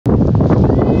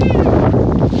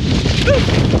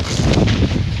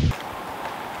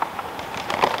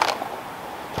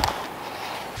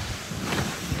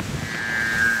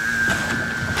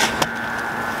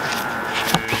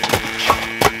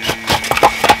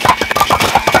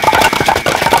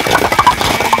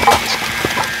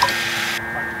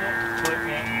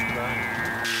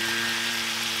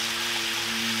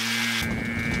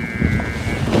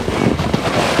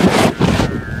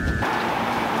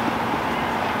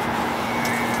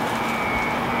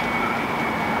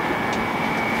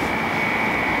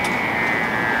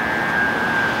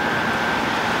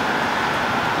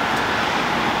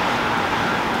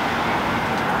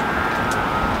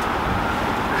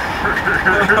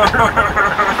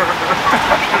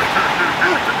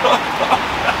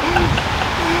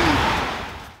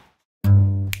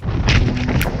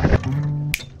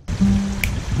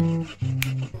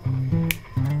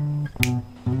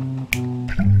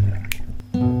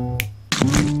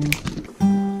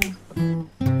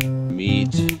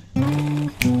Meat.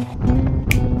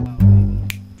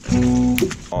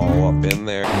 All up in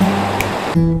there.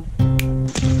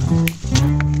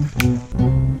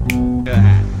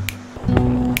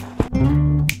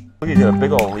 Look, you got a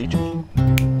big old leech.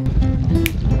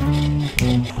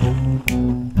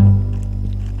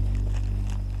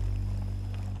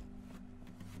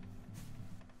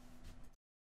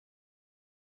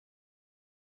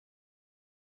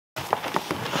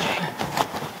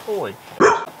 Holy.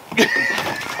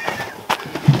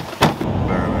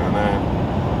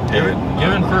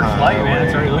 Given first flight, man,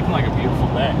 it's already looking like a beautiful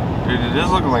day. Dude, it is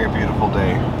looking like a beautiful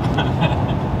day.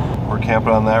 We're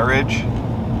camping on that ridge.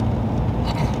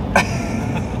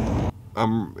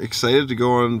 I'm excited to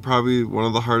go on probably one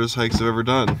of the hardest hikes I've ever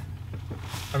done.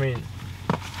 I mean,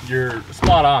 you're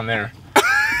spot on there.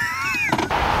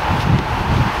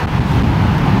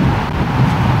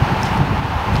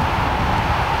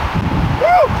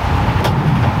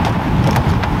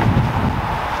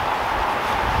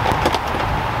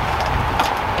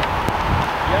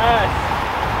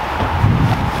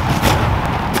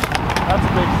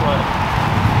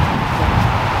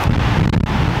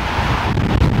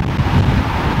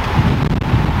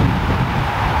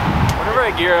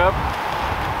 Gear up,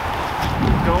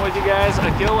 going with you guys. I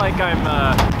feel like I'm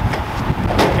a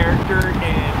character in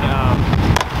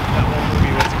that whole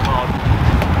movie, what's it called?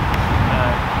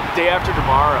 Day After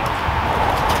Tomorrow.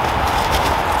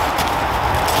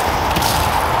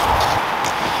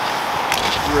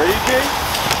 You ready, Jay?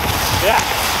 Yeah.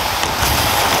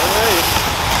 Alright.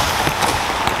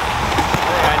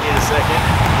 I need a second.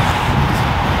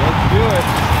 Let's do it.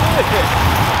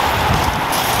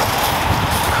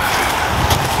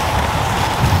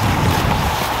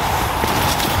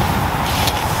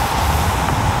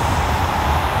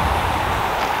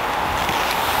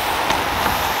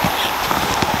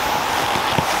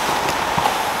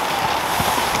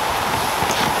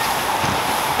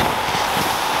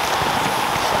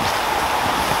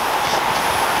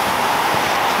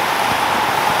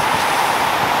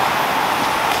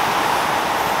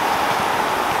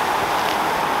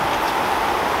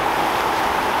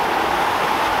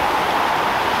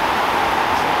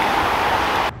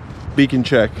 Beacon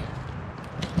check.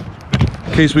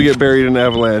 In case we get buried in an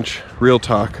avalanche. Real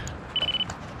talk.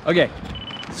 Okay,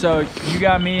 so you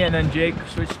got me and then Jake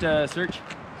switched to search.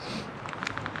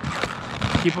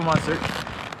 Keep them on search.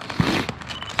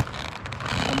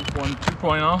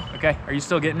 1.2.0. Okay, are you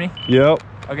still getting me? Yep.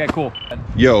 Okay, cool.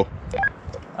 Yo.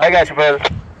 I got you, brother.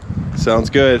 Sounds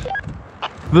good.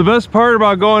 The best part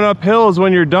about going uphill is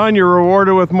when you're done, you're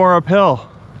rewarded with more uphill.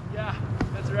 Yeah,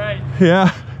 that's right.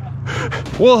 Yeah.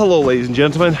 Well, hello, ladies and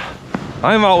gentlemen.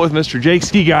 I'm out with Mr. Jake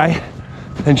Ski Guy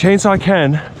and Chainsaw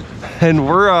Ken, and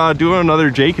we're doing another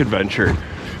Jake adventure.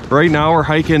 Right now, we're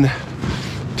hiking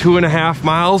 2.5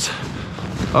 miles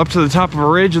up to the top of a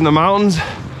ridge in the mountains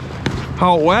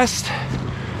out west,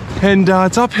 and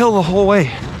it's uphill the whole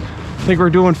way. I think we're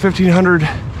doing 1,500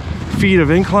 feet of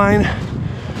incline,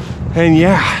 and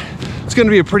yeah, it's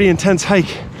gonna be a pretty intense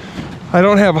hike. I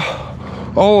don't have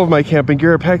all of my camping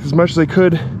gear. I packed as much as I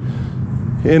could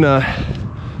in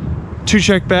 2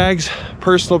 check bags,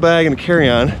 personal bag, and a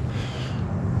carry-on.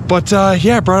 But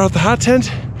yeah, I brought out the hot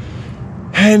tent,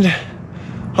 and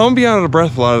I'm gonna be out of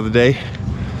breath a lot of the day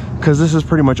because this is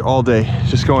pretty much all day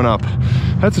just going up.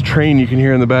 That's a train you can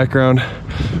hear in the background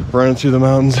running through the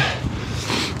mountains.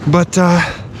 But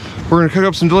we're gonna cook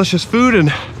up some delicious food, and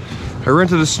I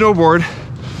rented a snowboard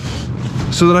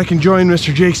so that I can join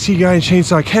Mr. Jake Ski Guy and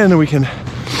Chainsaw Ken, and we can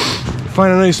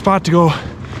find a nice spot to go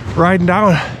riding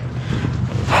down.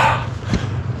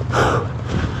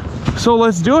 So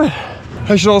let's do it.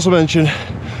 I should also mention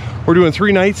we're doing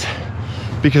 3 nights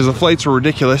because the flights were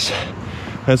ridiculous.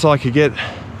 That's all I could get.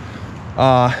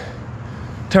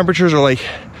 Temperatures are like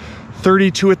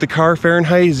 32 at the car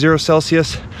Fahrenheit, 0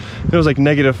 Celsius. It was like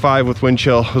 -5 with wind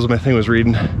chill was what my thing was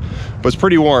reading. But it's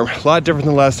pretty warm, a lot different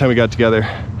than the last time we got together.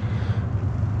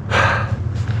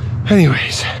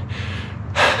 Anyways,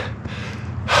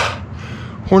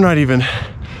 we're not even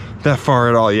that far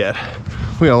at all yet.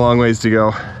 We got a long ways to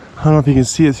go. I don't know if you can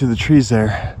see it through the trees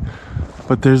there,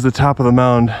 but there's the top of the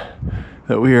mound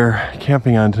that we are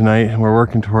camping on tonight and we're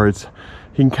working towards.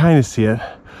 You can kind of see it.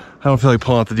 I don't feel like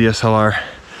pulling out the DSLR.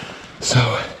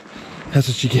 So that's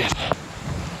what you get.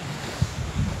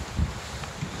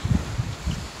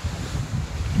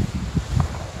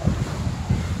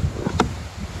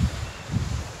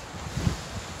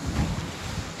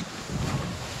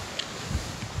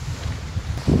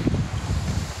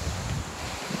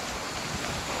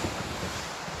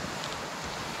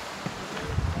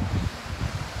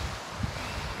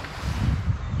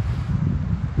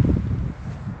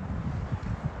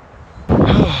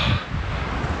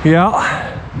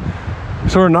 Yeah.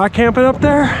 So we're not camping up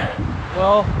there?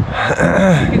 Well, you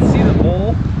can see the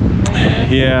bowl right there.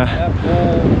 Yeah. That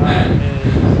bowl is right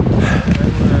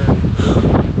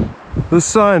where... The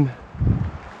sun.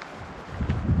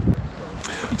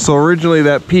 So originally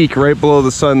that peak right below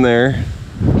the sun there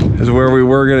is where we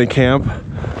were gonna camp.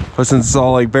 But since it's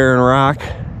all like barren rock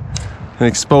and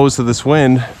exposed to this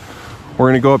wind, we're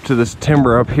gonna go up to this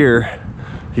timber up here.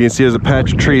 You can see there's a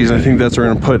patch of trees, and I think that's what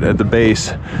we're gonna put at the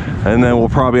base. And then we'll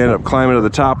probably end up climbing to the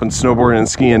top and snowboarding and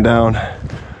skiing down.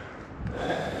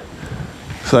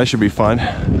 So that should be fun.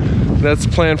 That's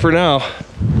the plan for now.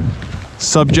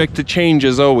 Subject to change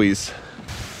as always.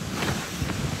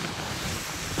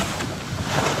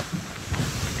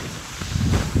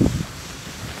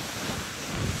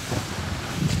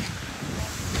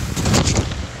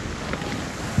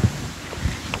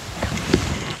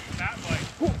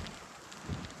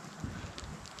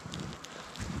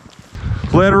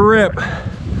 Let her rip.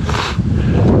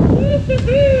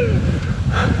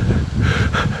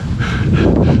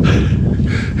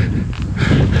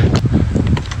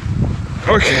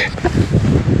 Okay.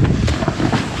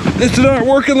 It's not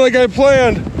working like I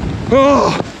planned.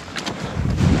 Oh.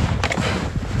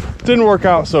 Didn't work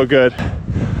out so good.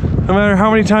 No matter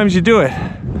how many times you do it,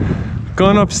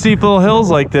 going up steep little hills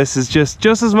like this is just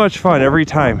as much fun every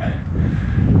time.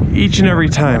 Each and every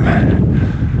time.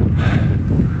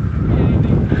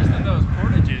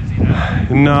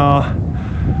 No.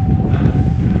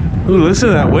 Ooh, listen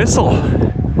to that whistle.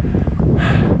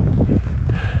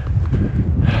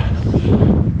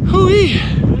 Hoo-wee.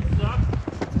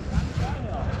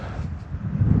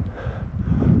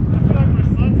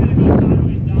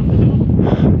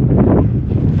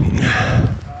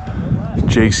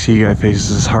 Jake's ski guy faces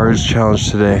his hardest challenge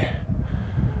today.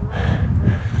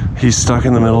 He's stuck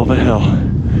in the middle of a hill.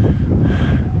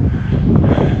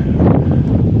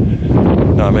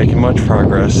 Not making much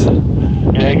progress.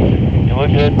 Jake, you look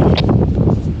good.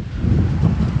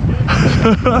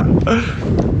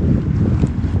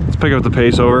 Let's pick up the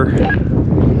pace over.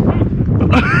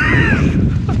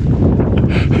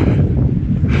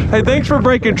 Hey, thanks for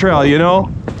breaking trail, you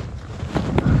know?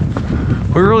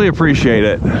 We really appreciate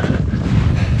it.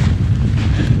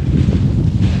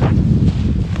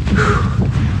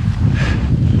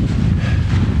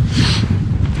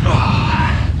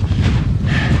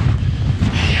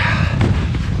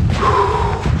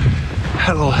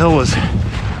 That little hill was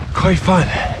quite fun.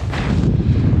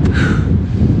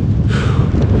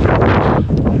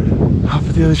 Up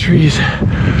at the other trees.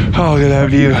 Oh, look at that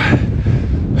view.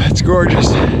 That's gorgeous.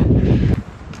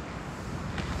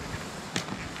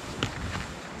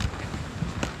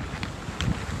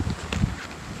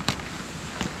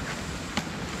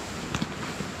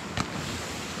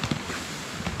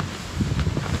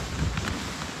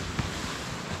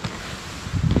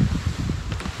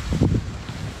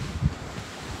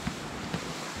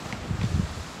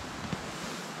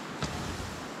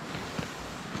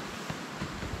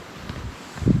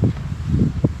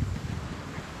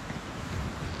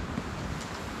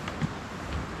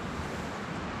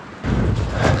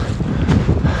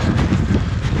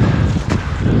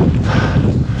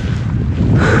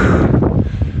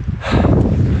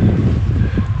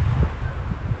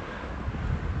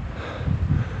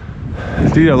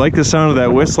 Dude, I like the sound of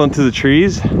that whistling through the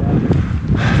trees.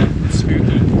 Spooky.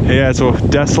 Yeah, it's so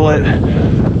desolate.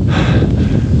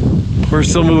 We're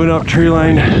still moving up tree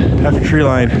line after tree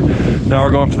line. Now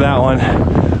we're going up to that one.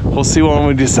 We'll see what one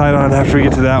we decide on after we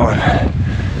get to that one.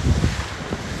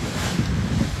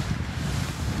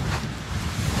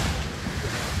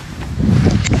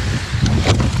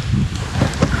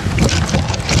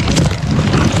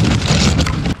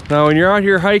 Now when you're out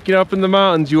here hiking up in the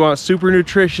mountains, you want super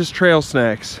nutritious trail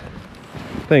snacks.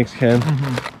 Thanks, Ken.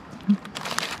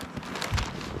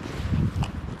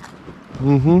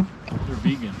 They're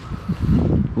vegan.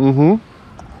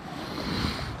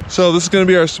 So this is gonna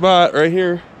be our spot right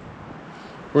here.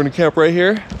 We're gonna camp right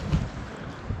here,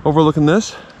 overlooking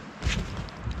this.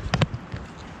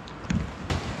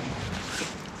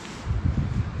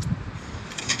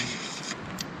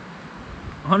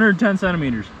 $110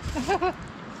 centimeters.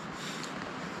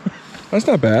 That's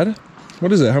not bad.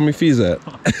 What is it? How many feet is that?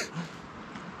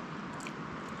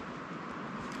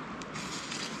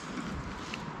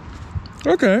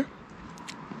 Okay.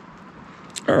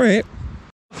 All right. It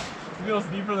feels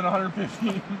deeper than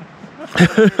 115.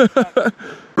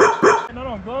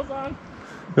 No, gloves on.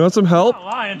 You want some help? I'm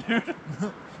not lying, dude.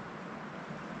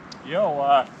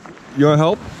 Yo, You want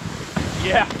help?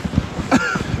 yeah.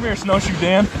 Come here, Snowshoe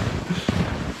Dan.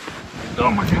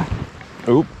 Oh my god.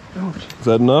 Oop. Is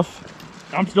that enough?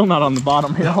 I'm still not on the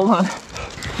bottom here. Hold on.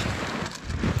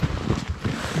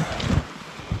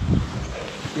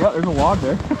 there's a log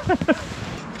there.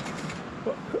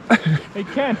 Hey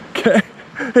Ken.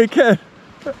 Hey Ken.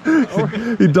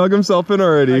 He dug himself in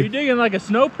already. Are you digging like a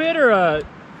snow pit or a...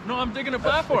 No, I'm digging a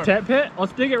platform. A tent pit?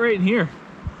 Let's dig it right in here.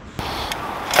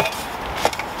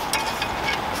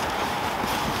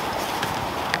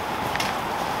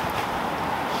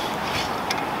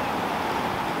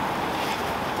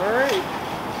 Alright.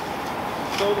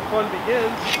 So the fun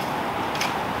begins.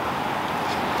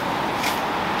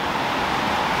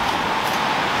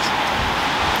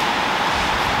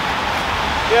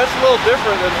 Yeah, it's a little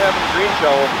different than having a green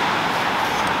shovel.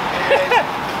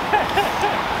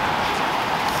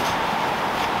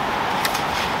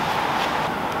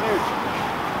 Dude.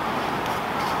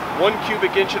 1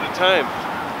 cubic inch at a time.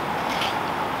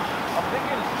 I'm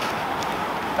thinking the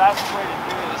fastest way to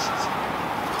do this is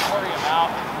pouring them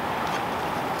out.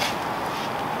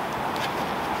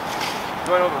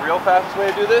 You wanna know the real fastest way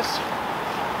to do this?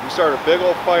 We start a big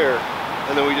old fire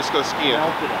and then we just go skiing.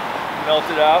 Melt it out. Melt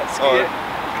it out, ski Oh, it.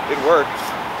 it works.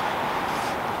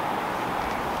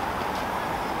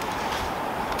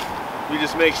 We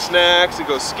just make snacks and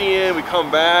go skiing, we come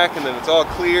back and then it's all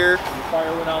clear. The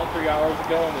fire went out 3 hours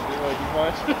ago and it didn't really do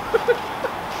much.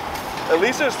 At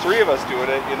least there's 3 of us doing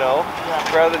it, you know?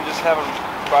 Yeah. Rather than just having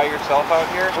by yourself out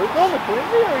here. Are we going to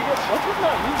Quincy or let's just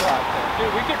not use that thing?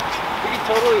 Dude, we could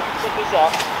totally put this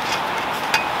up.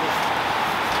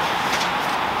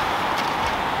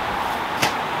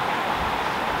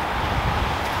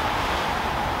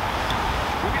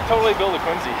 We could totally build a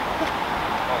Quincy.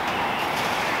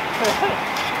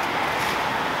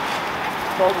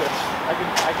 Progress. I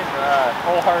can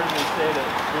wholeheartedly say that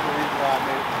you're the reason why I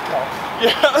made it myself.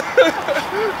 Yeah.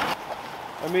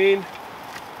 I mean,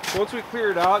 once we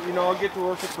clear it out, you know, I'll get to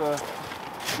work with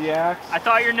the axe. I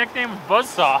thought your nickname was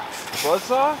Buzzsaw.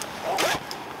 Buzzsaw?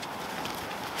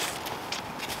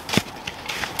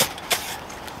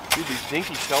 Dude, these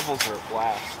dinky shovels are a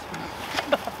blast.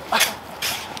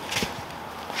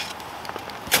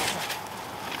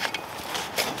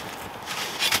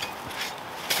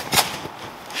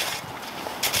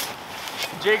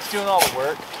 Jake's doing all the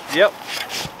work. Yep.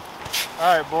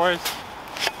 All right, boys.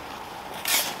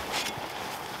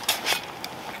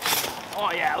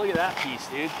 Oh yeah, look at that piece,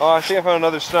 dude. Oh, I think I found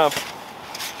another stump.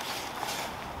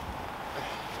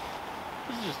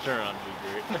 This is just turning out to be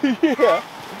great. Yeah.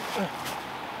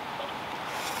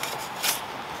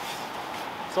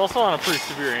 It's also on a pretty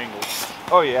severe angle.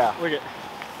 Oh yeah. Look at.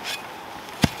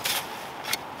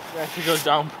 It actually goes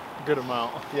down a good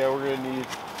amount. Yeah, we're gonna need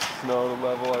snow to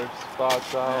level our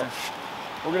spots out. Yeah.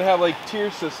 We're gonna have like tier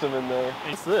system in there.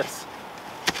 What's this?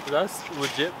 That's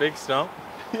legit big stump.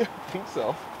 Yeah, I think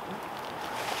so.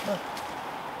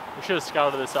 We should have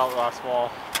scouted this out last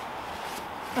fall.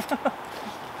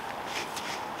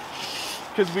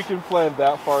 Because we can plan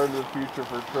that far into the future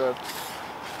for trips.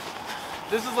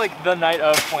 This is like the night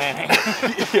of planning.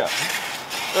 Yeah,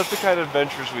 that's the kind of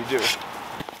adventures we do.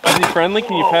 Is he friendly?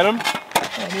 Can you pet him?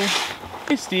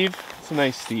 Hey, Steve. It's a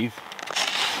nice Steve.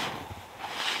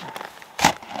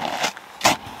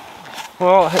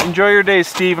 Well, enjoy your day,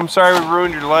 Steve. I'm sorry we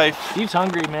ruined your life. Steve's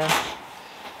hungry, man.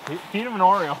 Feed him an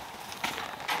Oreo.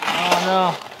 Oh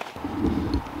no.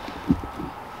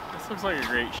 This looks like a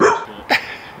great shit.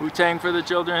 Wu-Tang for the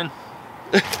children.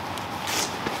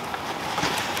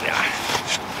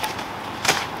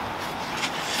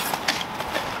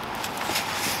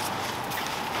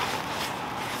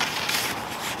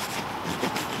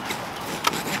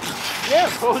 Yeah,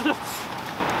 Posa.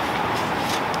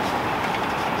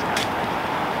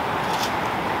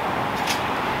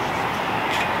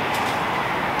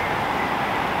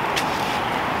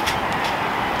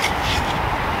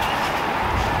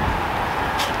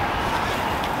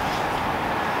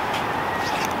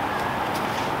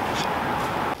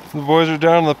 The boys are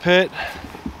down in the pit.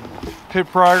 Pit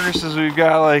progress is we've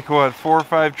got like what, 4 or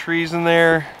 5 trees in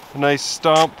there. A nice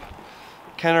stump.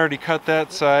 Ken already cut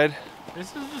that side.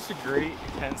 This is just a great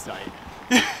tent site.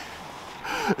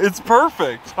 It's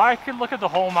perfect. If I could look at the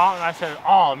whole mountain, I said,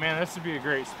 oh man, this would be a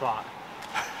great spot.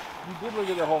 You did look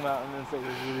at the whole mountain and say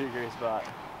this would be a great spot.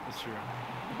 That's true.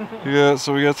 Yeah,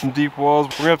 so we got some deep walls.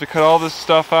 We're gonna have to cut all this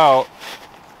stuff out.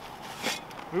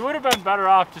 We would have been better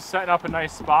off just setting up a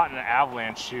nice spot in an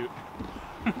avalanche chute.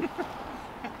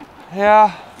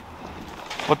 Yeah,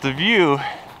 but the view.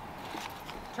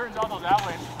 Turns out those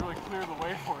avalanches really clear the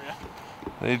way for you.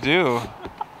 They do.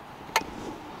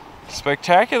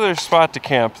 Spectacular spot to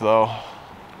camp though.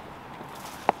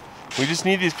 We just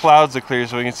need these clouds to clear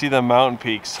so we can see the mountain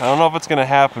peaks. I don't know if it's gonna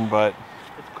happen, but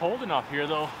It's cold enough here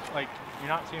though, like you're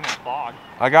not seeing that fog.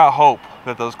 I got hope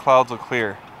that those clouds will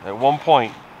clear at one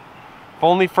point. If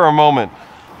only for a moment.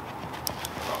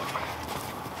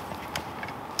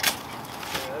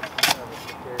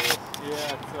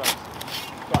 Yeah, it sucks.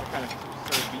 So I kind of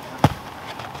started beating him.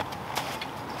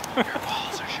 Your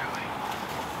balls are showing.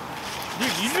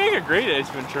 Dude, you'd make a great Ace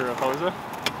Ventura, Posa.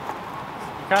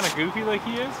 Kind of goofy like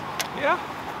he is. Yeah,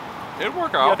 it'd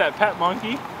work You out. got that pet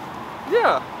monkey.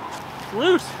 Yeah. It's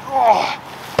loose. Oh.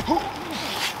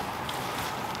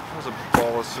 There's a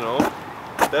ball of snow.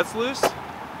 That's loose?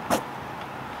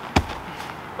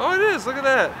 Oh, it is. Look at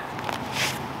that.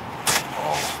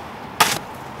 Oh.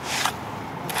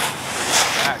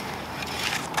 Back.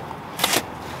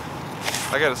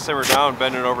 I gotta simmer down,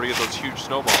 bend it over to get those huge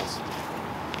snowballs.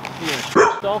 You gonna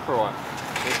shoot yourself or what?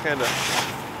 Just kind of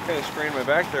strained my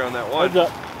back there on that one. Heads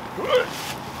up.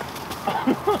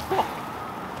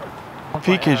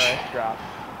 Peakage. Drop.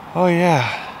 Oh yeah.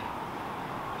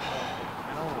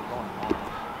 I know where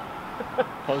we're going.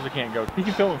 Posa can't go. He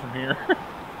can film it from here. Hope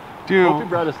he Dude,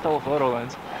 brought his telephoto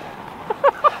lens.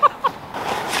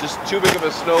 just too big of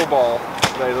a snowball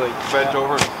that I like bent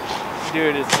over.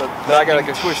 Dude, it's a Now I got like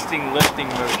a twisting, lifting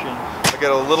motion. I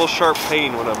get a little sharp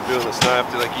pain when I'm doing this. Now I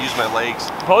have to like use my legs.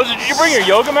 Posa, did you bring your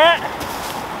yoga mat?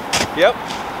 Yep.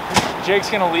 Jake's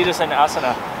gonna lead us into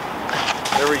asana.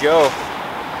 There we go.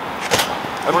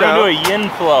 We're gonna do a yin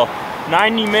flow.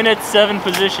 90 minutes, 7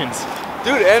 positions.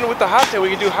 Dude, and with the hot day, we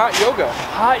can do hot yoga.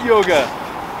 Hot yoga.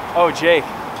 Oh, Jake.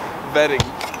 Vetting.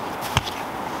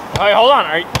 Hey, hold on.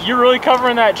 Are you really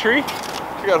covering that tree?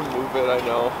 You gotta move it, I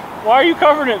know. Why are you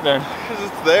covering it then? Because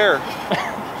it's there.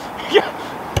 Yeah,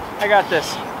 I got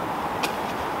this.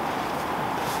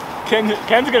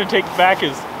 Ken's gonna take back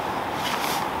his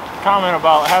comment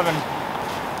about having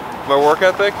My work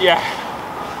ethic? yeah.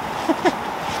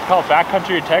 It's called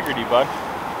backcountry integrity, bud.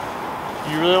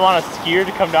 You really want a skier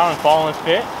to come down and fall in this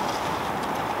pit?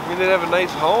 I mean, they'd have a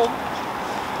nice home.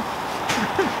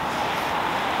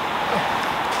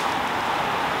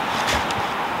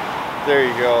 There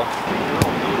you go.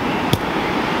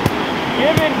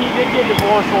 Given he did get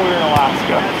divorced over in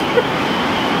Alaska.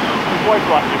 His wife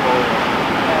left him over there.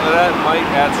 Well, that might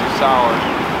add some sour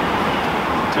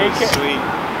to Take the it. sweet.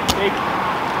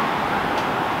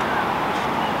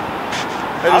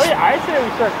 I say we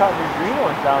start cutting these green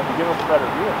ones down to give us a better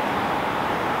view.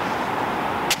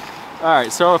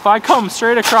 Alright, so if I come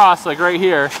straight across, like right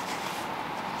here,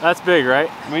 that's big,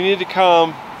 right? We need to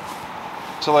come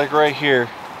to like right here.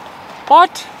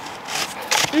 What?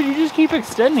 Dude, you just keep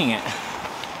extending it.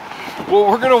 Well,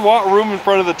 we're gonna want room in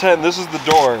front of the tent. This is the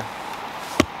door.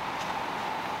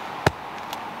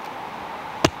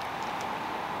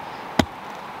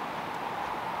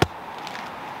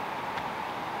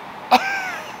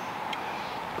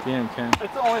 Damn, Ken.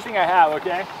 That's the only thing I have,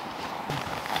 okay?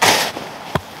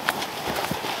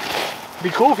 It'd be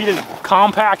cool if you didn't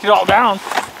compact it all down.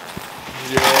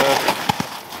 Yeah.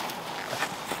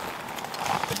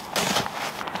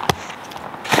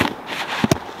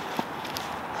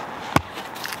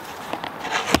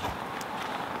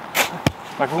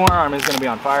 My forearm is going to be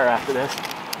on fire after this.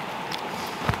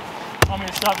 Want me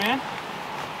to stop in?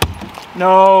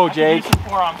 No, Jake. I can use some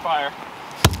forearm fire.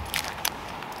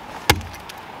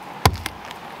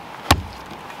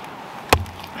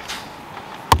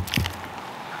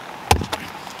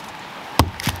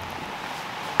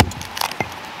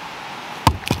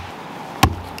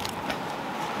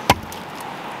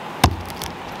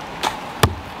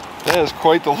 That is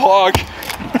quite the log.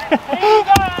 Hey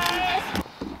guys!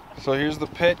 So here's the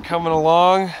pit coming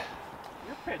along.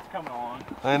 Your pit's coming along.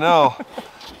 I know.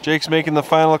 Jake's making the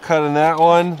final cut in that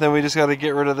one. Then we just got to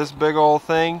get rid of this big old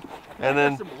thing. And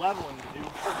then some leveling to do.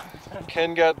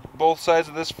 Ken got both sides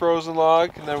of this frozen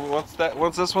log. And then once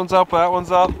this one's up, that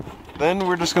one's up. Then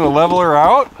we're just gonna level her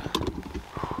out.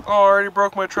 Oh, I already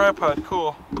broke my tripod.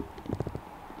 Cool.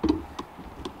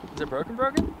 Is it broken?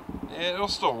 Yeah, it'll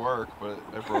still work, but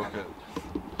I broke it.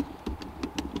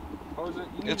 Or is it?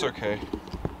 It's okay.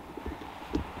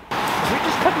 We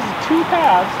just cut these 2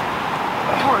 paths.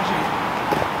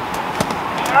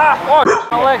 Ah! Oh,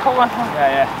 my leg, hold on.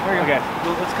 Yeah. There we go. Okay,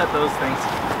 let's cut those things.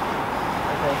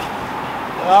 Okay.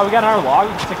 We got another log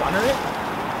we can stick under it.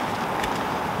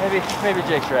 Maybe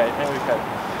Jake's right. Maybe we cut it.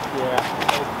 Yeah.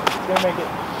 It's gonna make it.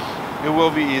 It will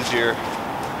be easier.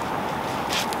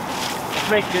 Let's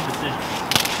make good decisions.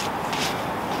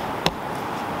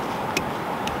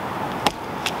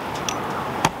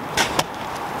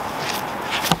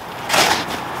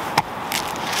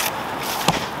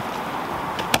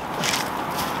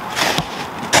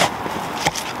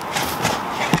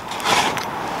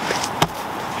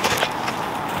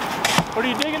 What are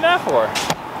you digging that for?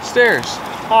 Stairs.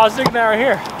 Oh, I was digging that right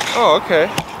here. Oh, okay.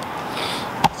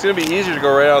 It's gonna be easier to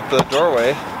go right out the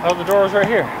doorway. Oh, the door was right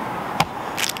here.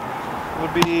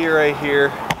 Would be right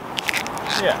here.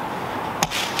 Yeah.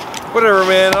 Whatever,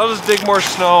 man. I'll just dig more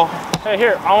snow. Hey,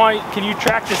 here, can you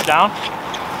track this down?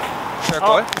 Track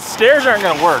what? Stairs aren't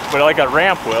gonna work, but like a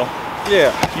ramp will.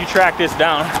 Yeah. You track this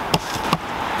down.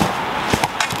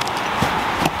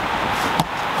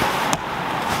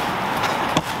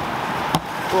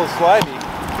 A little slimy.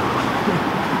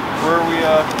 Where are we,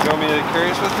 you want me to carry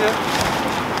this with you?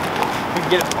 We can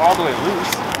get it all the way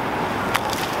loose.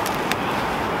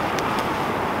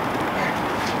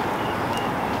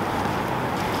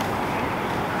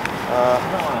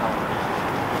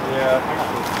 Yeah.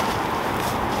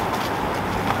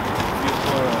 You just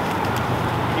want to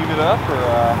keep it up, or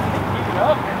Keep it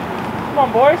up. Come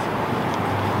on, boys.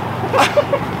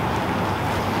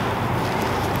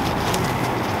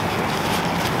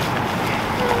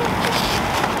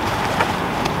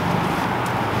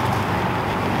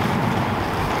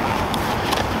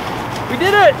 We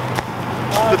did it!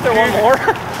 Is there one more?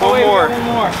 One more. One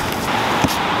more.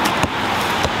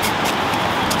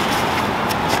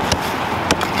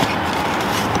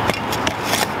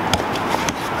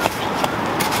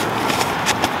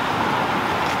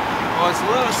 Oh, it's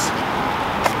loose.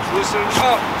 It's loosening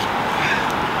up.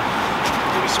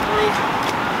 Maybe screwed.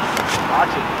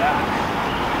 Watch it, yeah.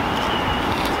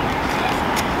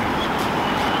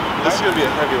 This is gonna be a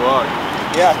heavy log.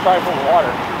 Yeah, it's probably full of water.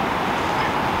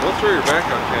 Don't throw your back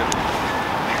out, Ken.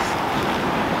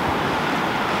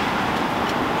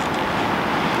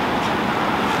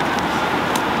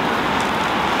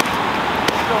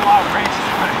 Still a lot of branches.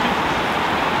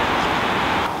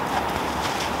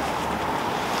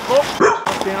 Oh,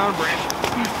 stand on a branch.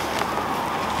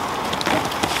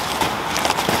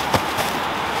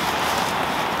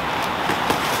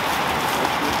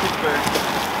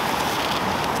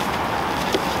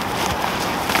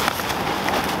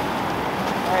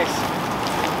 Nice.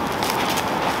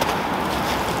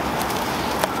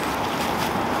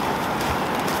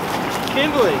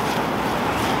 Kindling.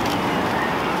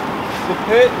 The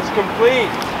pit is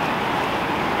complete.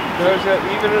 There's that,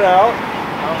 even it out.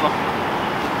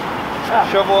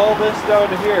 Shovel all this down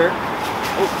to here.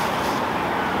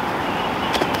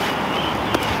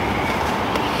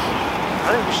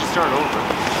 I think we should start over.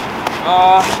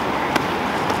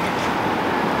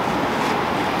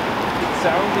 It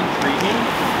sounds intriguing,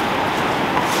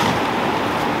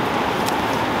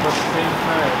 but at the same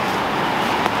time,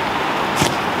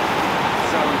 it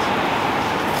sounds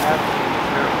absolutely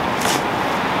terrible.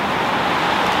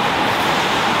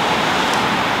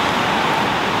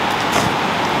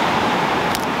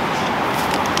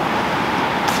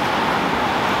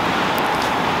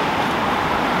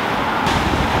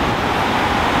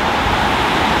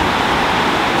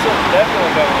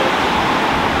 Definitely got one.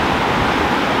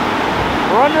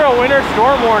 We're under a winter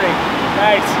storm warning.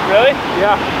 Nice. Really?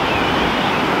 Yeah.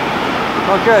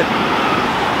 Oh, good.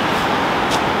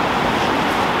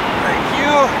 Thank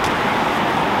you.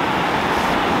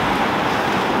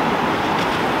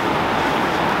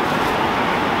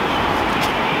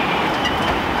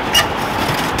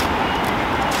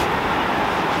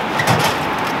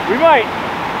 We might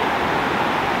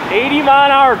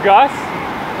 80-mile-an-hour gusts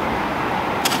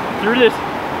through this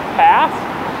pass.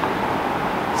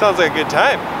 Sounds like a good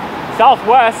time.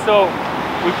 Southwest, so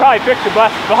we probably picked the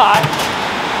best spot.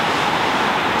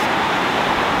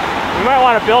 We might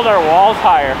want to build our walls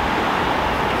higher.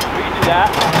 We can do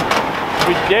that.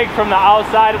 We dig from the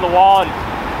outside of the wall, and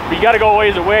but you got to go a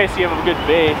ways away so you have a good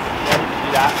base. Yeah, we can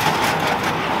do that.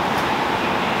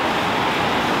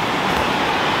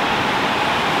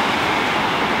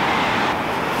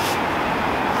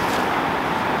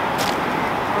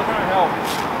 How can I help?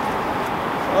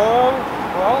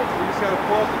 Well, we just gotta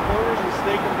pull out the corners and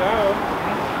stake them down.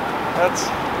 That's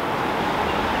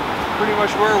pretty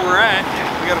much where we're at.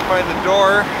 We gotta find the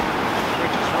door,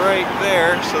 which is right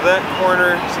there. So that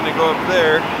corner is gonna go up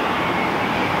there.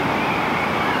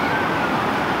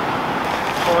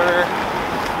 Corner.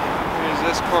 Here's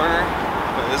this corner.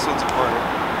 No, this one's a corner.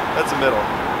 That's the middle.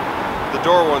 The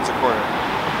door one's a corner.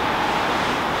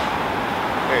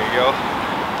 There you go.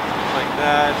 Like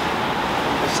that.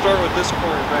 We'll start with this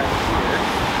corner back here.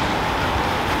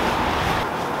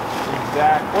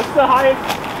 Exactly. What's the highest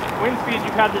wind speed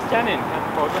you've had this tent in,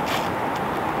 Matthew Posa?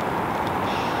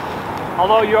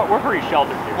 Although we're pretty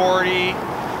sheltered here. 40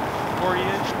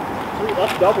 inch. Sweet,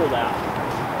 let's double that.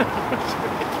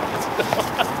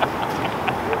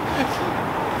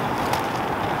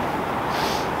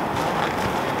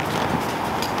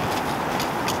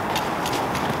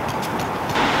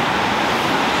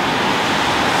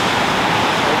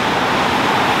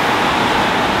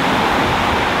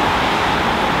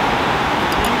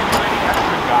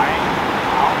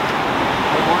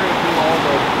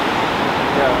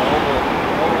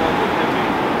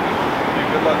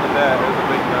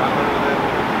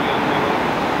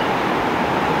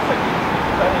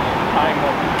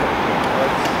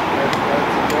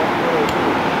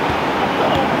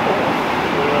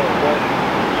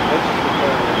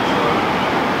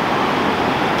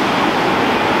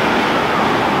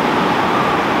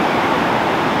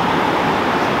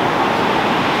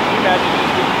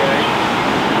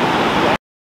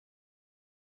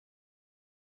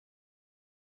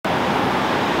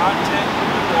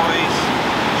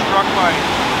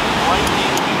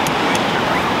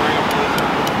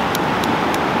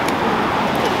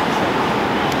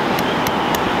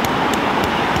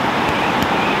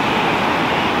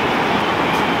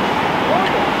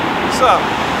 up.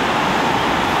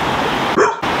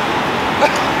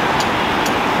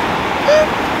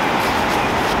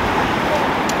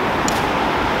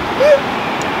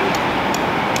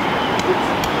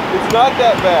 It's not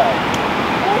that bad.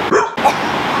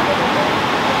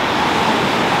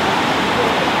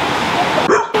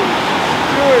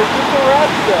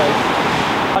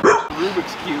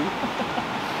 Rubik's Cube.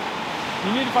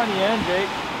 You need to find the end, Jake.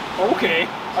 Okay.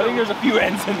 I think there's a few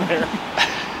ends in there.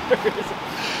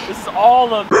 This is all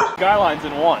the guidelines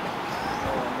in one.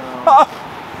 Oh,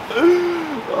 no.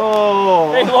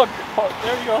 Oh. Hey, look. Oh,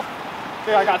 there you go.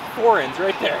 Hey, I got 4 ends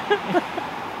right there. I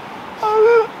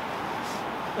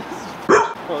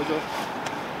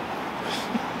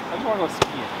just want to go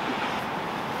skiing.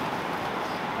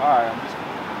 Alright, I'm just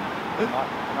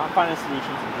not finding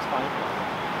solutions, I'm just finding fun.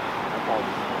 I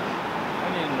apologize. I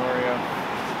need an Oreo.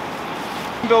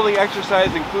 Building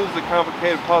exercise includes the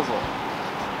complicated puzzle.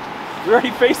 We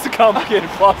already faced the complicated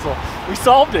puzzle. We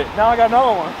solved it. Now I got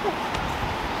another one.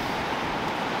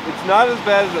 It's not as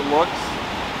bad as it looks,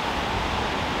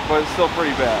 but it's still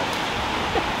pretty bad.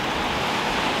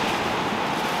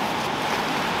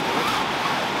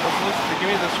 Give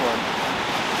me this one.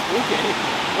 Okay.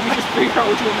 Let me just figure out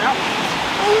which one that was.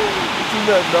 It's in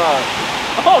that knot.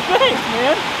 Oh, thanks,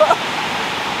 man.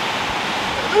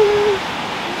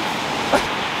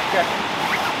 Okay.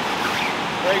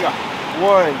 There you go.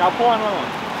 One. Now pull on one.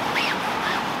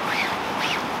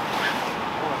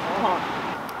 Hold on.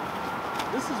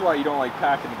 This is why you don't like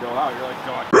packing to go out. You're like,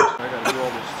 God, I gotta do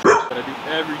all this that I do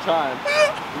every time.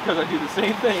 Because I do the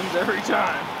same things every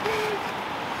time.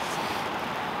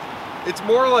 It's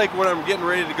more like when I'm getting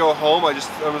ready to go home, I'm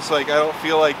just like, I don't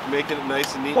feel like making it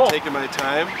nice and neat and taking my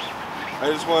time. I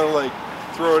just want to like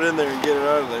throw it in there and get it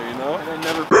out of there, you know? And then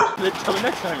never it till the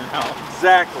next time you're out.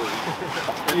 Exactly.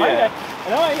 Yeah. And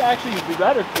that might actually be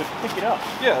better to pick it up.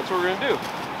 Yeah, that's what we're going to do.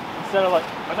 Instead of like,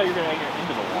 I thought you were going to anchor it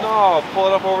into the wall. No, pull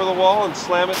it up over the wall and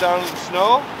slam it down in the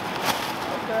snow.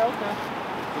 Okay, okay.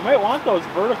 You might want those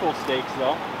vertical stakes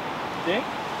though. Think?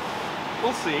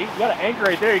 We'll see. You got an anchor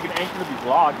right there. You can anchor these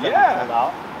logs. Yeah.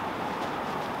 Out.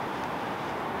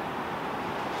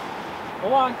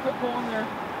 Hold on, quit pulling there,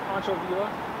 Pancho Villa.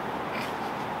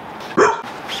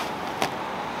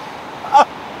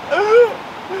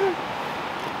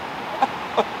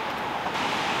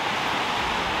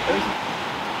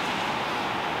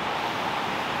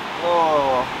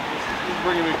 Oh, this is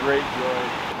bringing me great joy.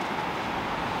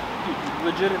 Dude, you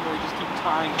legitimately just keep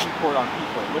tying P-cord on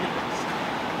P-cord. Look at this.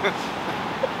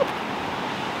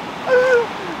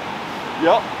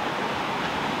 Yep.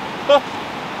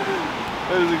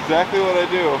 That is exactly what I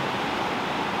do.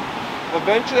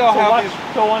 Eventually I'll have these...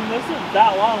 So when this is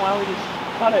that long, why don't we just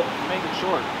cut it and make it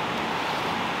short?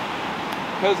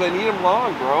 Because I need them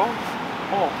long, bro.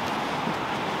 Oh.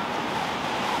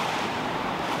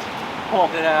 Oh.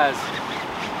 It has.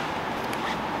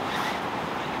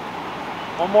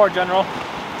 One more, General.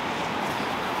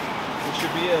 This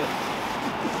should be it.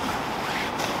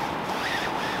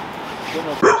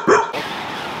 General.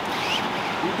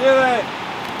 We did it!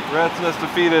 Rat's nest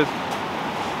defeated.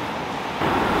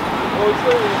 Oh, it's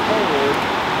literally forward.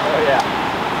 Oh yeah.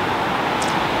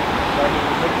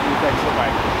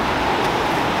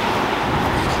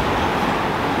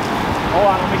 Hold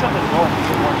on, let me shut this door and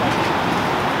get more time.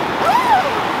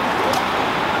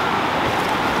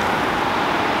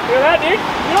 Look at that, dude.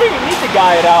 You don't even need to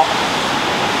guy it out.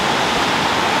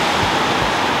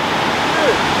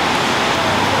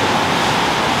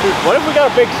 Dude, what if we got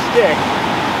a big stick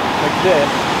like this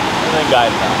and then guide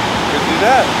it out? Could do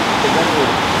that.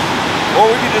 Or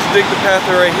we could just dig the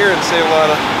pathway right here and save a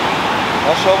lot of...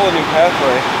 I'll shovel a new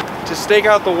pathway. To stake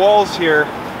out the walls here,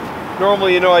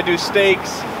 normally, you know, I do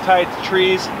stakes tied to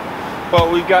trees,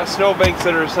 but we've got snowbanks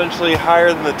that are essentially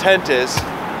higher than the tent is.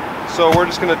 So we're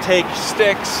just gonna take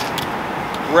sticks,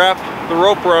 wrap the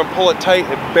rope around, pull it tight,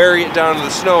 and bury it down in the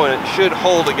snow, and it should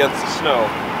hold against the snow,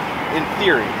 in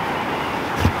theory.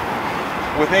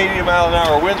 With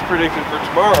 80-mile-an-hour winds predicted for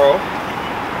tomorrow,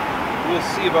 we'll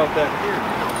see about that here.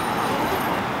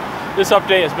 This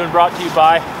update has been brought to you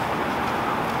by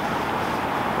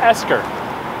Esker.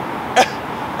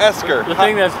 Esker. The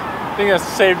thing that's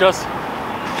saved us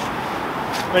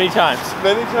many times.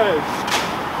 Many times.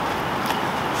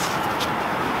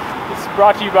 It's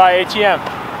brought to you by ATM.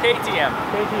 KTM.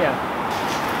 KTM.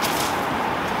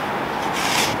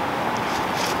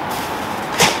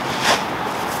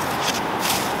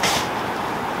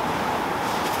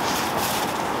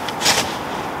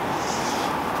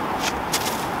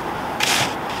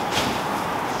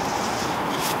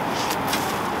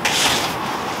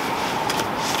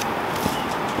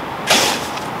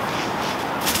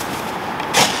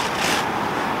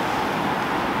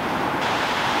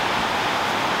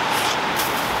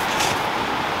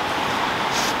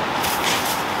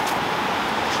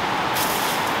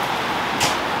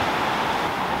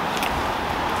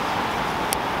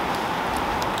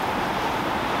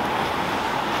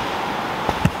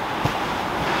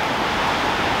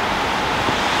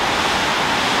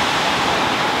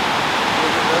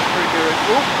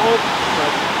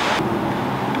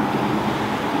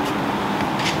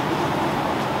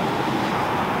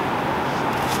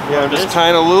 Yeah, I'm just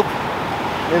tying a loop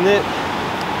in it.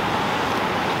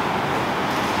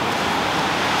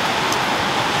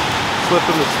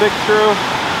 Slipping the stick through,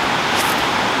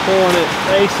 pulling it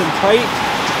nice and tight.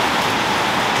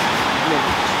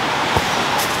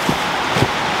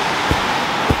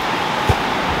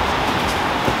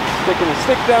 Sticking the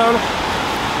stick down,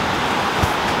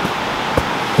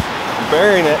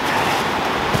 burying it.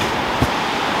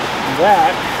 And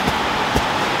that,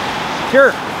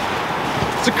 secure.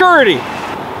 Security.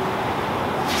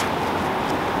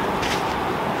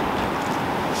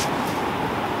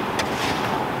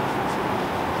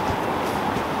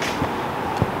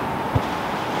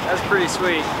 That's pretty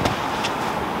sweet.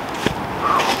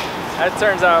 That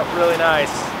turns out really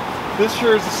nice. This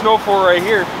sure is a snow fort right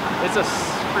here. It's a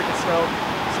freaking snow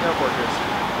fortress.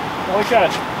 Look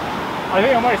at it. I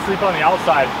think I might sleep on the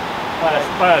outside by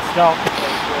the snow.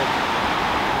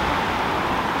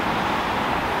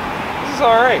 This is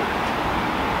all right.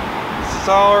 This is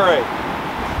all right.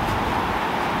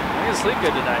 I'm gonna sleep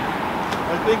good tonight.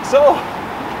 I think so.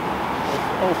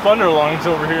 Oh, thunder lungs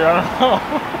over here. I don't know.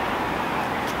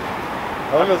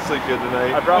 I'm gonna sleep good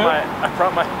tonight. I brought my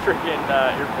freaking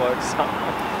earplugs.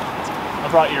 I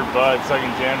brought earbuds so I can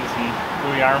jam to some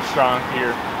Louis Armstrong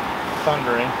here,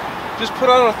 thundering. Just put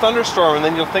on a thunderstorm and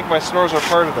then you'll think my snores are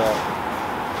part of that.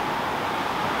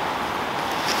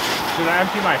 Should I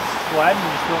empty my sled and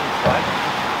just throw them in the sled?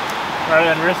 Rather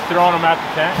than risk throwing them at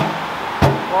the tent?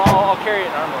 Well, I'll carry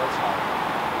it in armor, it's fine.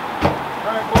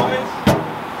 Alright, boys.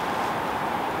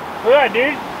 Look at that,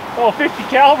 dude. Oh, 50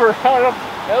 caliber. Hell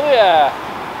yeah.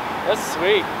 That's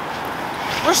sweet.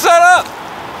 We're set up!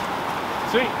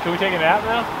 Sweet. Can we take a nap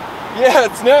now? Yeah,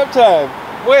 it's nap time.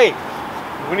 Wait.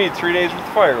 We need 3 days worth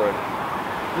of firewood.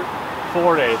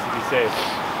 4 days to be safe.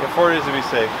 Yeah, 4 days to be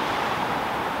safe.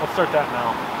 Let's start that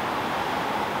now.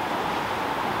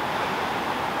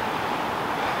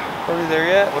 Are we there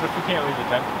yet? What if we can't leave the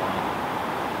tent tomorrow?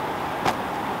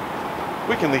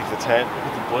 We can leave the tent. If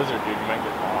it's a blizzard, dude, you might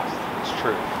get lost. It's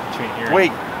true. Between here and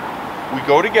Wait. We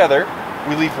go together.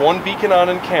 We leave one beacon on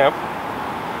in camp.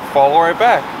 Follow right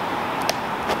back.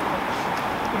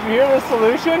 Did you hear the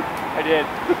solution? I did.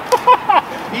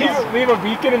 Leave a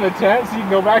beacon in the tent so you can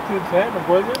go back to the tent in the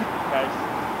blizzard? Nice.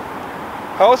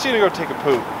 How else are you gonna go take a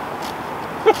poop?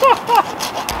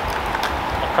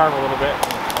 I'll carve a little bit.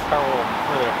 I'll carve a little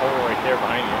further hole right there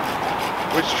behind you.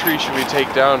 Which tree should we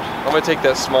take down? I'm gonna take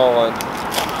that small one.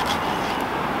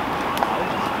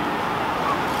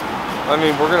 I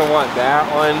mean, we're gonna want that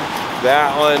one,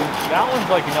 that one. That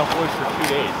one's like enough wood for 2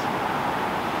 days.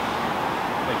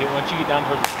 Like once you get down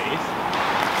towards the base.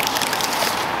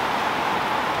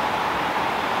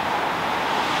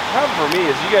 The problem for me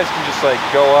is you guys can just like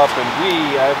go up and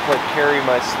I have to like carry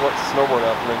my snowboard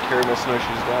up and then carry my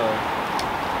snowshoes down.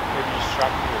 Maybe just strap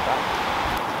it to your back.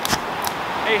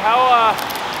 Hey, how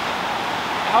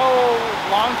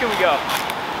long can we go?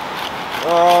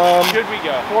 Should we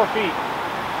go? 4 feet.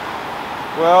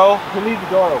 Well, You leave the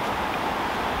door open.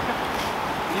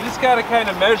 you just gotta kind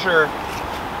of measure,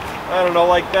 I don't know,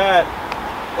 like that,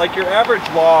 like your average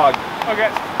log. Okay.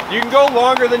 You can go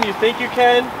longer than you think you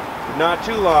can, but not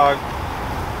too long.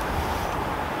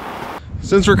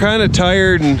 Since we're kind of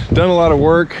tired and done a lot of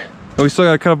work, and we still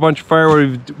got to cut a bunch of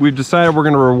firewood, we've decided we're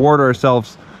going to reward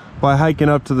ourselves by hiking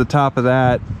up to the top of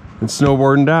that and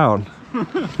snowboarding down.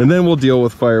 And then we'll deal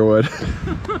with firewood.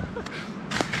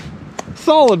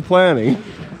 Solid planning.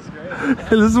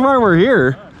 This is why we're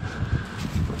here.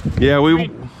 Yeah, we You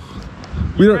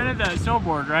don't, rented the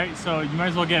snowboard, right? So you might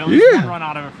as well get at least one run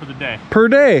out of it for the day. per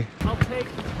day. I'll take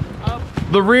up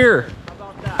The rear.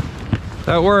 about that.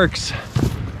 That works.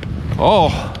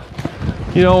 Oh,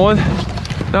 you know what?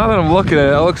 Now that I'm looking at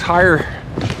it, it looks higher.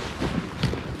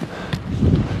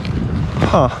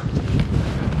 Huh.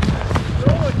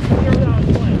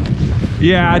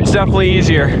 Yeah, it's definitely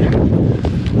easier.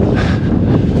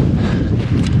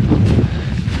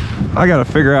 I gotta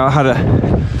figure out how to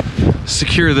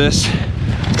secure this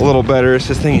a little better.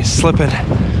 This thing is slipping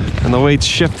and the weight's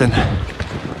shifting.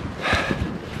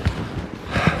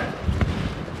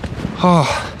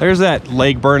 Oh, there's that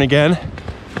leg burn again.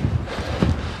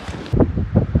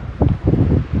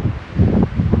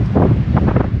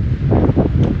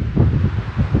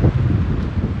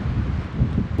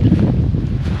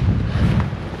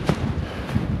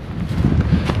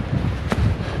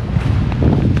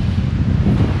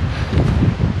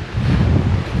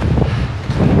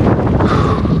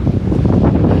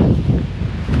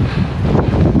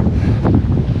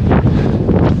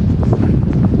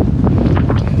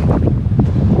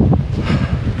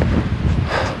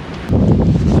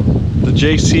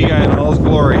 JC guy in all his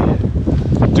glory,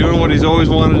 doing what he's always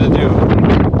wanted to do.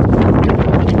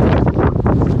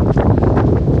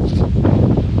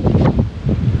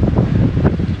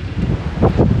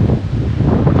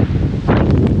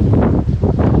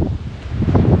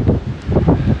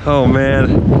 Oh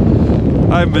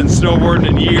man, I've been snowboarding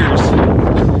in years.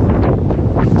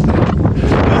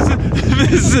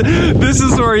 This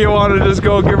is where you want to just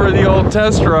go give her the old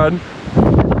test run.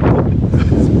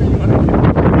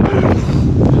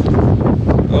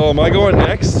 Oh, am I going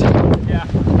next? Yeah.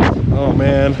 Oh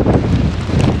man.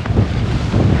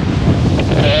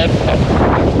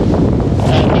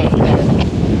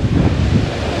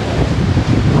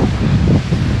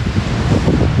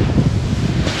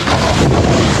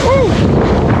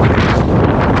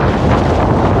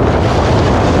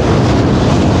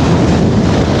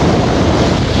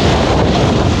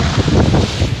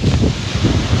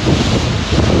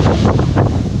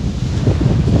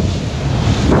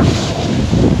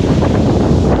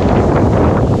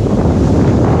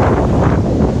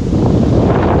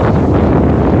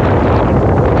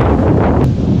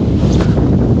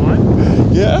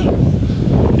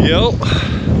 Yep.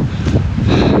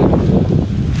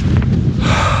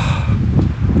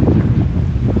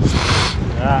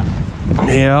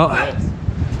 Yeah.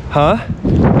 Huh?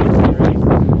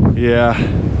 Yeah.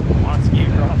 On ski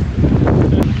across.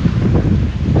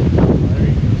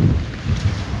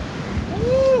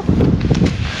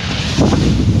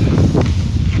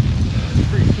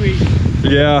 Pretty sweet.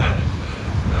 Yeah.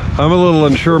 I'm a little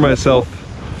unsure myself,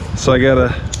 so I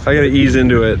gotta ease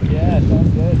into it. Yeah, it sounds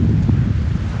good.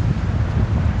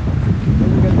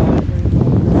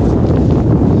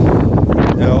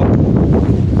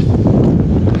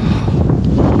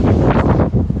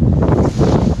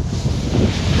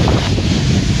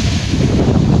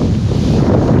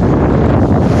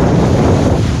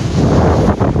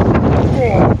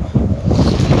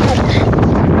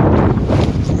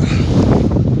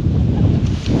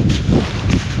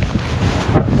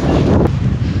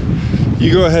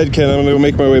 You go ahead, Ken. I'm gonna go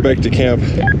make my way back to camp.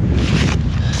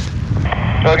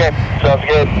 Okay, sounds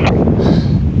good.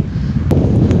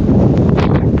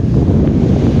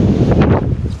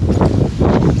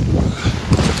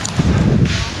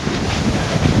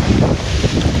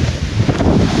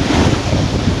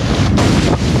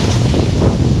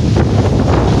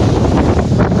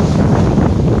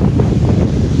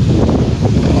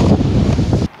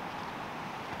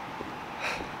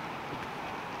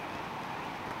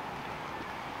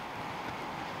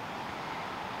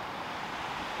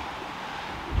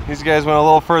 These guys went a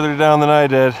little further down than I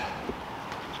did.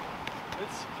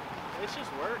 It's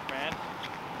just work, man.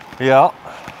 Yeah.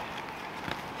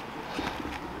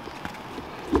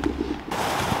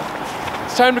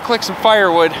 It's time to collect some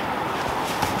firewood so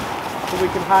we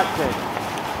can hot take.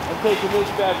 I'm taking this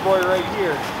bad boy right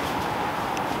here.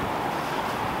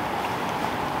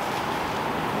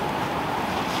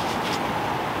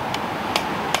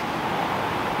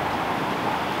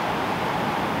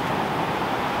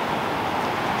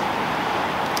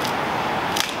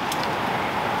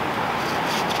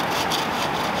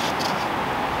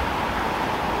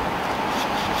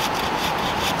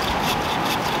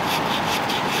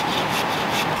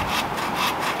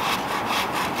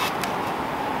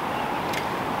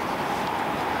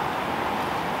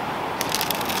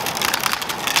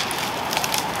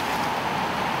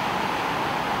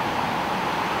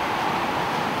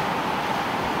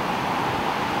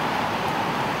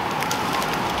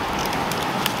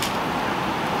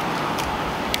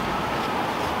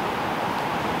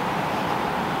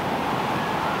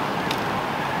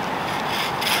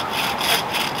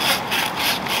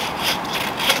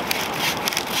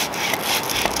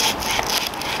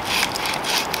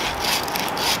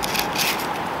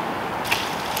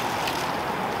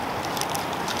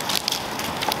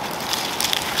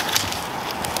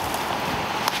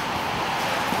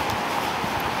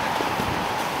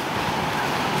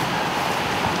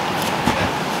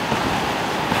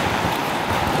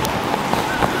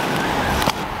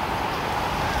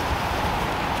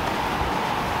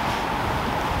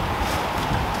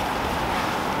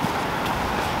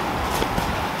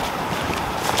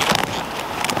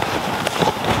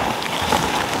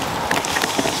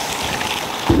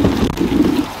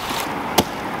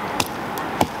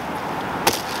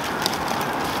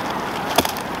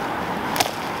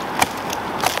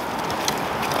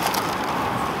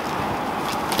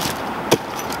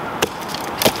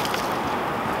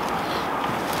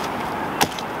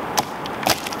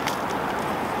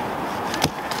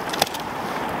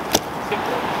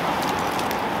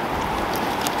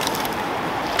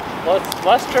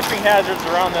 Less tripping hazards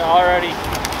around the already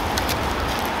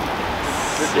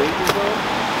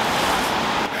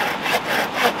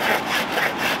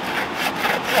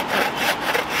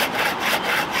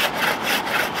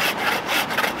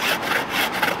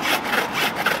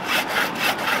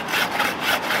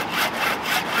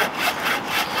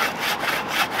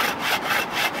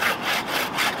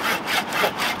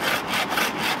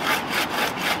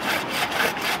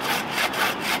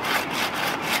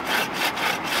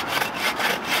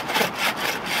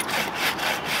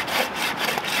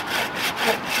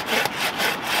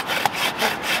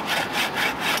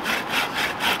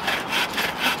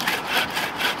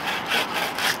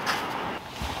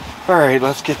Alright,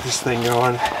 let's get this thing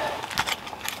going.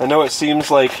 I know it seems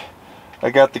like I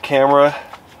got the camera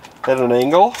at an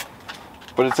angle,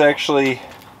 but it's actually,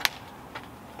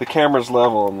 the camera's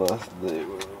level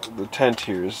and the tent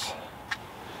here's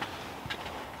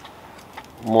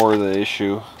more the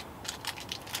issue.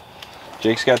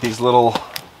 Jake's got these little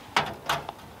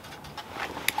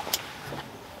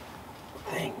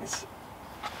things.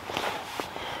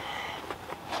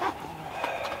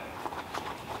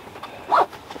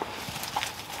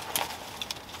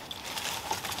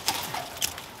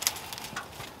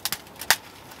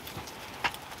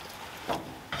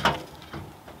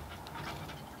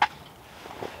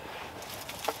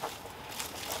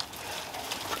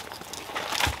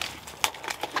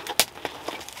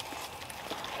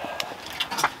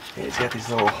 He's got these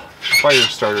little fire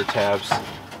starter tabs.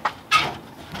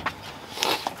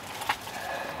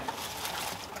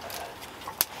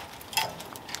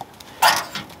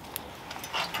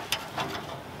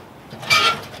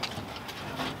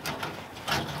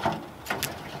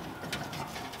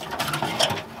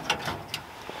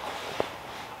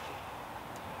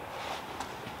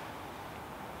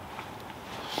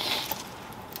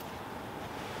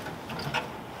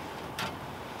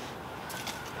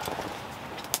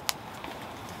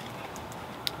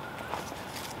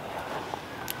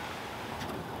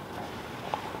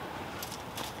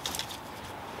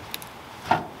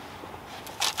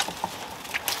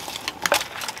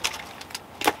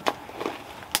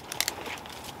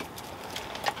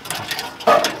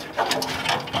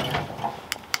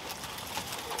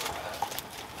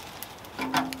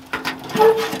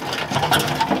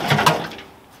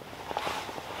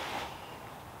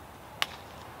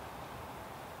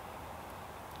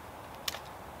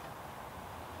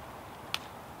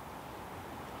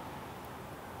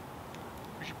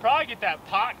 We should probably get that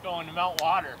pot going to melt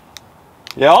water.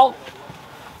 Yeah?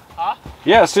 Huh?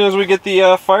 Yeah, as soon as we get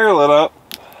the fire lit up.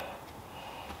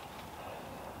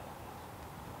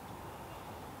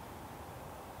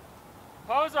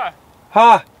 Posa,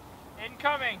 Huh?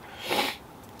 incoming.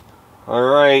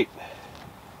 Alright.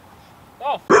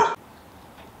 Oh.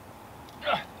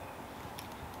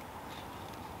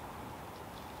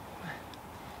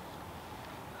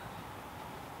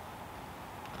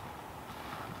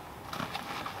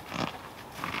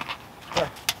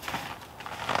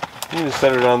 You just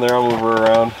set her down there, I'll move her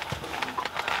around.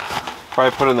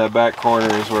 Probably put in that back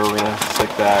corner is where we're gonna stick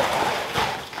that.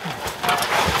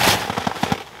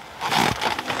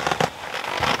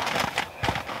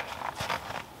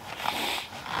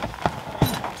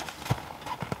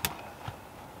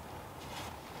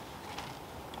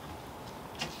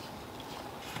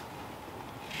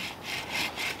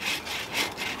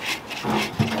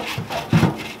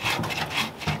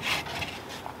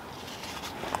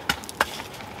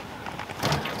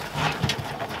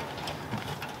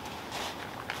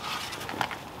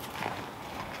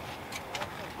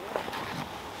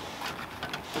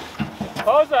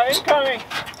 Posa, incoming.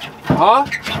 Huh?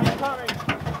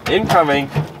 Incoming. Incoming.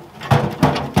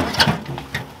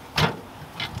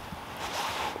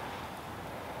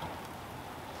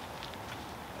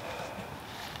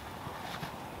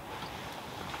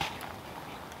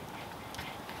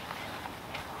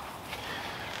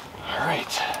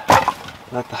 Alright.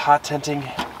 Let the hot tenting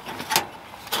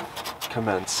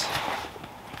commence.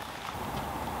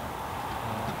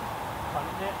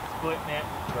 Cutting it, splitting it,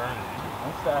 burning it.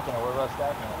 I'm stacking it. What about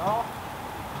stacking it? Oh,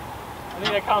 I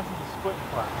think that counts as the splitting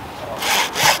part.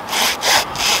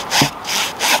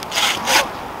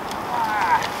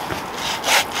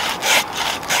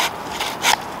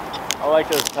 I like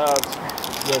those tubs.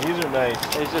 Yeah, these are nice.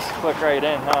 They just click right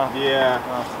in, huh? Yeah.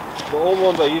 The old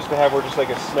ones I used to have were just like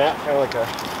a snap, kind of like a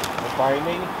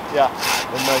binding. Yeah.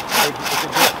 And like, it's a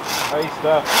good, nice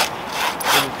stuff.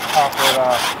 You just pop it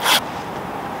off.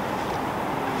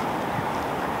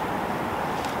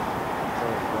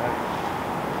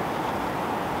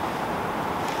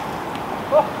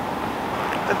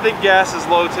 I think gas is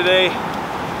low today.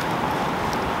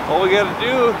 All we gotta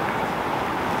do is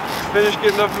finish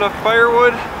getting up enough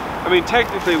firewood, I mean,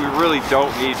 technically, we really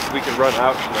don't need. We can run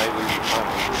out tonight.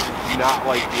 Not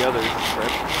like the other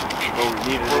trip, but we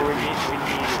needed it.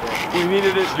 We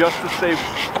needed it just to stay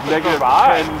negative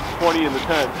 10, 20 in the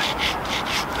tent.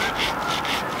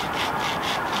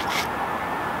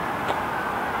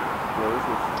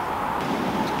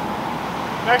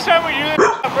 Next time we do this,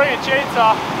 I'll bring a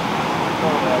chainsaw.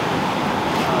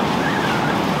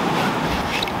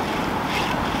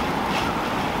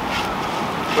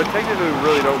 But technically, we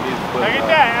really don't need to split Look it at up.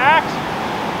 that axe.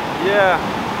 Yeah.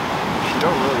 You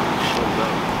don't really need to split it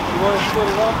up. You want to split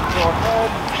it up? Go ahead.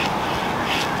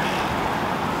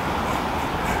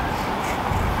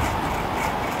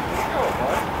 Go,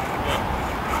 bud.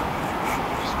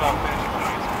 Just about finished.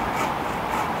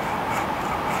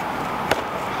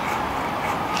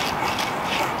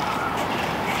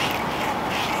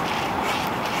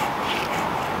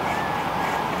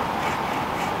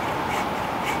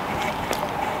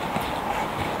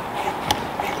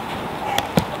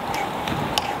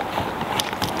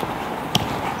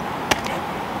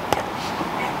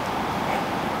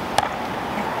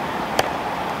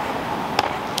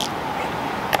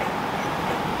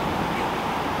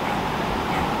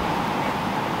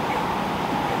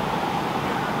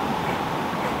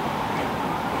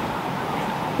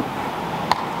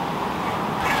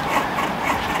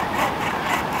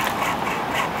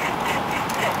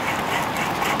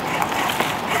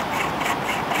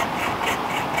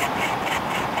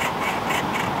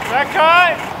 That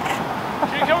cut!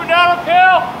 She's coming down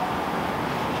uphill!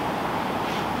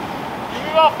 Give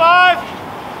me about 5.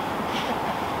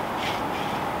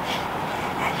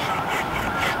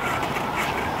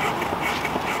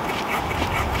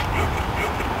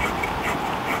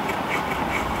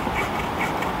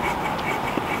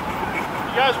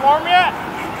 You guys warm yet?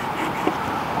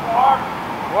 Warm.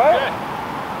 What? Good.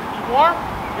 You warm?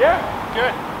 Yeah.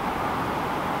 Good.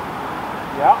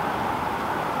 Yeah.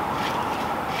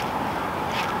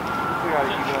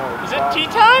 Is it tea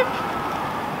time?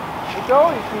 It's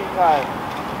always tea time.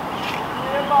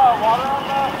 You have water on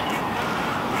that?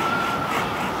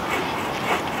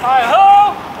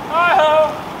 Hi-ho!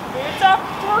 Hi-ho! It's up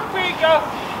to work we go!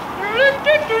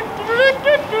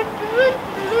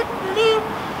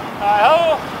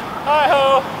 Hi-ho!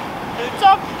 Hi-ho! It's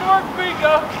up to work we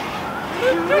go!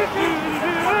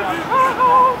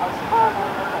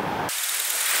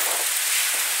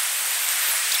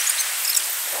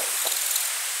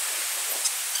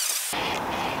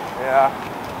 Yeah.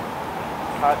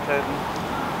 Hot tenting.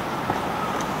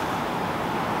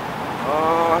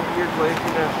 Oh, here's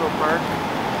Glacier National Park.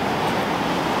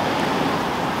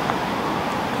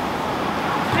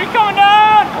 Tree coming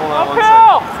down! Hold on one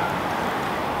Uphill!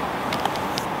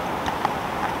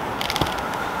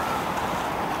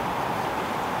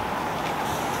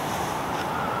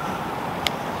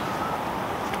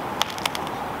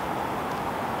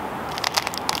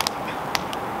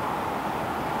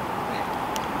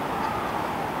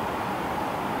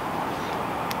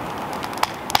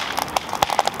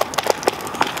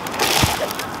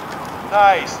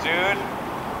 Nice, dude.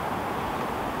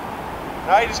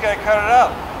 Now you just gotta cut it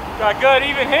up. Got good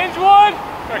even hinge wood?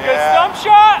 Got good Yeah. stump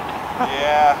shot?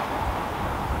 Yeah.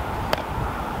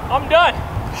 I'm done.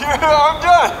 I'm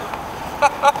done.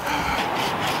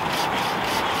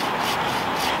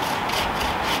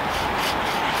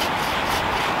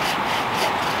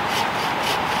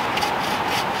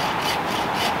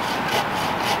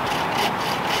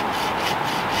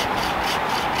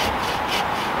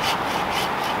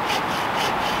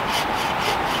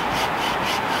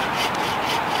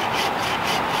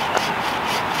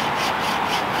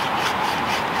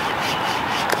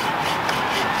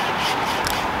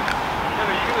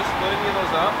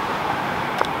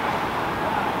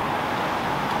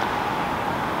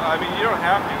 I mean, you don't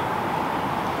have to.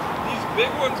 These big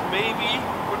ones maybe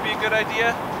would be a good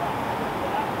idea.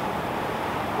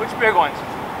 Which big ones?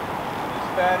 These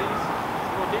fatties.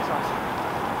 Well, these ones.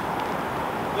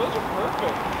 Those are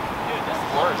perfect. Dude, this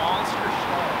is a monster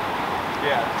show.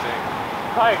 Yeah, it's big.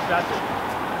 Probably excessive.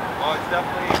 Well, it's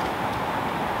definitely,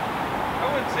 I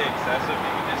wouldn't say excessive.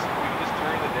 You can just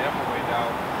turn the damper way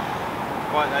down.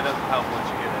 But that doesn't help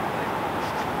once you get it.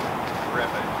 Like,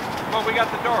 rip it. Well, we got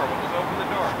the door. We'll just open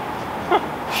the door.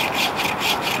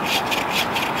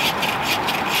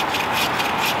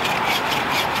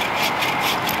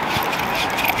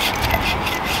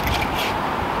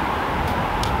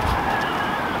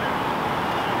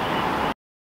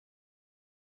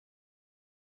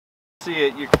 See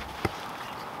it,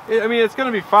 I mean, it's going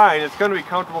to be fine. It's going to be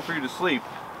comfortable for you to sleep.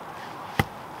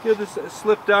 You'll just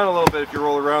slip down a little bit if you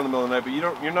roll around in the middle of the night,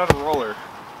 but you're not a roller.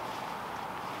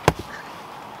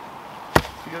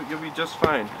 You you'll be just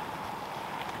fine.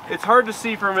 It's hard to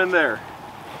see from in there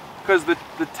because the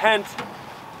tent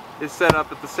is set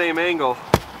up at the same angle,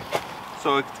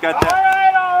 so it's got that. All right.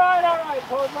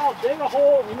 So now dig a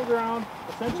hole in the ground.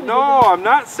 No, I'm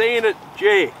not saying it,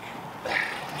 Jake.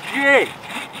 Jake.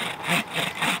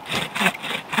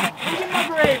 Dig in my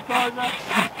grave, Posa.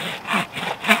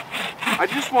 I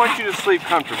just want you to sleep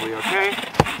comfortably, okay?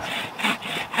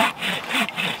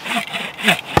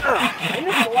 I need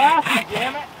a plastic,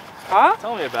 damn it. Huh?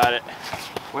 Tell me about it.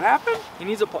 What happened? He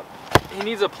needs a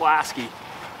plasky.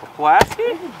 A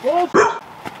plastic?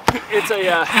 It's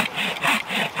a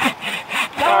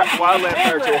wildland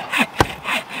power tool.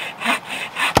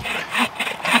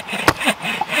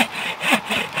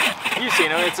 You've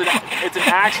seen it. It's an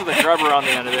axe with a grubber on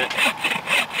the end of it.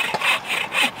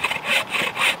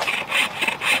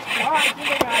 All right, I think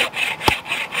I got it.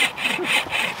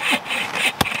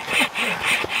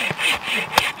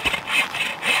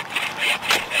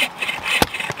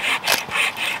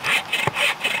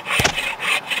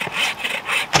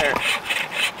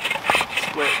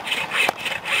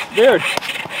 Dude,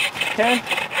 Ken,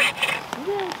 you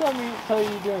didn't tell you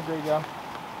you're doing a great job.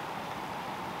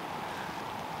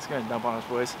 It's gonna dump on us,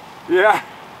 boys. Yeah.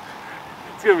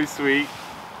 It's gonna be sweet.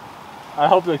 I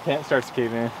hope the tent starts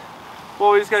caving in.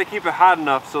 Well, we just gotta keep it hot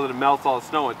enough so that it melts all the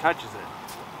snow and touches it.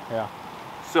 Yeah.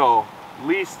 So, at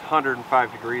least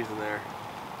 105 degrees in there.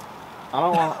 I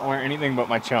don't want to wear anything but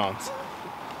my chones.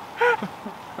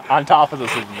 On top of the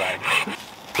sleeping bag.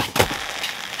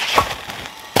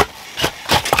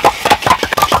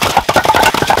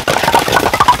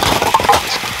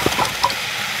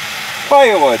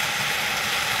 Firewood.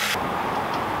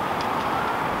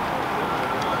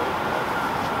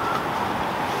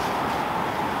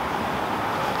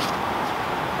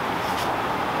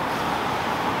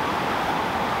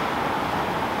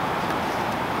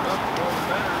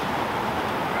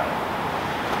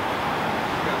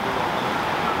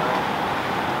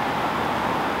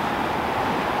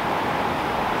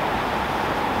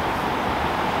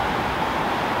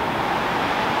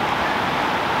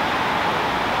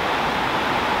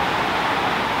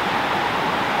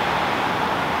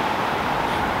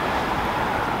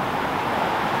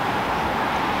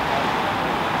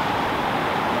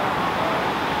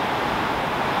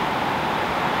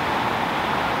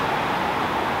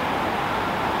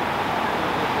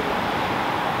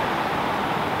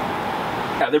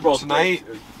 Yeah, they're both Tonight,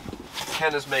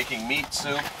 Ken is making meat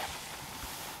soup.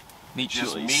 meat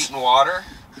Just chilies. meat and water.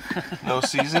 No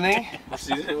seasoning. We're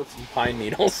seasoning with some pine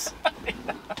needles.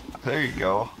 There you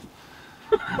go.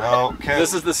 No, Ken.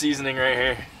 This is the seasoning right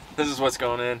here. This is what's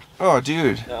going in. Oh,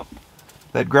 dude. Yep.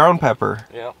 That ground pepper.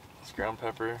 Yep. It's ground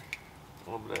pepper. A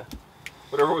little bit of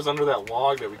whatever was under that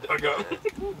log that we dug up.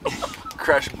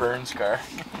 Crushed burn scar.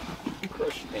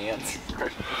 Crushed ants.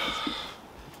 Crushed ants.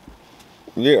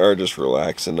 We are just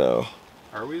relaxing now.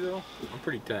 Are we though? I'm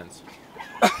pretty tense.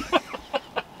 I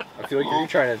feel like you're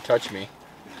trying to touch me.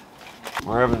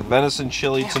 We're having venison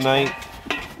chili tonight.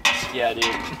 Yeah, dude.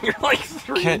 You're like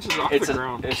 3 inches off the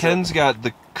ground. Ken's got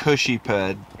the cushy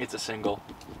ped. It's a single.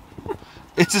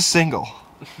 It's a single.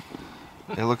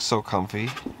 It looks so comfy.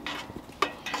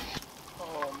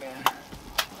 Oh man.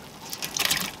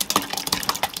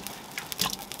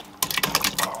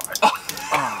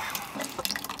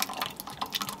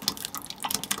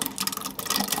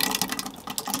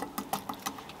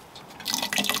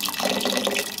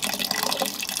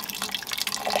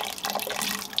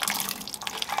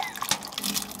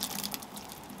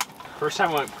 First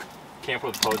time I went camp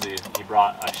with Posa, he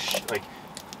brought like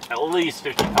at least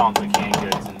 50 pounds of canned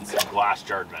goods and some glass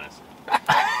jarred venison.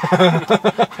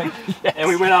 Yes. And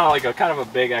we went on like a kind of a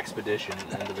big expedition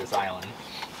into this island.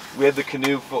 We had the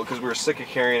canoe full because we were sick of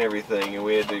carrying everything, and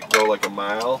we had to go like a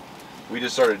mile. We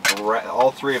just started,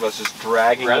 all three of us just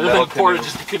dragging Rather the than metal pour canoe.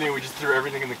 just the canoe, we just threw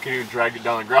everything in the canoe and dragged it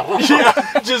down the gravel road. Yeah,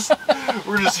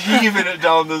 we're just heaving it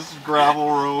down this gravel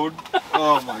road.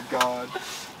 Oh my god.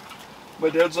 My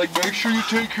dad's like, make sure you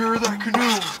take care of that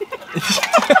canoe.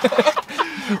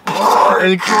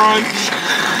 And crunch.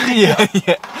 Yeah.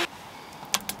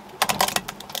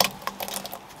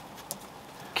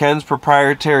 Ken's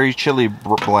proprietary chili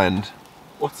blend.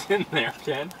 What's in there,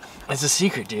 Ken? It's a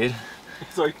secret, dude.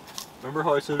 It's like, remember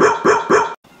how I said it?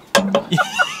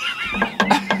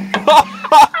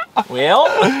 Well,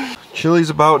 Chili's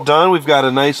about done. We've got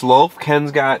a nice loaf.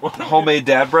 Ken's got homemade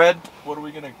dad bread. What are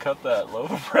we gonna cut that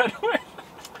loaf of bread with?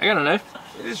 I got a knife.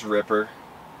 It is ripper.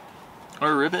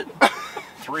 Or ribbit.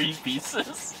 3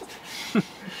 pieces.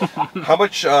 How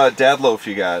much dad loaf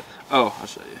you got? Oh, I'll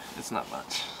show you. It's not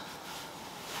much.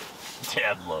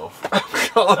 Dad loaf.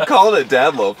 I'm calling it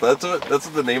dad loaf. That's what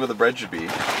the name of the bread should be.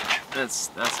 That's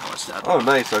how much dad Oh, loaf.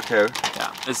 nice. Okay.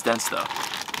 Yeah, it's dense though.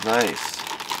 Nice.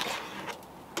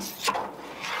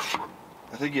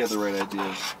 I think you had the right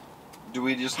idea. Do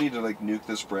we just need to like nuke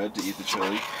this bread to eat the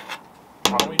chili?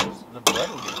 Why don't we just, the bread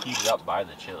will get heated up by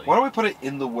the chili. Why don't we put it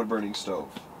in the wood burning stove?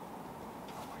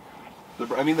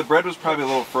 I mean, the bread was probably a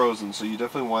little frozen, so you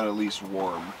definitely want it at least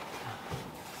warm.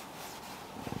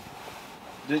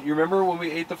 Did you remember when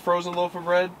we ate the frozen loaf of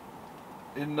bread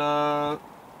in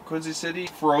Quincy City?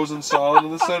 Frozen solid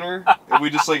in the center, and we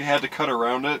just like had to cut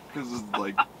around it because it's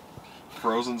like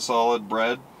frozen solid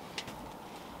bread.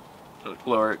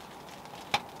 Lower it.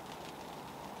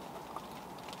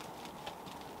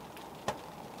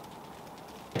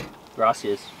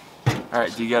 Gracias.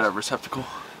 Alright, do you got a receptacle?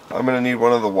 I'm gonna need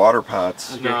one of the water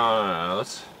pots. Okay. No,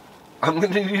 let's... I'm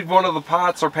gonna need one of the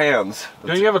pots or pans.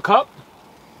 Don't you have a cup?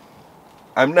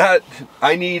 I'm not.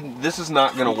 I need. This is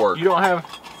not gonna work. You don't have...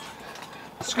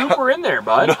 Scoop her in there,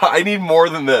 bud. No, I need more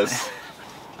than this.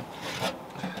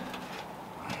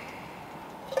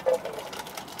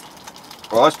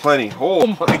 Well, that's plenty. Oh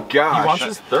my gosh. He wants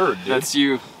his third, dude. That's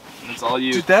you. That's all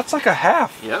you. Dude, that's like a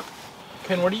half. Yep.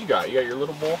 Ken, what do you got? You got your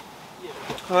little bowl?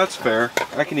 Oh, that's fair.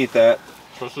 I can eat that.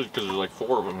 Especially because there's like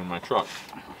 4 of them in my truck.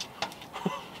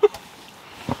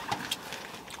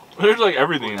 There's like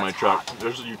everything in my truck.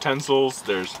 There's utensils,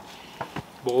 there's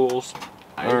bowls.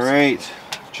 All right.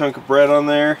 Chunk of bread on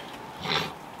there.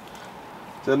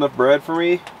 Is that enough bread for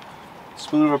me?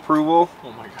 Spoon of approval.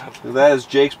 Oh my god. That is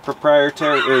Jake's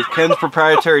proprietary, or Ken's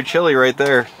proprietary chili right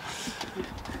there.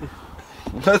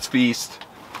 Let's feast.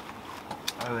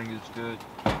 I think it's good.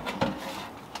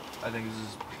 I think this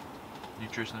is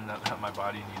nutrition that my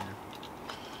body needed.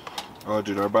 Oh,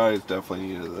 dude, our bodies definitely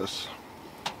needed this.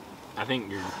 I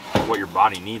think what your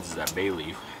body needs is that bay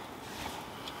leaf.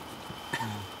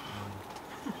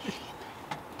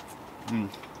 Mm.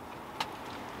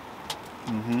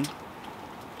 Mm-hmm.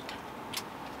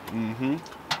 Mm-hmm.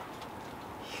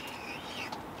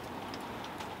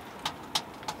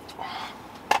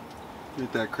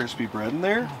 Get that crispy bread in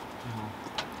there.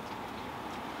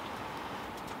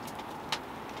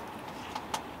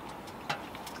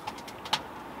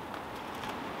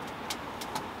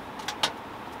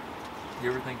 You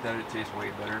ever think that it tastes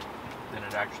way better than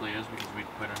it actually is because we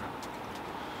put in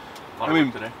a lot I of mean,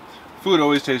 work today? food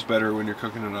always tastes better when you're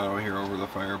cooking it out here over the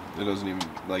fire. It doesn't even,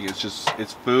 like,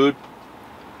 it's food.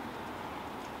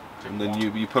 And then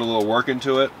you put a little work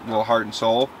into it, a little heart and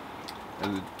soul,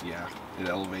 and yeah, it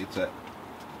elevates it.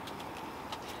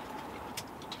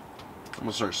 I'm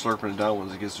gonna start slurping it down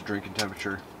once it gets to drinking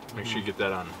temperature. Make sure you get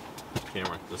that on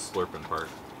camera, the slurping part.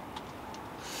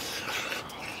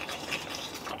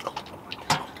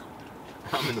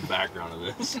 I'm in the background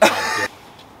of this.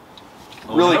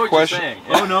 Really question.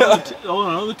 Oh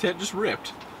no, the tent just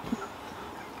ripped.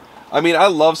 I mean, I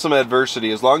love some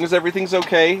adversity. As long as everything's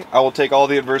okay, I will take all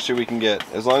the adversity we can get.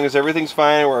 As long as everything's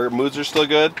fine or our moods are still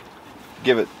good,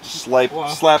 give it, slap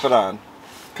it on.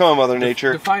 Come on, Mother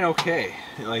Nature. Define okay,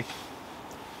 like,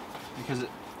 because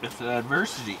if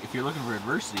you're looking for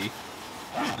adversity,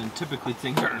 then typically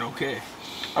things aren't okay.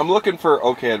 I'm looking for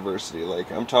okay adversity.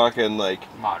 Like, I'm talking like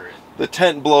Moderate. the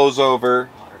tent blows over,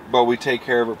 but we take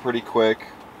care of it pretty quick.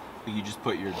 You just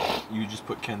put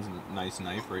Ken's nice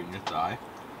knife right in your thigh.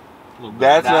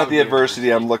 That's not the adversity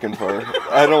I'm looking for.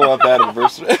 I don't want that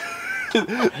adversity.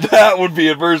 That would be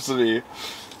adversity.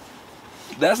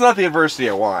 That's not the adversity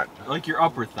I want. Like your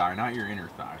upper thigh, not your inner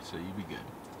thigh, so you'd be good.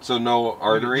 So no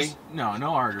artery? No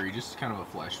artery, just kind of a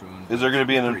flesh wound. Is there going to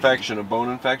be an infection, a bone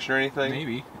infection or anything?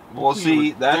 Maybe. Well,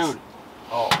 see, that's... Dude.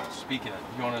 Oh, speaking of,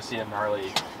 you want to see a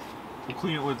gnarly... We'll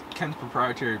clean it with Ken's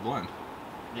proprietary blend.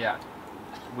 Yeah.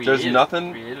 There's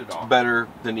nothing We ate it all. better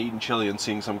than eating chili and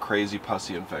seeing some crazy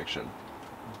pussy infection.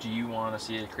 Do you want to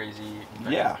see a crazy...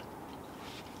 Yeah.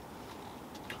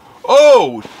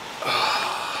 Oh!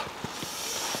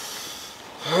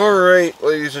 Alright,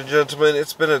 ladies and gentlemen,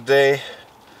 it's been a day.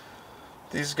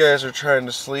 These guys are trying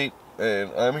to sleep,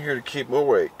 and I'm here to keep them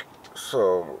awake.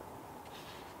 So,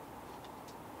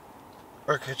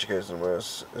 I'll catch you guys in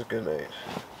a good night.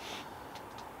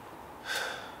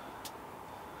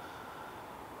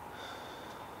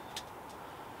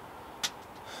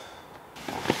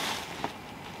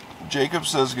 Jacob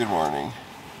says good morning.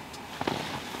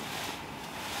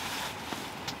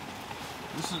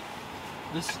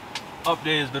 This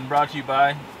update has been brought to you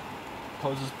by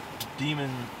Posa's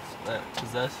demons that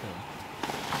possess him.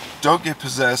 Don't get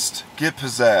possessed, get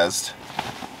pizzazzed.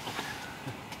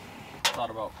 Thought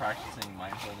about practicing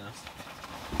mindfulness.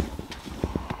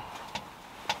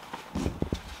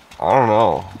 I don't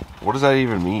know. What does that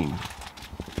even mean?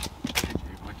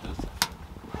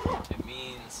 It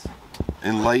means.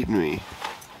 Enlighten me.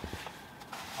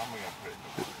 How am I gonna put it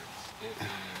into words? It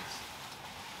means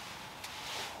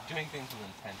doing things with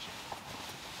intention.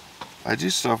 I do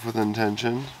stuff with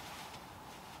intention.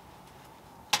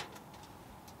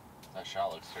 That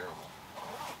shot looks terrible.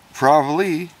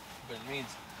 Probably. But it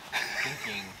means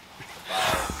thinking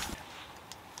about.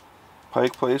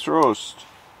 Pike Place Roast.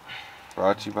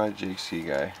 Brought to you by Jake Ski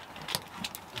Guy.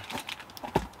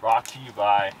 Brought to you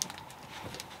by.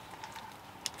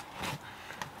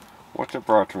 What's it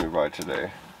brought to me by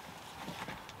today?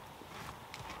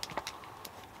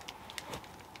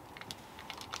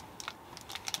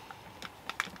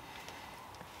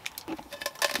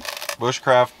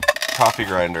 Bushcraft coffee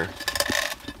grinder.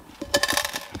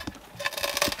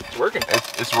 It's working.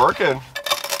 It's working.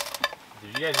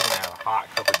 Dude, you guys are gonna have a hot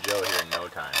cup of Joe here in no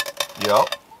time.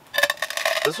 Yep.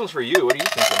 This one's for you. What are you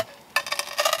thinking?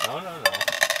 No.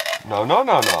 No.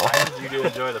 I need you to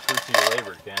enjoy the fruits of your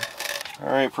labor, Ken.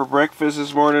 Alright, for breakfast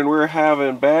this morning we're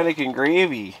having bannock and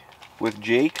gravy with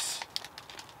Jake's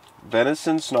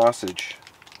venison sausage.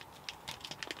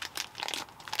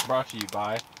 Brought to you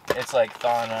by. It's like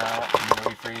thawing out,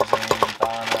 refreezing,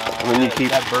 thawing out. And then you keep.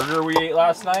 That burger we ate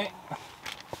last night?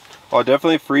 Oh,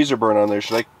 definitely freezer burn on there.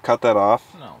 Should I cut that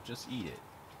off? No, just eat it.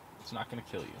 It's not gonna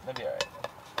kill you. That'd be alright.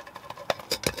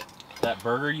 That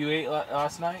burger you ate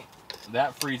last night,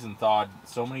 that freeze and thawed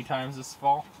so many times this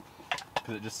fall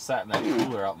because it just sat in that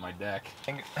cooler out my deck.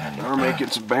 Now we're making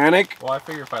some bannock. Well, I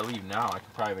figure if I leave now, I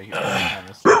could probably make it by the time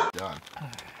this is done.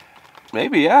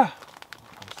 Maybe, yeah.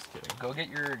 I'm just kidding. Go get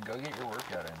your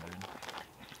workout in,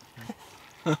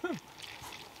 dude.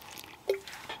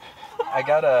 I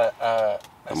got a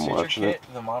I'm suture watching kit,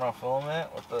 it. the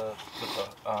monofilament with the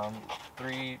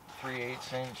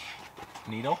 3/8 inch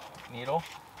Needle? needle.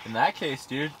 In that case,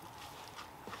 dude,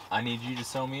 I need you to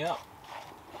sew me up.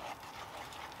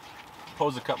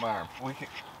 Posa cut my arm. We could,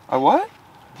 I what?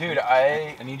 dude.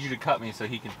 I need you to cut me so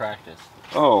he can practice.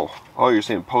 Oh, you're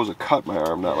saying Posa cut my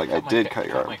arm, not like I did cut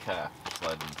your arm. my calf.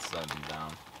 Sliding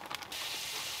down.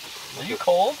 Are you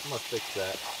cold? I'm gonna fix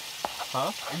that.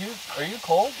 Huh? Are you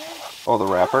cold, dude? Oh, the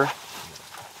wrapper?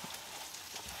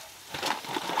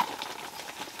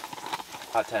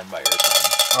 Hot 10 by your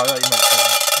time. Oh, I thought you meant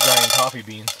grinding coffee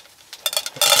beans.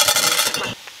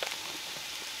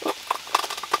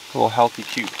 A little healthy,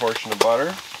 cute portion of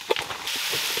butter.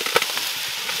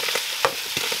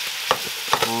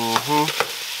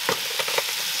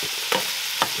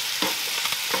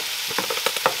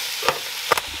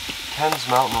 Ken's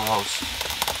Mountain Roast.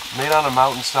 Made on a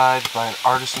mountainside by an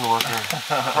artisan worker,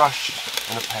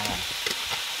 crushed in a pan.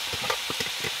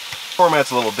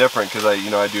 Format's a little different because I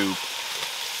do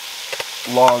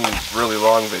really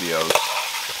long videos,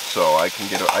 so I can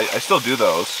get. I still do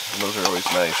those, and those are always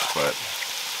nice. But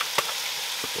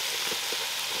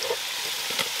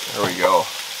there we go.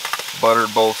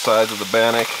 Buttered both sides of the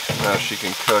bannock. Now she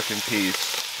can cook in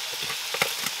peace.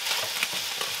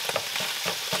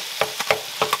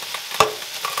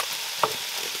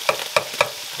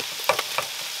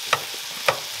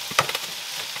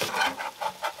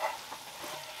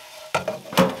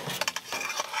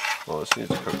 Well, this needs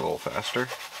to cook a little faster.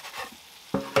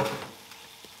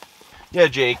 Yeah,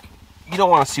 Jake, you don't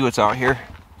want to see what's out here.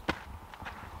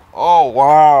 Oh,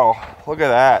 wow. Look at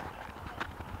that.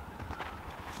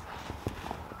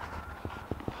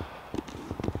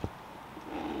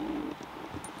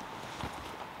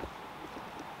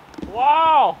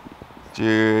 Wow!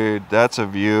 Dude, that's a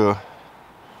view.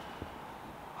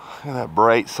 Look at that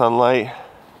bright sunlight.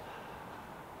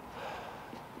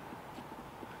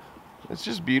 It's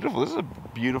just beautiful. This is a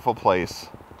beautiful place.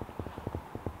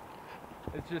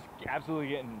 It's just absolutely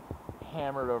getting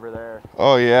hammered over there.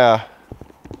 Oh yeah.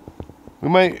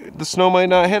 The snow might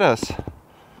not hit us.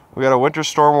 We got a winter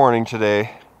storm warning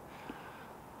today,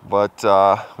 but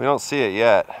we don't see it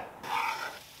yet.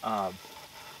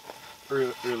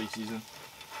 Early season,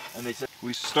 and they said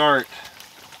We start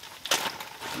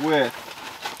with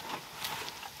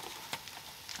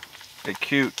a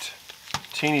cute,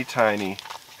 teeny tiny,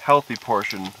 healthy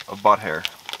portion of butt hair.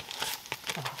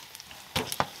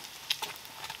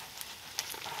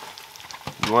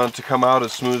 You want it to come out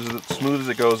as smooth as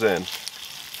it goes in.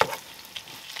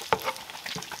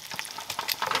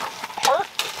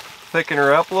 Thicken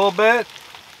her up a little bit.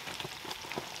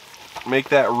 Make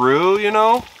that roux, you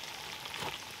know.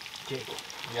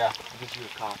 Yeah, I'll get you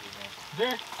a coffee, man.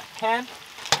 There, Ken.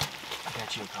 I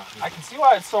got you a coffee. I can see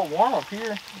why it's so warm up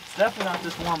here. It's definitely not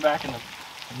this warm back in the.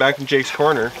 Back in Jake's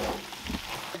corner.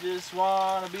 I just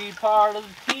want to be part of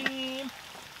the team.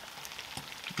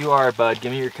 You are, bud.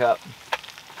 Give me your cup.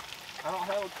 I don't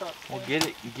have a cup. Well, get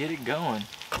it going.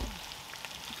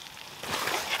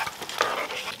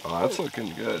 Oh, that's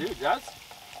looking good. Dude, it's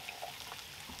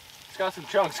got some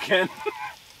chunks, Ken.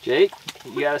 Jake,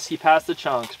 you gotta see past the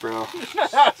chunks, bro.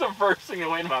 That's the first thing that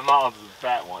went in my mouth is a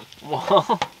fat one.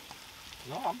 Well,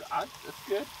 No, it's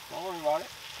good. Don't worry about it.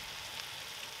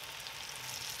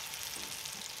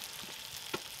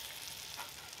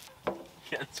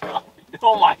 Ken's coffee.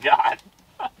 Oh my god.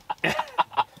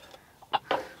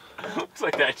 Looks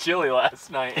like that chili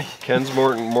last night. Ken's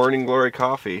morning glory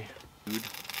coffee.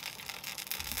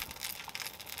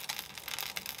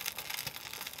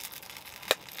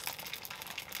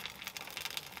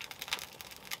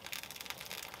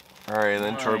 All right, and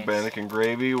then to our Nice. bannock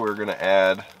gravy, we're gonna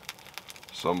add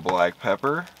some black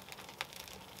pepper.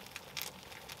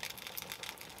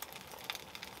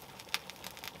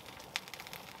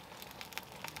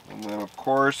 And then of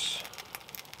course,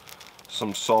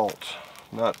 some salt.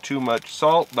 Not too much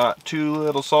salt, not too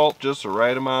little salt, just the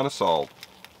right amount of salt.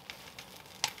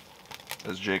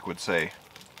 As Jake would say.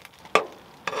 all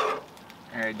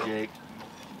right, Jake.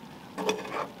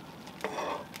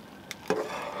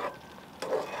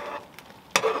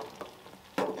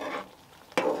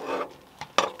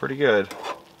 It's pretty good.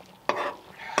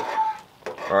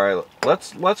 All right,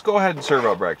 let's go ahead and serve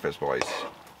up breakfast, boys.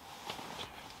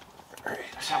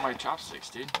 That's not my chopsticks,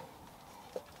 dude.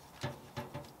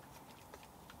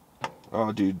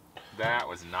 Oh, dude. That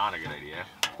was not a good idea.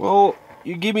 Well,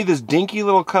 you give me this dinky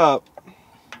little cup.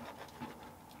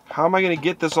 How am I gonna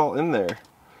get this all in there?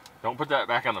 Don't put that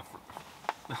back on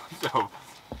the stove.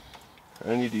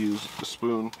 I need to use a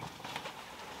spoon.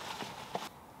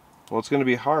 Well, it's gonna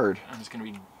be hard I'm just gonna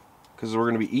be because we're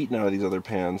gonna be eating out of these other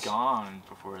pans. gone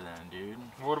before then, dude.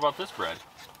 What about this bread?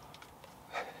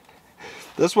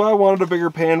 That's why I wanted a bigger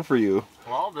pan for you.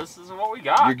 Well, this is what we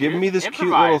got. You're giving dude. me this cute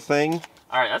Improvise. little thing.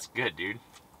 All right, that's good, dude.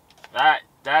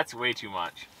 That's way too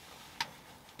much.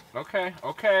 Okay.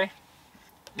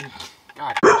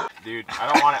 God, dude,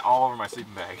 I don't want it all over my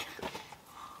sleeping bag.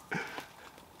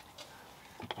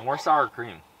 More sour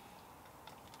cream.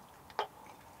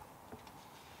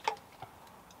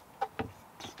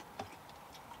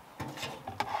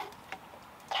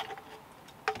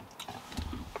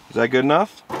 Is that good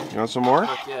enough? You want some more?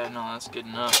 Fuck yeah, no, that's good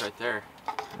enough right there.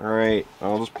 All right,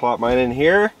 I'll just plop mine in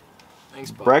here. Thanks,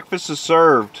 bud. Breakfast is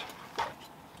served.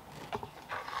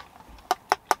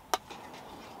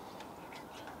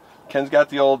 Ken's got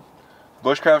the old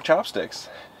Bushcraft chopsticks.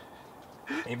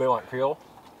 Anybody want Creole?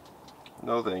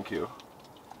 No, thank you.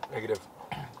 Negative.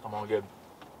 I'm all good.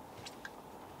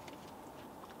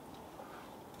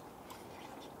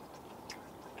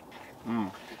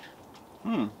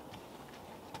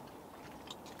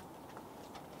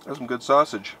 That's some good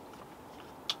sausage.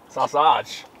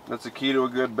 Sausage. That's the key to a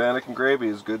good bannock and gravy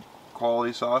is good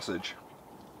quality sausage.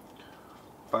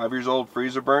 5 years old,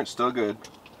 freezer burnt, still good.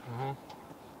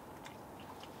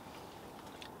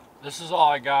 This is all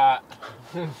I got.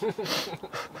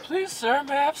 Please, sir,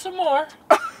 may I have some more?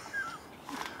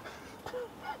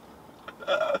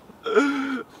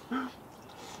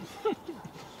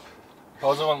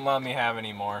 Posa wouldn't let me have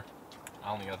any more.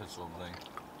 I only got this little thing.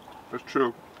 That's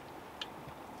true.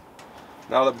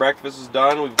 Now that breakfast is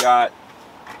done, we've got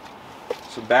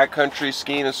some backcountry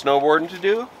skiing and snowboarding to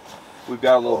do. We've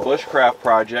got a little bushcraft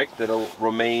project that'll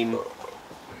remain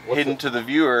hidden to the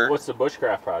viewer. What's the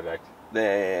Bushcraft project?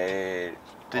 Did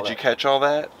you catch all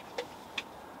that?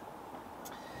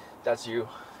 That's you.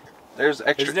 There's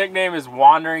extra. His nickname is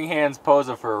Wandering Hands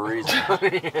Posa for a reason.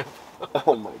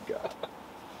 Oh my god.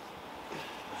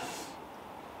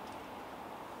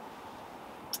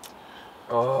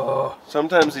 Oh.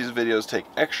 Sometimes these videos take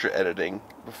extra editing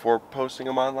before posting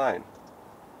them online.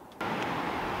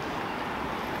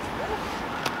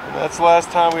 And that's the last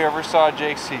time we ever saw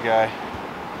Jake Ski Guy.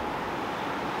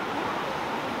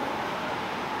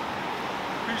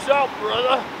 Peace out,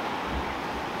 brother.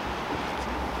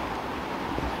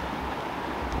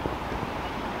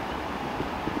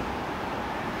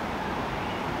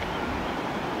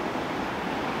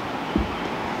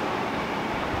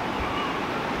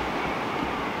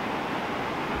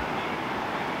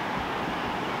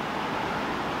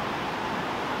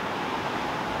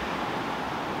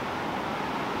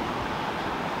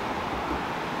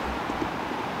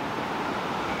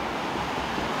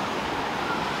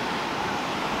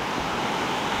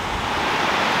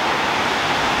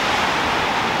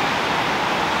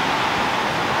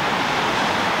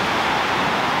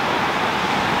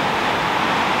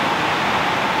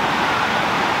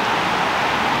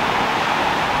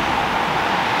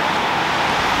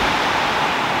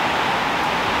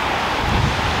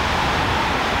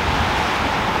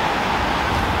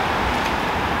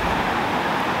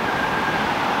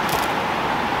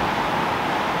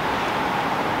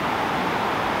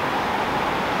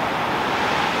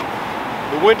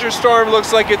 winter storm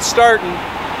looks like it's starting.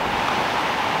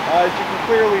 As you can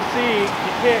clearly see,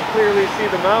 you can't clearly see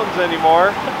the mountains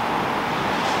anymore.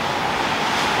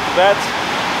 That's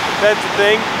the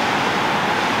thing.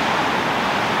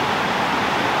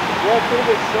 Yeah, it's a little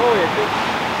bit snowy. I think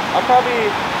I'll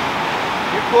probably.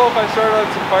 You cool if I start on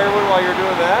some firewood while you're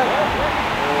doing that?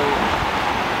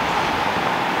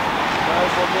 Might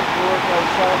as well get to work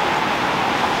outside.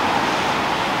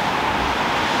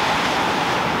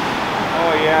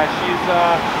 Oh yeah, she's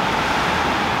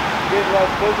getting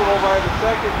less visible by the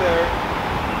second there.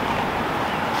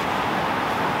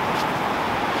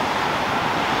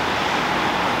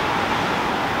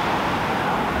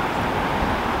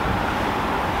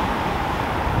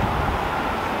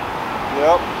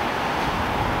 Yep.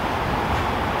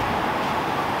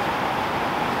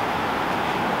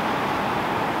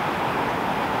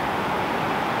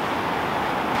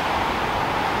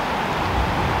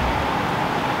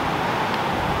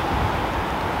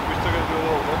 We still gonna do a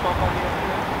little whip up on the end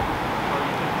here? Or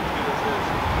you think we do this is?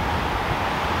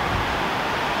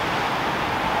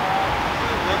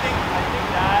 I think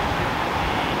that is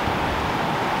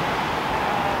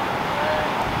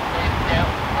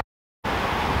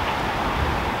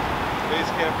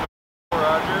Base camp,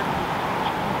 Roger.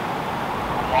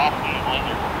 I'm lost in the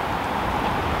blizzard.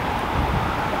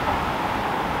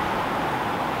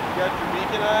 You got your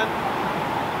beacon on?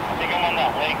 I think I'm on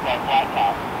that lake by Flat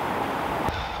Top.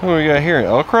 What do we got here?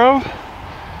 Elk rub?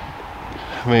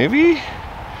 Maybe?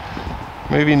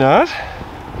 Maybe not?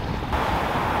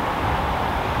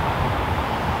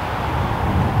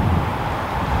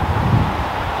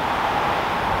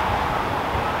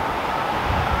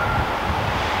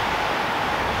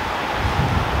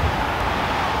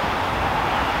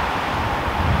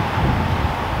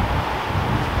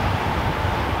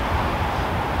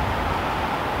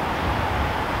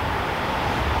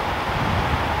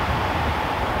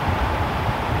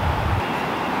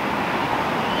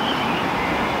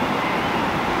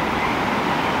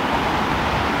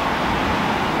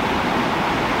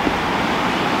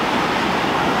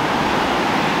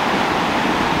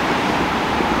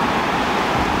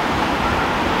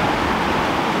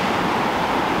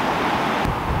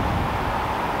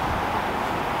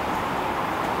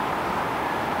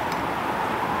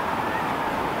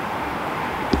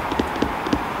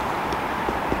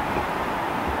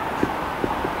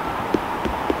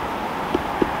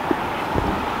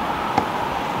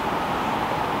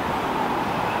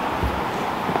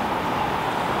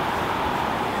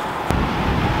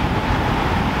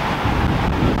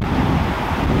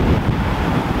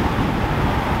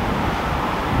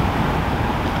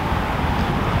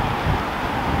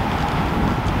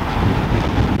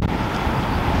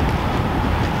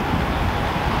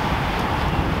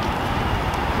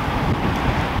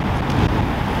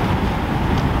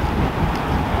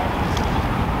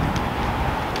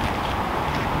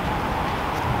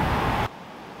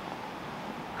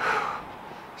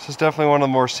 This is definitely one of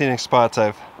the more scenic spots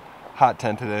I've hot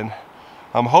tented in.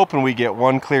 I'm hoping we get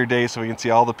one clear day so we can see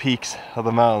all the peaks of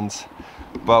the mountains.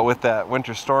 But with that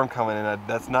winter storm coming in,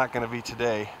 that's not going to be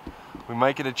today. We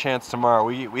might get a chance tomorrow.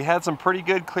 We had some pretty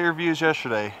good clear views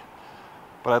yesterday,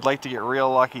 but I'd like to get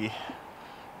real lucky,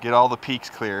 get all the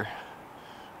peaks clear.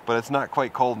 But it's not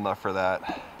quite cold enough for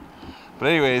that. But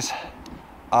anyways,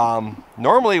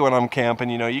 normally when I'm camping,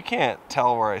 you know, you can't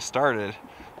tell where I started.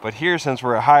 But here, since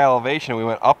we're at high elevation, we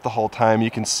went up the whole time.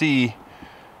 You can see,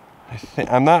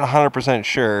 I'm not 100%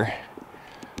 sure,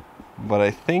 but I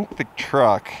think the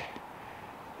truck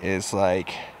is like,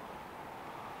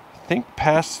 I think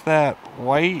past that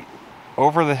white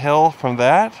over the hill from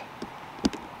that.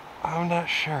 I'm not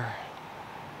sure.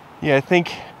 Yeah, I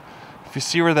think if you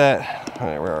see where that, all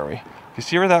right, where are we? If you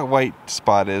see where that white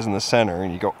spot is in the center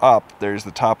and you go up, there's the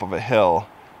top of a hill.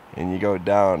 And you go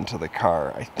down to the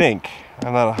car, I think.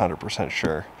 I'm not 100%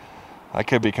 sure. I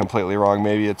could be completely wrong.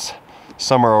 Maybe it's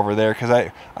somewhere over there, because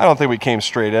I don't think we came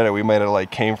straight at it. We might have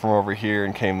like came from over here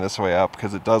and came this way up,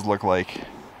 because it does look like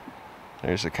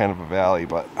there's a kind of a valley,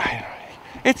 but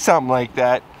it's something like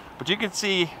that. But you can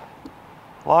see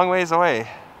a long ways away.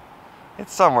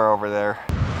 It's somewhere over there.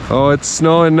 Oh, it's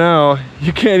snowing now.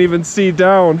 You can't even see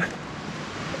down.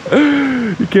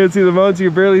 You can't see the mountains. You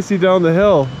can barely see down the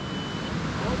hill.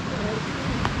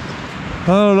 I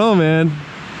don't know, man.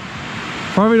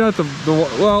 Probably not the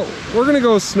well, we're gonna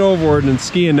go snowboarding and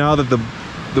skiing now that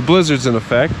the blizzard's in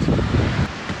effect.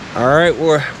 All right,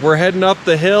 we're heading up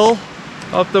the hill,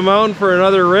 up the mountain for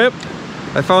another rip.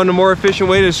 I found a more efficient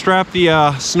way to strap the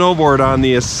snowboard on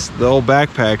the old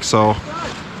backpack, so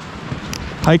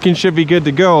hiking should be good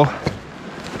to go.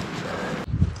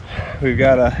 We've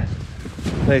got a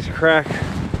nice crack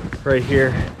right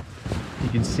here you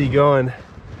can see going.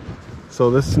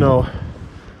 So this snow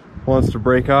wants to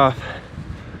break off,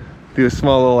 do a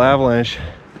small little avalanche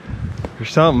or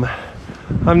something.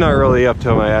 I'm not really up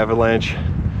to my avalanche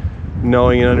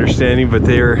knowing and understanding, but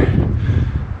they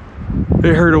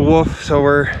heard a wolf, so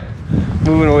we're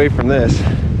moving away from this,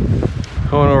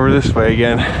 going over this way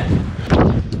again.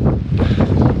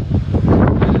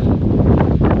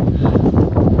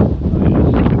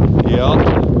 Yep.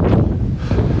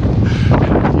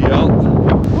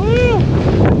 Woo!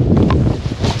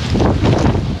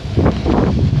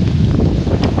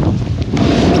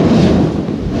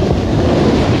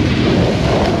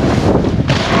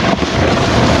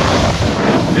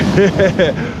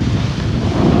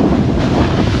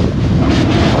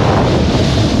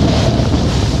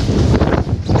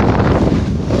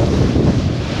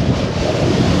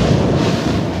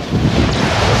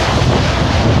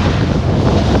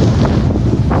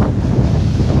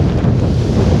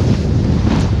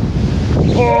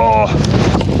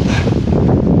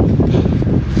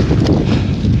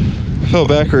 Fell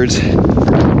backwards.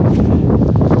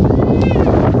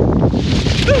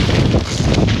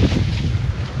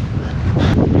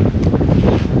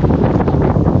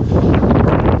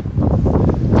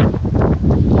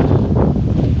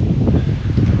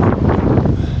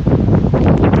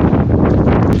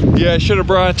 Yeah, I should have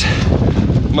brought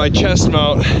my chest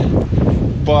mount,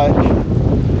 but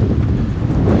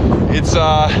it's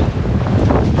I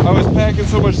was packing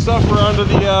so much stuff around to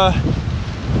the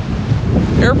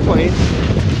airplane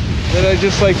that I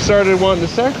just like started wanting to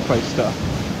sacrifice stuff.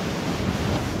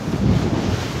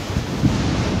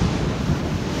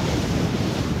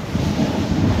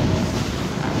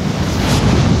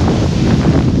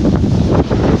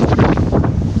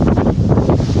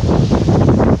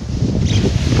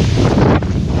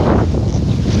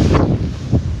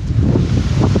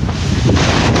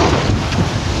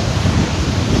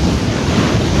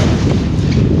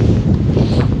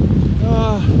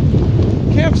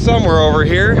 Somewhere over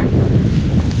here.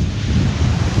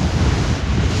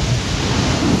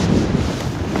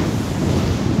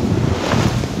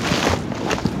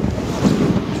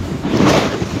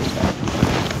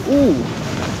 Ooh.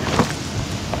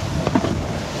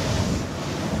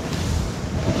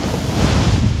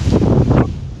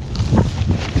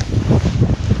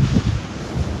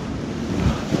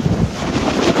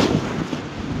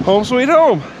 Home sweet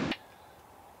home.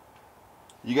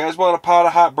 You guys want a pot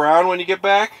of hot brown when you get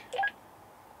back?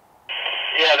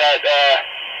 Yeah, that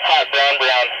hot brown.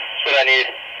 That's what I need.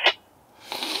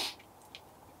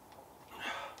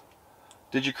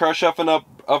 Did you crush up enough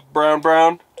brown?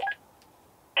 I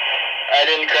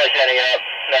didn't crush any up.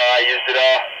 No, I used it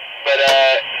all. But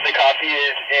the coffee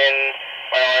is in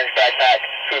my orange backpack,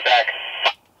 food pack.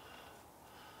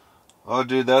 Oh,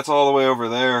 dude, that's all the way over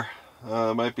there.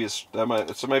 It might be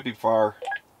it might be far.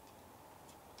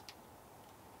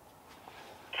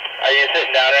 Are you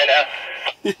sitting down right now?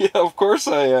 Yeah, of course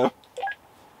I am.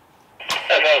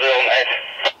 That smells real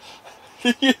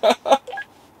nice. Yeah.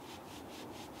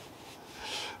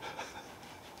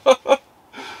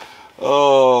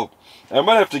 Oh, I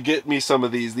might have to get me some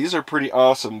of these. These are pretty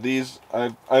awesome. These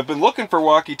I've been looking for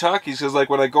walkie-talkies because like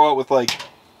when I go out with like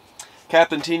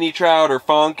Captain Teeny Trout or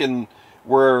Funk and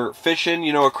we're fishing,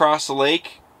 you know, across the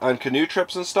lake on canoe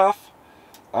trips and stuff.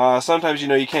 Sometimes, you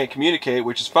know, you can't communicate,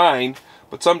 which is fine.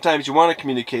 But sometimes you want to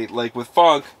communicate, like with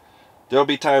Funk, there'll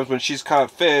be times when she's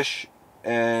caught fish,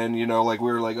 and you know, like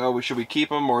we were like, oh, should we keep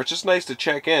them? Or it's just nice to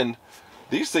check in.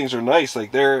 These things are nice,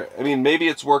 like I mean, maybe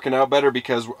it's working out better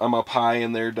because I'm up high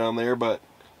and they're down there, but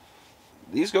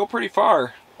these go pretty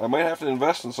far. I might have to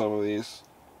invest in some of these.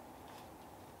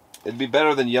 It'd be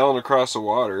better than yelling across the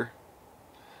water.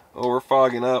 Oh, we're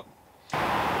fogging up.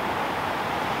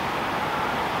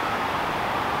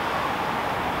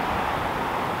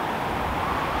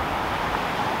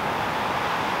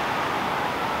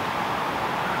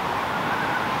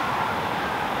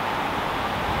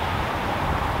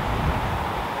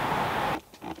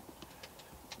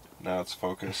 Now it's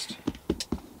focused.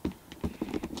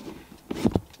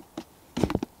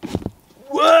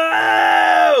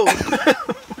 Whoa!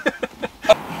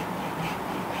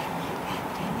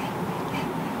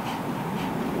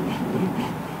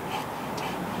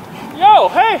 Yo,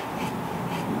 hey!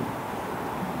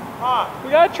 We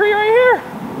got a tree right here.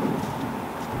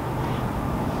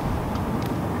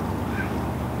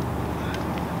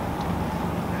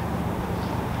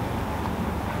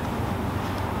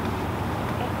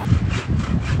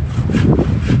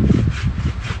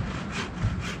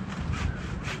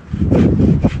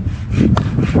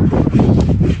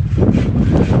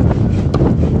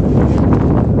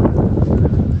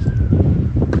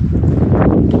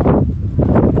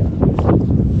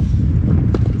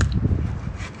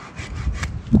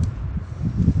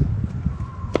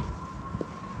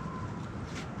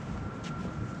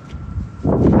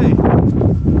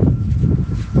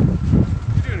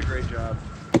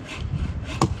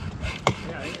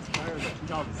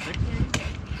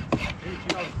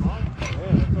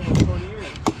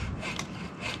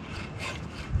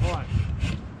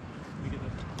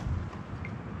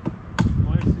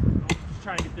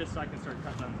 I can start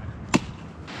cutting on that.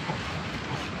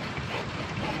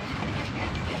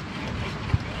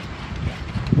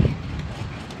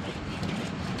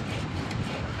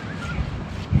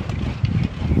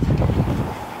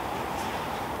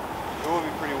 It would be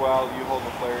pretty wild. You hold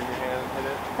the flare in your hand and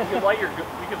hit it. You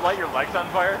could light your legs on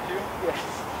fire too. Yes.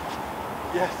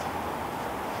 Yes.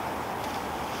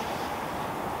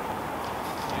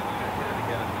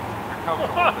 You're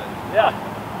comfortable with it. Yeah.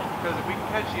 Because if we can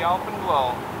catch the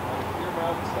alpenglow on a clear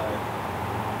mountainside,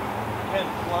 and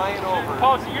flying over.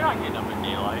 Paul, so you're not getting up in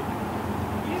daylight.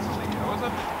 Easily. I was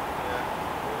up. Yeah.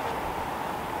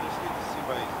 Just get to see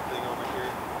my thing over here.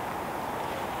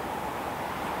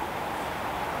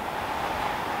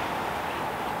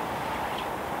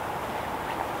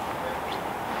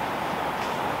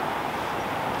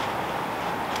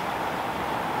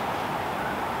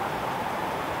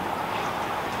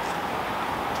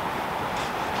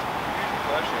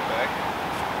 Flashing back.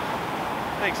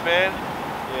 Thanks, man.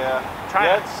 Yeah.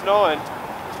 Yeah, it's snowing.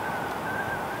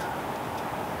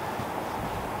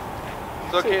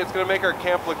 It's okay, it's gonna make our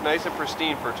camp look nice and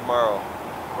pristine for tomorrow.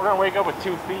 We're gonna wake up with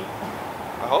 2 feet.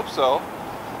 I hope so.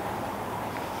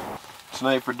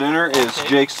 Tonight for dinner is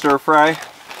Jake's stir fry.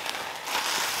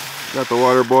 Got the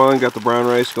water boiling, got the brown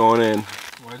rice going in.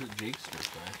 Why is it Jake's stir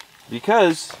fry?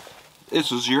 Because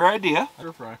this was your idea.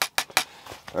 Stir fry.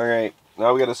 Alright,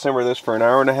 now we gotta simmer this for an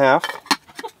hour and a half.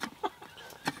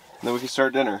 Then we can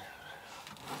start dinner.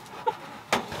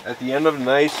 At the end of a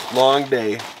nice long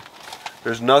day,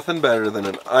 there's nothing better than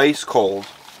an ice cold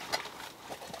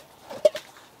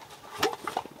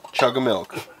chug of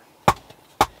milk.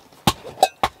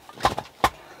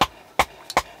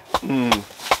 Mmm.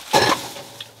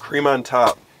 Cream on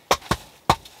top.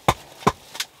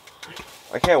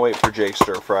 I can't wait for Jake's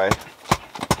stir fry.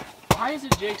 Why is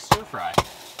it Jake's stir fry?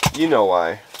 You know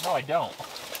why. No, I don't.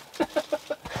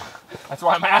 That's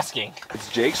why I'm asking. It's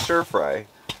Jake's stir fry,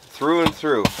 through and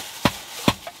through.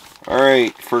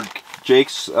 Alright, for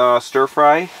Jake's stir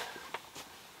fry,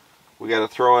 we got to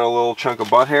throw in a little chunk of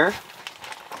butt hair.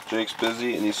 Jake's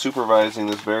busy and he's supervising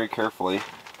this very carefully.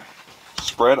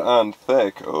 Spread on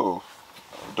thick. Oh,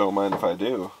 don't mind if I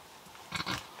do.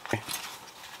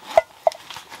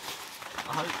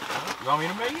 You want me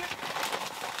to make it?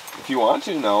 If you want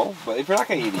to, no. But if you're not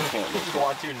going to eat it, you can't. If you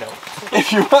want to, no.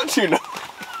 If you want to, no.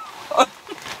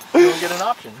 You don't get an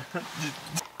option.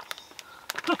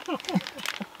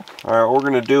 Alright, what we're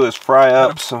going to do is fry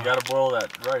up some... You gotta boil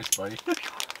that rice, buddy.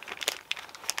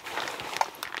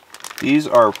 These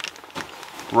are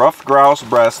ruffed grouse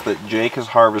breasts that Jake has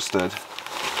harvested.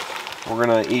 We're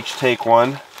going to each take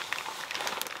one.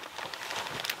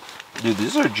 Dude,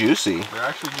 these are juicy. They're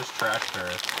actually just trash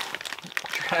parrots.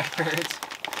 Trash parrots.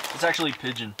 It's actually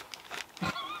pigeon.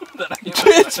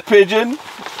 It's pigeon?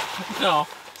 No,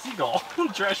 seagull.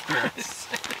 Trash parrots.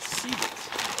 Seagulls.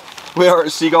 Wait, are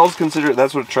seagulls considered,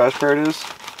 that's what a trash parrot is?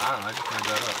 I don't know, I just made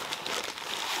that up.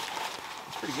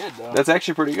 It's pretty good though. That's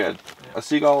actually pretty good. Yeah. A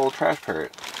seagull trash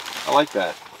parrot. I like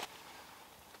that.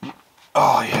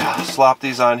 Oh yeah, slop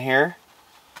these on here.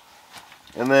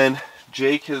 And then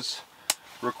Jake has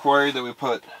required that we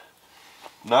put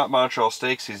not Montreal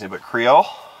steak seasoning, but Creole.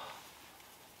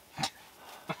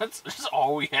 That's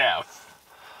all we have.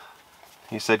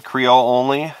 He said Creole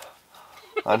only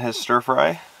on his stir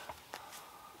fry.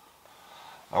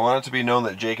 I want it to be known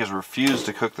that Jake has refused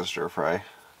to cook the stir fry.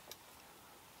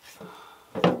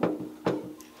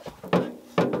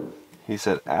 He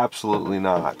said, absolutely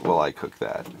not will I cook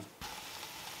that.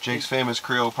 Jake's famous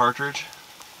Creole partridge.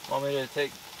 Want me to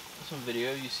take some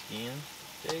video of you skiing,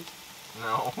 Jake?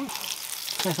 No.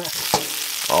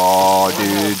 Oh,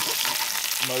 dude.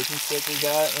 Motion stick we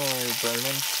got when we were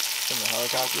burning from the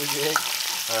helicopter, Jake.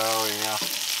 Oh, yeah.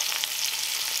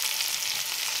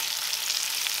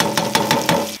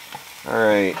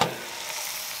 Alright.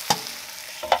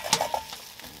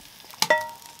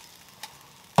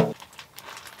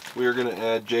 We are going to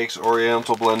add Jake's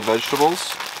Oriental Blend vegetables,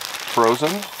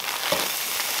 frozen.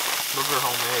 Those are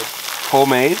homemade.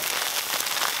 Homemade.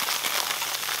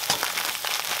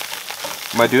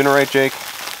 Am I doing it right, Jake?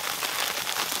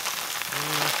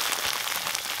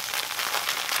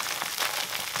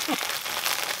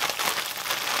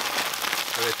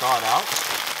 Are they thawed out?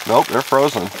 Nope, they're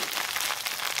frozen.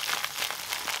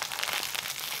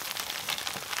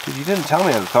 Dude, you didn't tell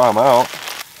me how to thaw them out.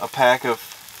 A pack of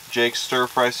Jake's stir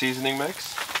fry seasoning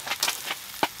mix.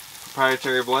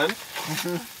 Proprietary blend.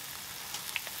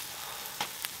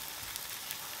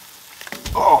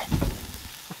 Oh!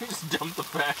 Just dump the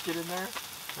packet in there?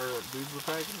 Or lose the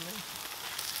packet in there?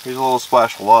 Here's a little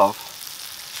splash of love.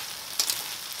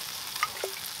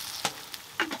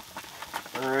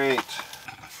 Alright.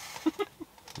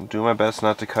 I'm doing my best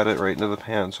not to cut it right into the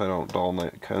pan so I don't dull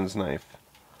Ken's knife.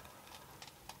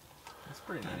 That's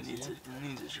pretty nice. It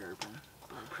needs a sharpen.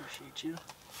 But I appreciate you.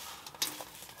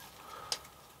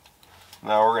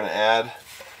 Now we're going to add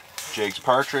Jake's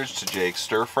partridge to Jake's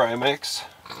stir-fry mix.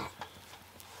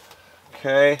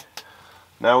 Okay.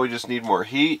 Now we just need more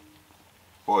heat.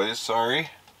 Boys, sorry.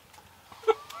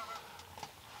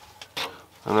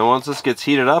 And then once this gets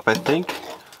heated up, I think...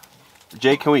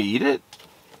 Jake, can we eat it?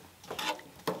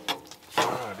 I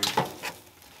don't know,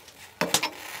 dude.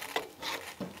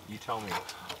 You tell me.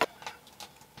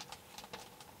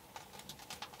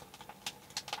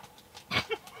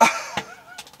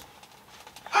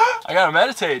 I gotta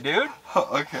meditate, dude.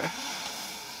 Okay.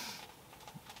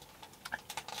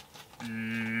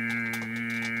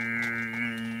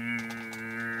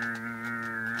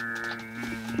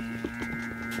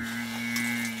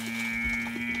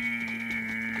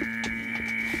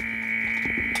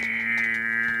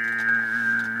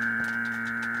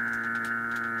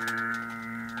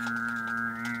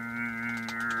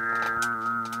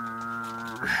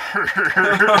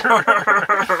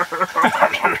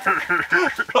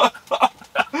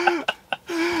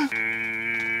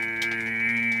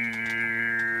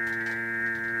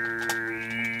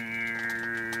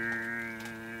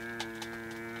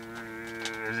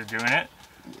 Is it doing it?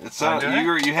 It's not,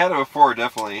 you had it before,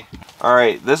 definitely. All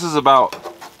right, this is about.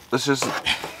 Let's just.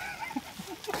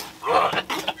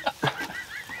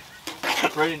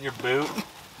 Right in your boot.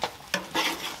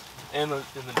 And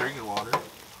in the drinking water.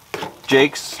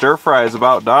 Jake's stir fry is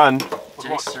about done.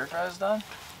 Jake's stir fry is done?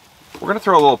 We're gonna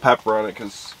throw a little pepper on it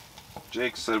because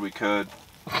Jake said we could.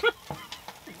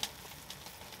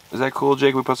 Is that cool,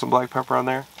 Jake? We put some black pepper on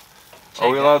there. Jake, Are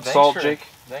we allowed salt, Jake?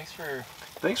 Thanks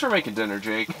for making dinner,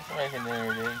 Jake. making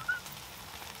dinner, dude.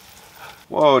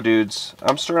 Whoa, dudes!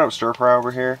 I'm stirring up stir fry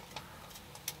over here.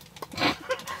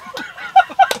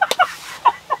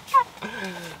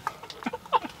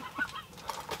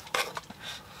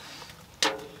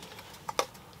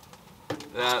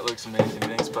 That looks amazing.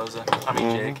 Thanks, Posa. I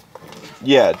mean, Jake.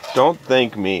 Yeah, don't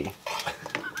thank me.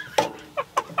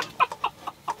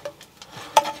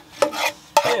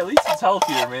 Hey, at least it's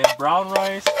healthier, man. Brown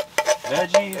rice,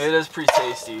 veggies. It is pretty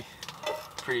tasty.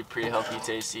 Pretty healthy,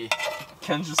 tasty.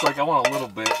 Ken's just like, I want a little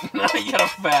bit. Now you got a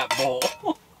fat bowl.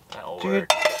 That'll Dude.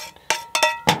 work.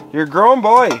 You're a grown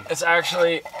boy. It's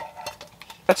actually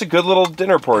That's a good little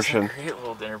dinner portion. a great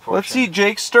little dinner portion. Let's eat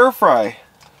Jake's stir fry.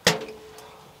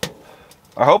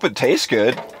 I hope it tastes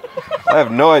good. I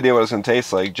have no idea what it's gonna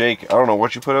taste like. Jake, I don't know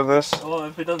what you put in this. Well,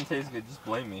 if it doesn't taste good, just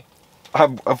blame me. I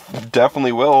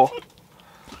definitely will.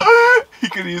 You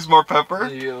could use more pepper.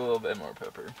 You get a little bit more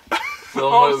pepper. A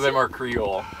little bit more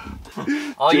Creole.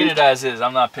 I'll eat it as is.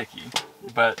 I'm not picky,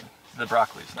 but the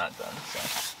broccoli's not done.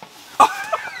 So.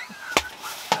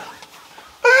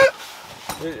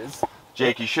 It is.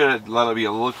 Jake, you should have let it be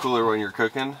a little cooler when you're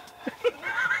cooking.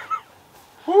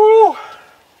 Woo!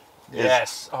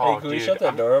 Yes. Hey, Oh, can dude. we shut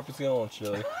that door up? It's getting a little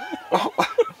chilly.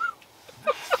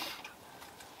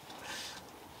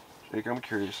 Jake, I'm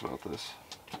curious about this.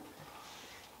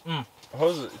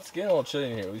 How's it? It's getting a little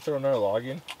chilly in here. We throw another log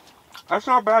in? That's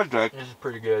not bad, Jake. This is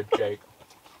pretty good, Jake.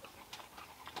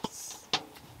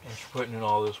 Thanks for putting in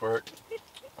all this work.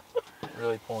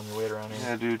 Really pulling your weight around here.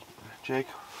 Yeah, dude. Jake.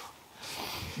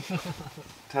 10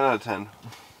 out of 10.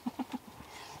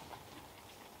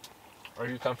 Are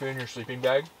you comfy in your sleeping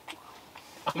bag?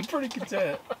 I'm pretty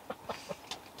content.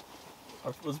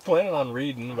 I was planning on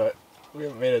reading, but we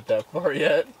haven't made it that far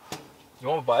yet. You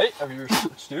want a bite of your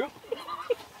stew?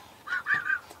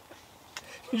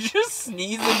 You just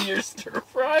sneeze into your stir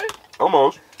fry?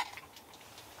 Almost.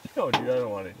 No, dude, I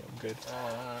don't want it. I'm good.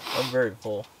 I'm very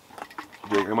full.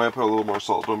 Jake, I might put a little more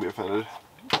salt. Don't be offended.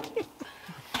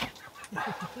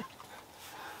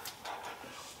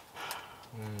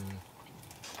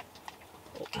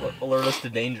 Alert us to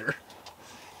danger.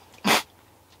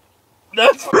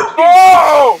 That's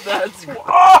Oh! that's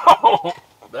whoa!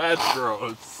 That's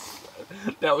gross.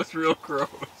 That was real gross.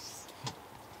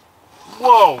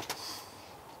 Whoa!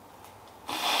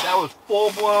 That was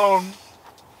full blown.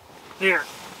 Here,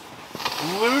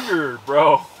 Luger,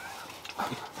 bro.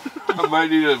 I might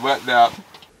need a wet nap.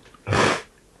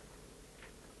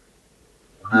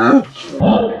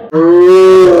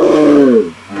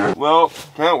 Well,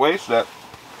 can't waste that.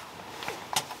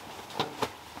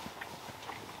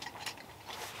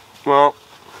 Well,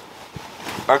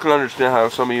 I can understand how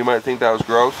some of you might think that was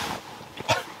gross.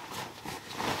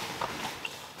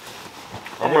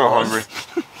 I'm real hungry.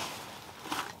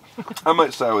 I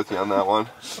might side with you on that one.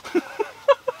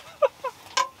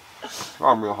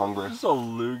 I'm real hungry. Just a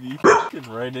loogie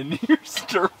fucking right into your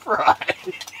stir fry.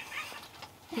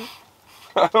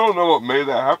 I don't know what made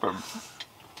that happen.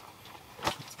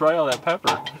 It's probably all that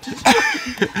pepper.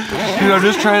 Dude, I'm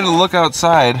just trying to look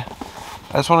outside.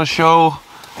 I just want to show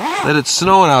that it's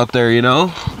snowing out there, you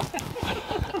know?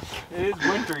 It is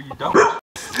winter, you don't.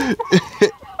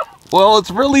 Well,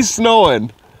 it's really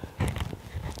snowing.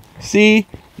 See?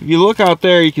 If you look out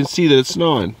there, you can see that it's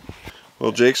snowing.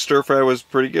 Well, Jake's stir fry was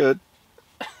pretty good.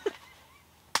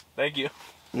 Thank you.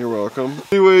 You're welcome.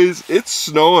 Anyways, it's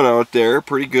snowing out there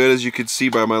pretty good, as you could see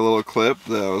by my little clip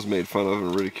that I was made fun of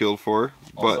and ridiculed for.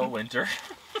 Also But winter.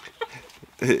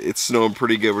 it's snowing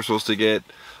pretty good. We're supposed to get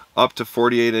up to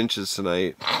 48 inches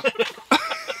tonight.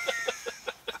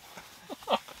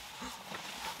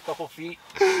 Couple feet.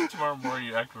 Tomorrow morning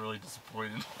you act really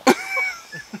disappointed.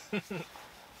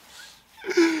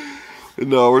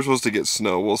 No, we're supposed to get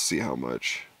snow. We'll see how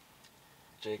much.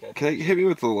 Jake, Can you hit me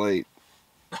with the light?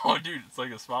 Oh, dude, it's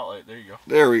like a spotlight. There you go.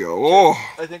 There we go. Oh,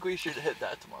 I think we should hit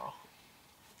that tomorrow.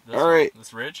 This all right.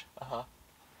 This ridge? Uh-huh.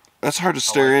 That's hard to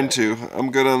stare like into.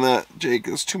 I'm good on that, Jake.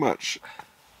 That's too much.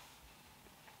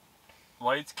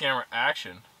 Lights, camera,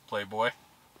 action, Playboy.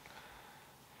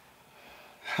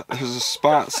 There's a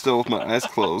spot still with my eyes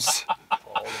closed.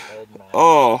 All the head, man.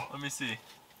 Oh. Let me see.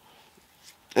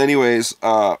 Anyways,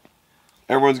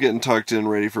 everyone's getting tucked in,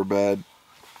 ready for bed.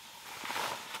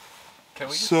 Can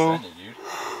we just So- send it, dude?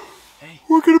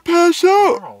 We're gonna pass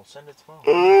out. Tomorrow, send it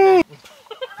tomorrow.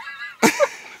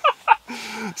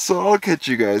 So I'll catch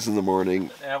you guys in the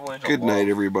morning. Avalanche. Good night,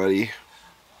 everybody.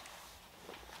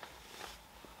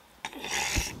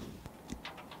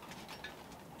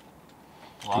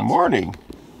 Good morning.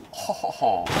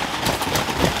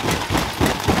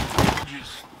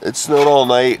 It snowed all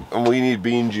night, and we need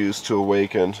bean juice to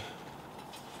awaken.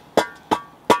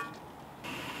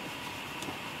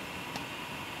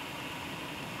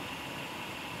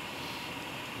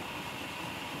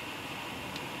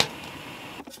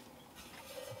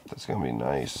 That's gonna be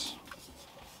nice.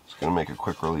 It's gonna make a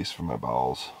quick release for my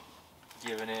bowels.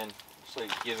 Giving in. It's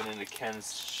like giving in to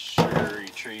Ken's sugary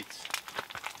treats.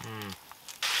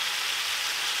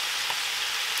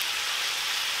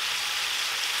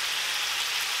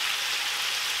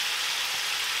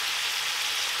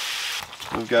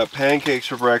 We've got pancakes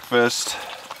for breakfast.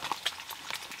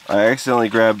 I accidentally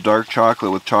grabbed dark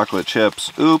chocolate with chocolate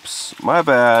chips. Oops, my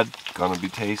bad. Gonna be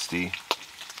tasty.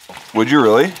 Would you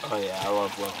really? Oh yeah, I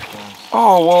love waffle cones.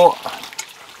 Oh, well,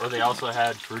 Or they also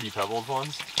had Fruity Pebbles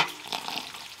ones.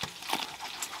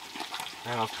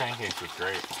 Man, those pancakes were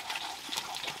great.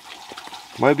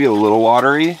 might be a little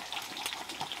watery.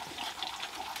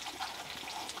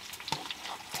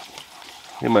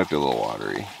 It might be a little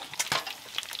watery.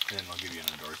 And then they'll give you an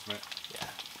endorsement. Yeah.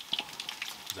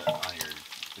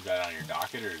 Is that on your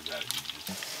docket, or is that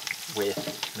just With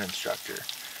an instructor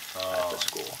at the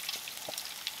school.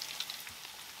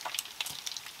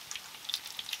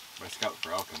 By Scout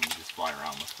for Elk, and you just fly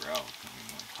around with for elk? I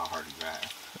mean, like, how hard is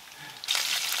that?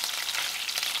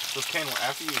 So Ken,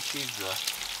 after you achieve the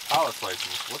pilot's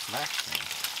license, what's next, man?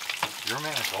 You're a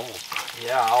man of gold.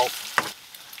 Yeah,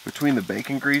 Between the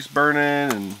bacon grease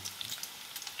burning and...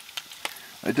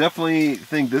 I definitely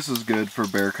think this is good for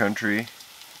bear country.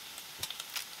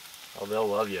 oh, they'll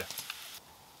love you.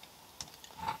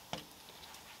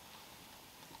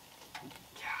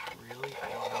 Yeah, really? I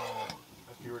don't know.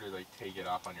 If you were to like take it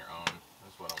off on your own,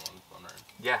 that's what I'm wondering.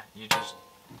 Yeah, you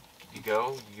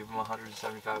go, you give them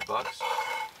 $175,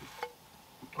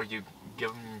 or you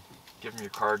give them your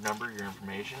card number, your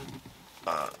information.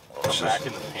 Back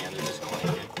in the pan, they're just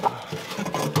clanking.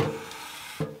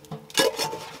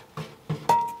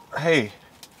 Hey,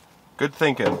 good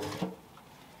thinking.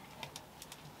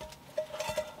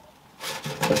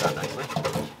 Not nicely.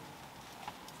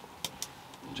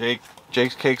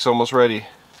 Jake's cake's almost ready.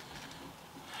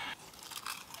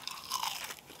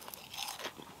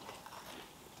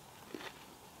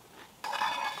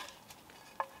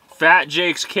 Fat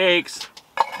Jake's Cakes.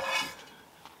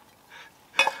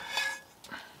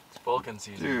 It's Vulcan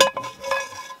season. Dude.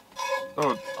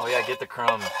 Oh, Oh yeah, get the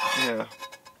crumbs. yeah.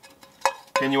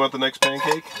 Ken, you want the next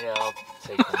pancake? Yeah, I'll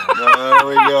take them. There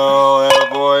we go,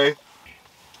 attaboy.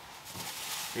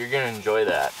 You're gonna enjoy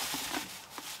that.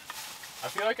 I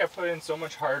feel like I put in so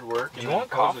much hard work, and You then want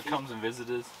Posa coffee? comes and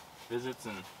visits,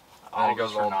 and All it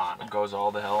goes for naught. goes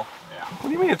all to hell. Yeah. What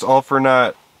do you mean it's all for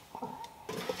naught?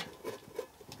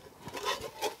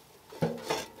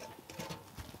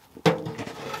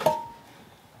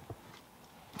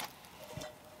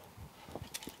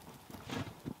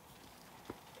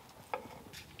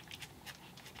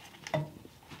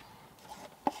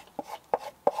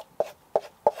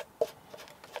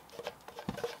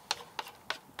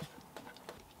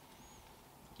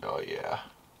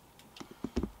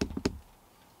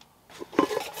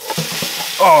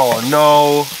 Oh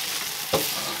no.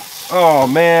 Oh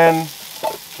man.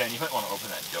 Ken, you might want to open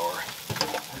that door.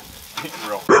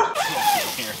 Real in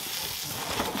here.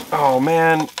 Oh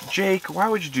man. Jake, why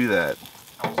would you do that?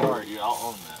 I'm sorry, dude. I'll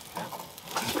own that.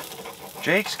 Okay?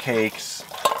 Jake's cakes.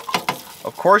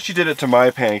 Of course you did it to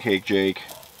my pancake, Jake.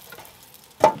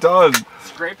 Done.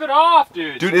 Scrape it off,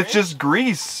 dude. Dude, it's just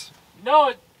grease. No,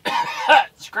 it...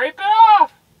 Scrape it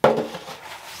off.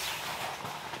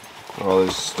 Oh,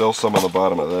 there's still some on the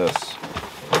bottom of this.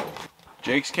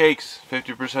 Jake's cakes,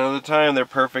 50% of the time, they're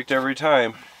perfect every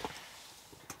time.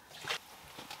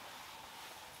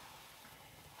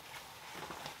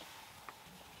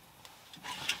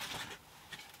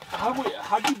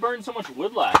 How'd you burn so much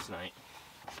wood last night?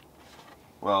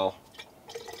 Well,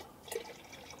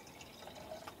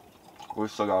 we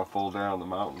still got a full day on the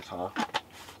mountains, huh?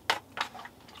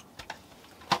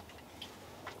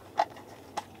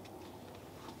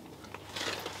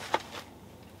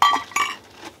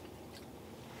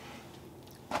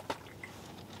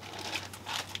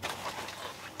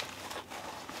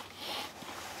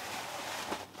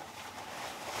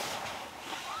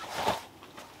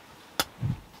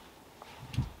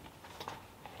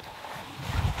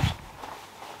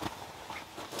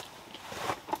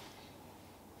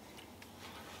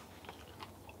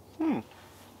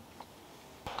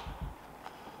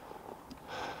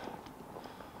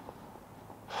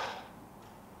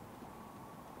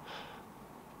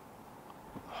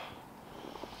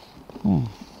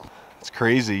 It's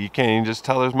crazy. You can't even just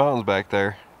tell there's mountains back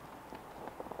there.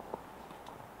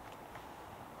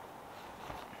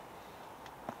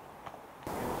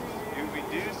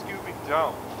 Scooby-Doo,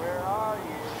 Scooby-Doo, where are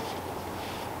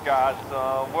you? Got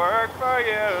some work for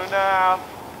you now.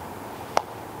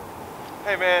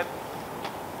 Hey man,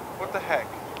 what the heck?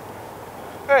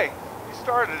 Hey, you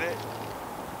started it.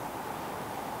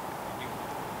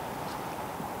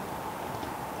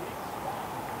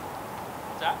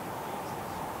 What's that?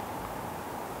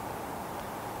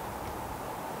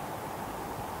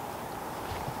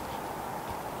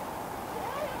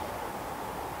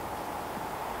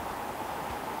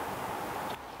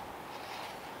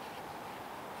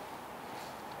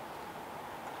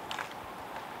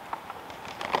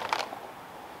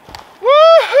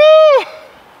 Woohoo!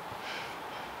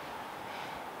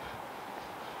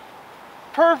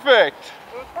 Perfect.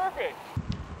 It was perfect.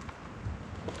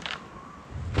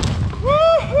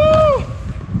 Woohoo!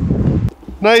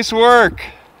 Nice work.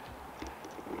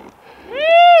 You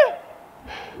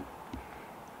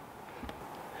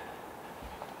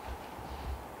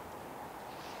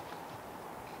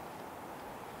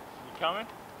coming?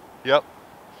 Yep.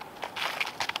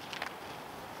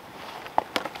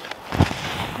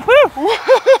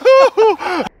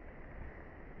 Woo!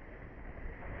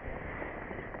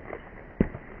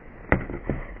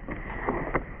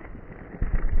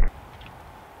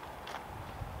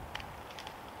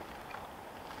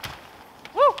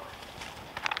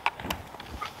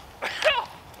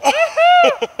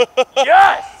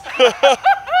 Yes!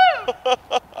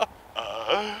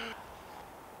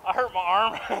 I hurt my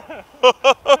arm.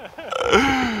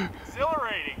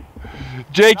 Exhilarating.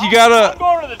 Jake, you I'm gotta.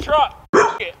 going to the truck.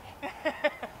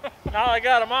 Now I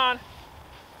got him on.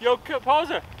 Yo,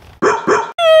 Posa.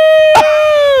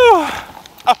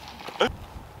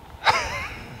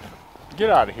 Get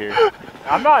out of here.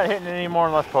 I'm not hitting it anymore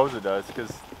unless Posa does,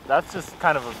 because that's just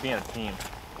kind of being a team.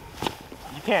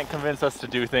 You can't convince us to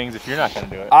do things if you're not going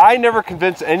to do it. I never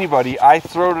convince anybody. I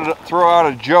throw out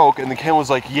a joke, and the Ken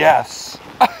was like, "Yes,"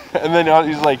 and then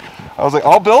he's like, "I was like,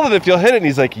 I'll build it if you'll hit it." And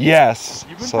he's like, "Yes."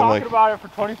 You've been So I'm talking like, about it for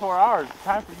 24 hours. It's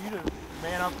time for you to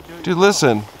man up and do it. dude,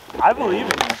 listen. I believe in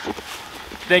you.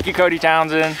 Thank you, Cody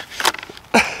Townsend.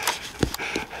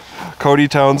 Cody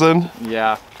Townsend.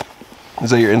 Yeah. Is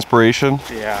that your inspiration?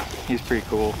 Yeah, he's pretty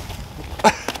cool.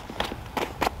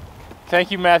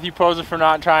 Thank you, Matthew Posa, for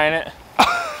not trying it.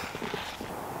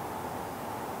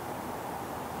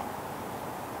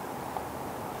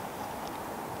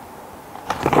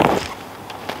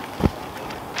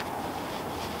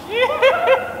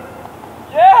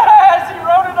 Yes, he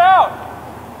wrote it out.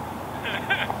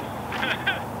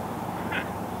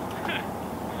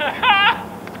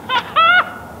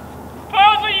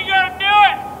 Posa, you gotta do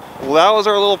it. Well, that was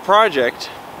our little project.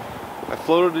 I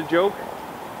floated a joke,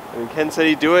 and Ken said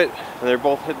he'd do it, and they're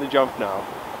both hitting the jump now.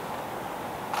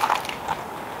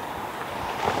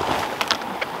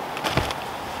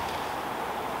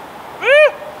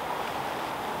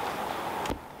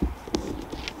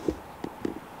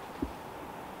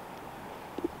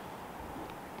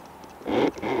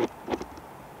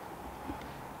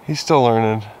 He's still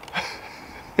learning.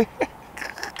 Good.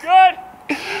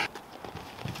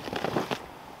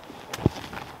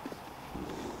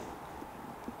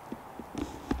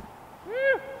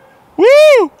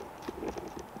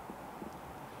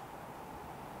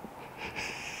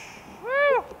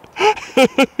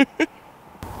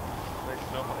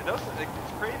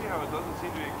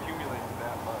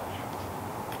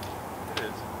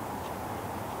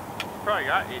 probably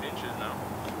got 8 inches now.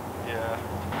 Yeah.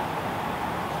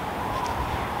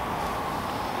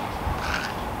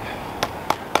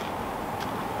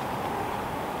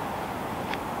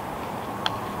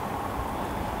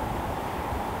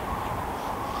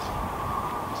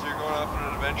 So you're going off on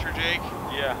an adventure, Jake?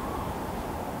 Yeah.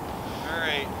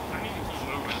 Alright. I need to keep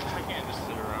moving. I can't just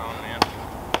sit around, man.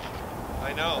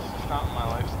 I know. It's not my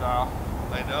lifestyle.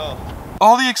 I know.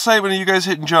 All the excitement of you guys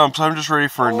hitting jumps, I'm just ready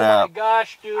for a nap. Oh my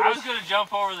gosh, dude. I was gonna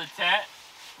jump over the tent,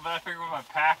 but I figured with my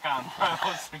pack on, probably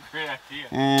wasn't a great idea.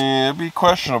 Yeah, it'd be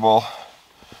questionable.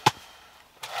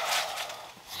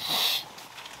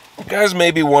 You guys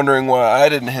may be wondering why I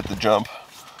didn't hit the jump.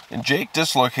 And Jake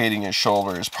dislocating his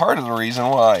shoulder is part of the reason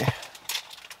why.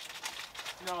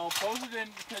 No, Posa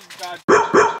didn't because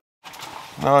God.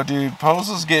 No, dude,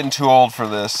 Posa's getting too old for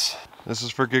this. This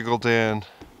is for Giggle Dan.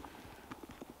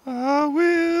 I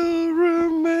will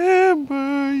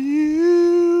remember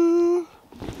you.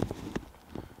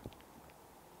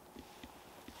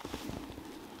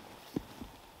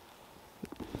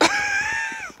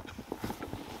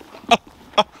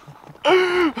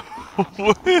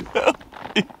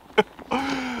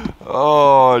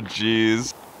 Oh,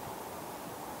 jeez.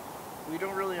 We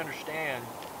don't really understand.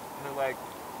 And they're like,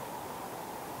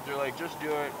 just do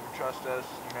it, trust us,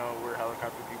 you know, we're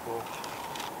helicopter people.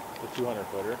 The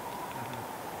 200-footer.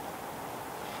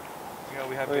 You know,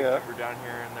 we have big timber down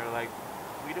here, and they're like,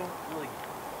 we don't really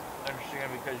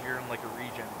understand because you're in like a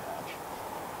regen patch.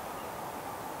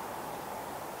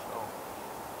 So,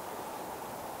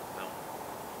 no.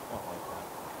 I don't like that.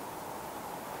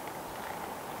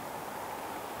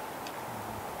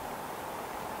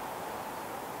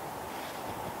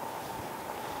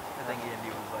 I think Andy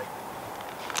was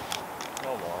like,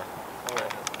 No more.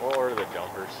 We'll order the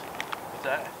jumpers. what's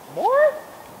that?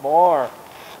 More!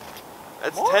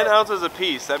 That's 10 ounces a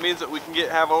piece. That means that we can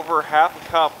have over half a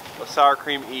cup of sour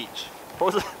cream each.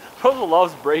 Posa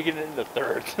loves breaking it into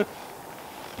thirds.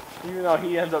 Even though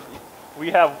he ends up,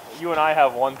 you and I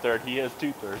have 1/3, he has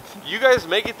 2/3. You guys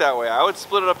make it that way. I would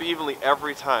split it up evenly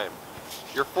every time.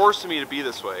 You're forcing me to be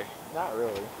this way. Not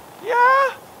really.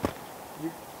 Yeah.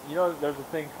 You know, there's a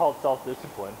thing called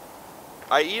self-discipline.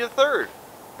 I eat a third.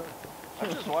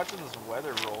 I'm just watching this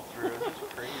weather roll through. It's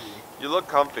just crazy. You look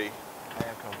comfy. I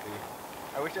am comfy.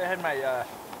 I wish I had my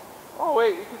Oh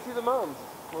wait, you can see the mountains.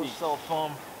 little cell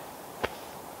phone.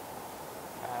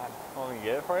 Want me to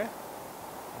get it for you?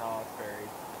 No, it's buried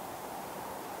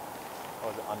Oh,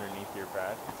 is it underneath your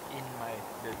pad? in my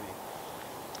busy.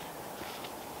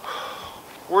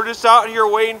 We're just out here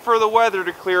waiting for the weather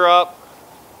to clear up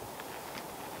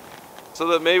so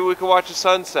that maybe we can watch a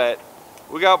sunset.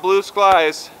 We got blue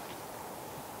skies.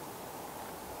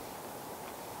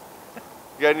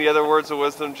 You got any other words of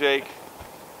wisdom, Jake?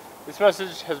 This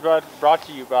message has brought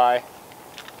to you by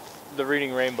the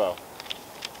Reading Rainbow.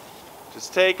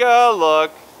 Just take a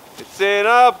look. It's in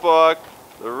a book.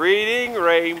 The Reading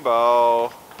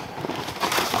Rainbow.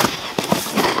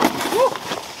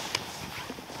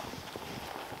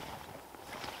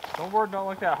 Snowboard don't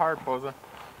look that hard, Posa.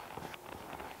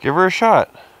 Give her a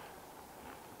shot.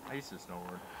 I used to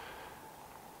snowboard.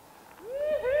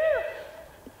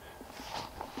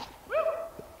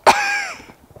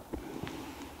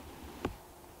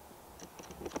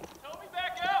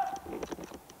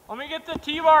 Let me get the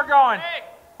T-bar going. Hey,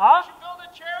 huh? you should build a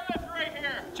chairlift right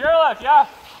here. Chairlift, yeah.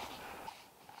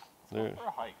 Dude, For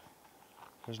a hike.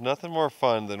 there's nothing more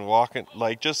fun than walking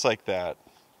just like that.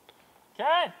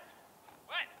 Ken,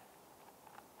 What?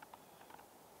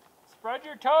 spread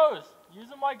your toes. Use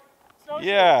them like snowshoes.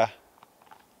 Yeah.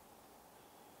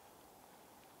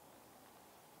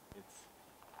 It's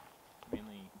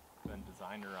mainly been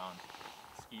designed around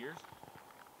skiers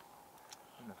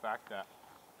and the fact that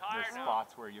there's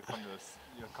spots where you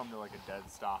come to like a dead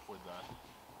stop with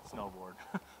a snowboard.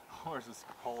 Whereas with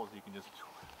poles you can just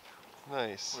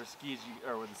Nice. Where skis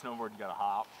or with the snowboard you gotta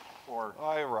hop or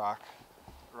I rock.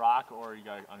 or you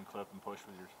gotta unclip and push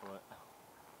with your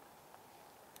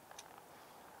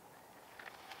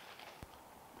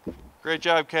foot. Great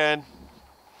job, Ken.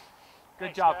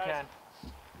 Good job, Ken.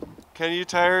 Ken, you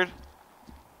tired?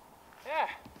 Yeah.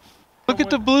 Look at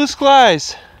the blue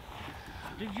skies.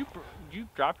 Did you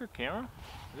drop your camera?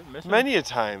 Is it missing? Many a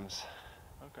times.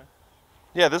 Okay.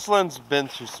 Yeah, this lens has been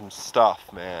through some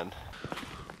stuff, man.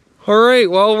 All right,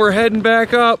 well, we're heading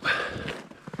back up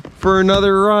for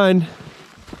another run.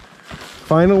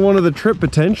 Final one of the trip,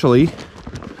 potentially.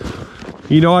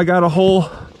 You know, I got a whole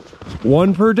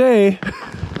one per day.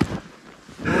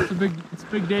 Well, it's a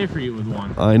big day for you with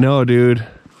one. I know, dude.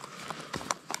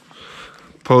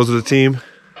 Pose of the team.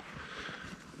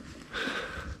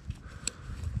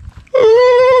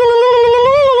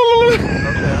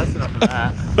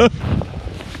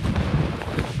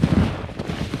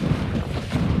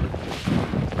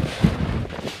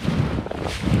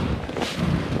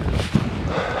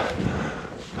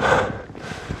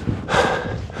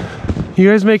 You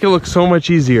guys make it look so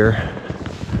much easier.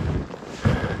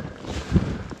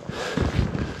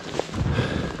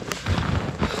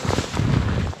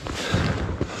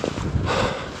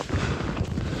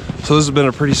 So this has been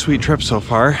a pretty sweet trip so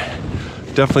far.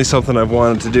 Definitely something I've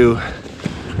wanted to do.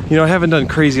 You know, I haven't done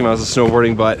crazy amounts of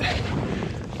snowboarding, but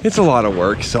it's a lot of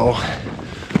work, so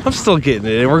I'm still getting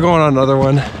it. And we're going on another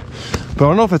one. But I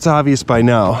don't know if it's obvious by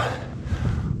now,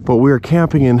 but we are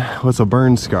camping in what's a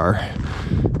burn scar.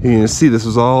 You can see this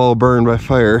was all burned by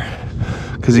fire,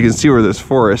 because you can see where there's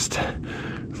forest,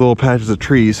 there's little patches of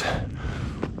trees.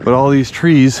 But all these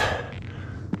trees,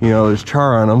 you know, there's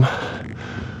char on them.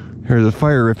 There's a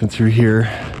fire ripping through here.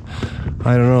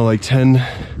 I don't know, like 10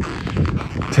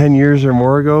 years or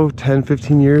more ago, 10,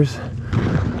 15 years.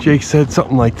 Jake said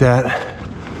something like that.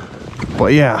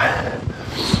 But yeah,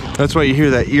 that's why you hear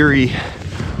that eerie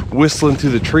whistling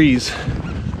through the trees,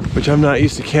 which I'm not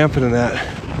used to camping in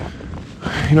that.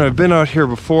 You know, I've been out here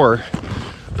before,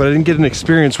 but I didn't get an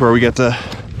experience where we get to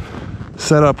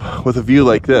set up with a view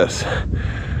like this.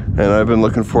 And I've been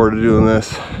looking forward to doing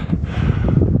this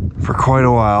for quite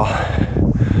a while.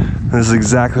 And this is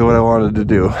exactly what I wanted to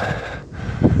do.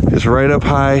 Just right up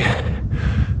high,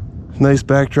 nice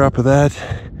backdrop of that.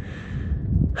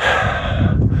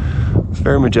 It's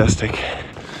very majestic.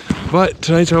 But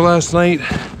tonight's our last night.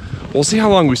 We'll see how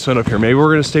long we spend up here. Maybe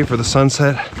we're gonna stay for the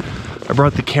sunset. I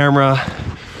brought the camera.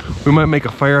 We might make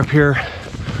a fire up here,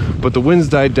 but the wind's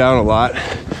died down a lot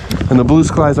and the blue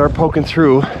skies are poking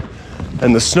through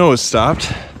and the snow has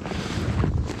stopped.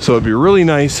 So it'd be really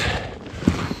nice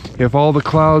if all the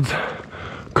clouds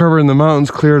covering the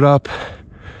mountains cleared up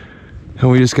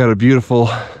and we just got a beautiful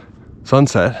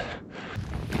sunset.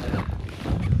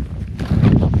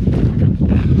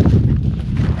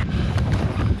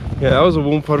 Yeah, that was a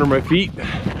whoomp under my feet.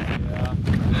 Yeah.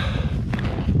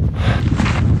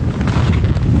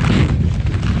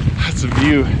 That's a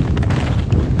view.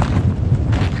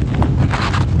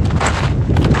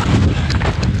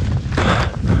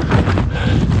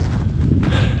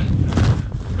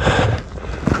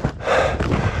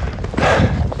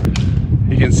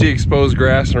 You can see exposed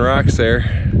grass and rocks there.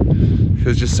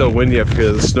 It's just so windy up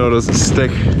here, the snow doesn't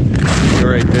stick.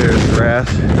 Right there's grass.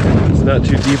 It's not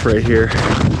too deep right here.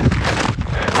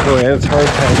 Oh, and it's hard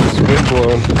to have this wind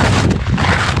blowing.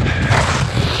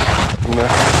 And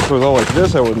if it was all like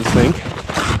this, I wouldn't think.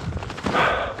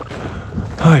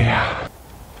 Oh yeah.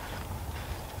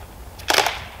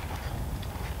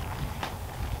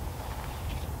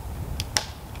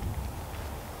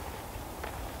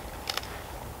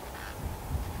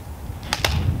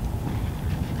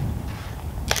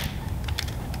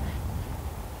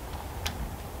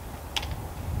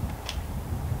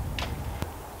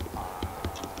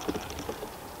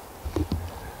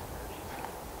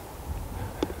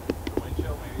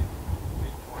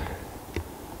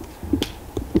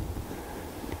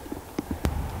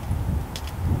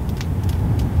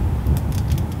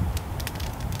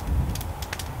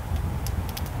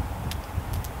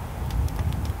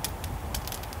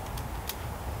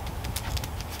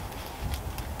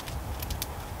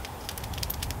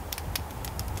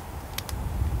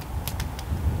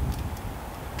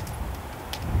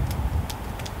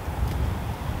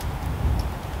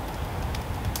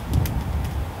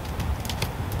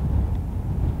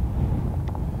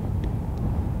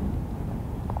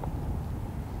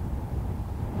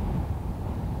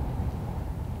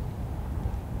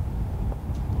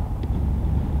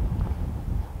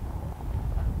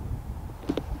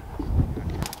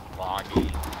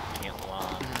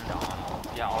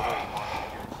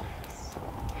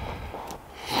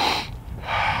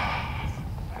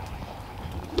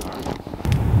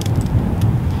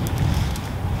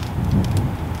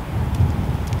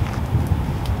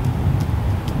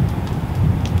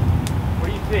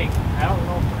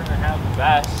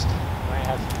 Best. Might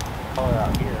have some color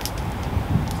out here.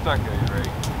 It's not gonna be very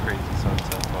crazy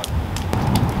sunset, but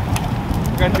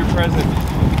I got your present.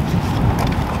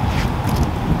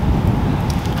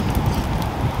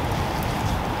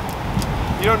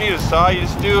 You don't need a saw, you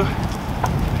just do. Do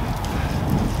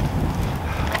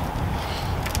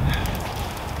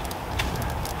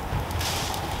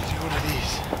one of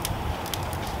these.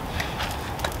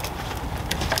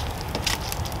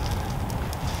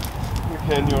 Here,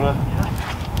 Ken, you wanna?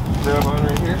 Grab on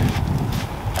right here.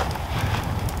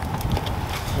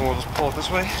 And we'll just pull it this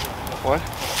way. What?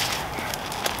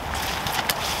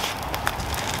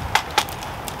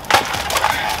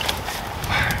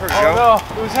 we Oh go.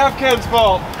 no. It was half Ken's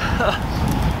fault.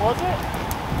 Was it?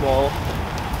 No.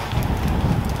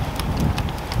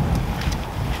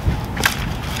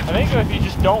 I think if you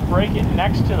just don't break it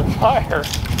next to the fire.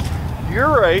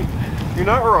 You're right. You're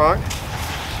not wrong.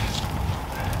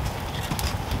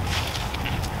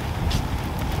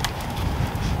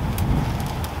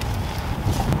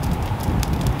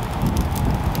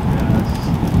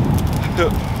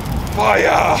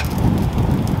 Fire!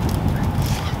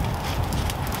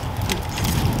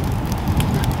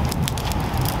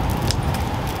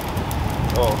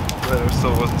 Oh, I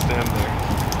still wasn't standing there.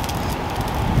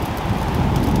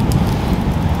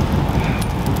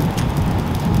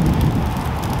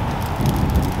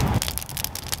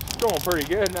 Going pretty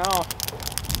good now.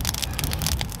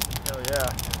 Hell yeah.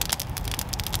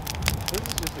 This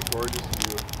is just a gorgeous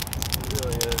view. It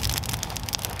really is.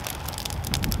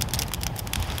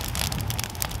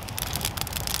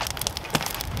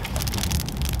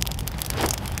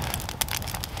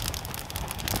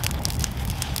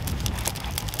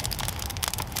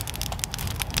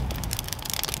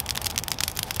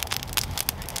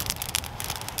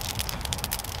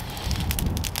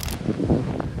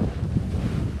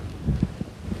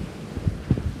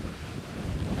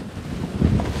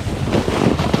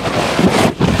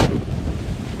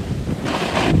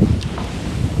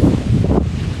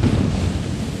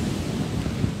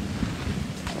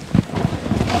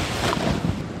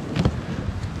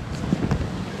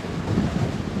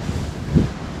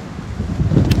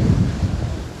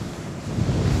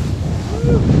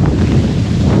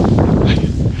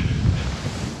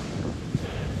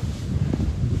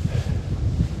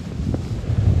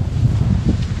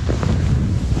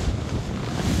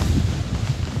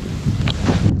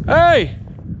 Hey!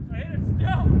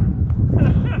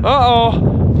 Uh-oh.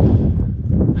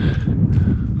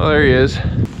 Oh, there he is.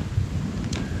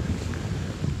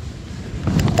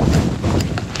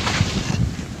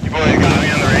 You boys got me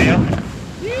on the radio?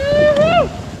 Yoo-hoo!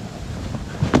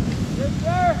 Yes,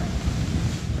 sir.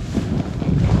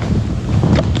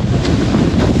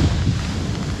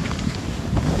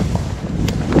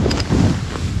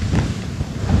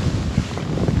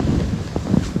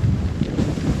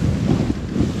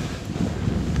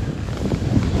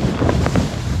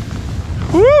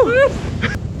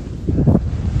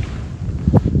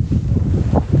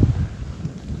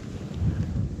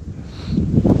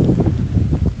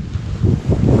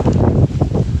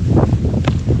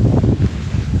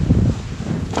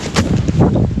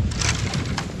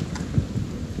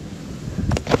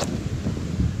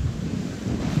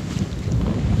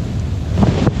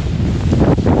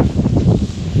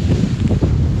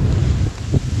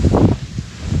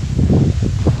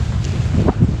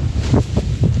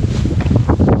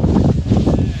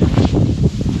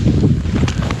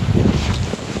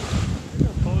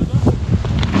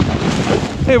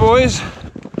 Hey boys.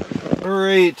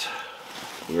 Alright.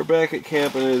 We're back at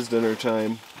camp and it is dinner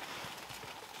time.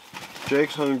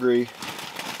 Jake's hungry.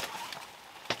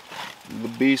 The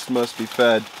beast must be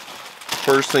fed.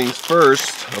 First things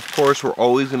first, of course, we're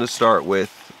always going to start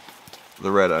with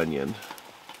the red onion.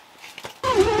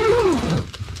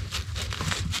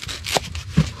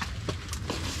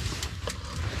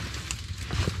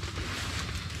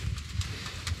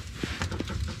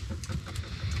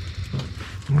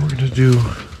 What we're going to do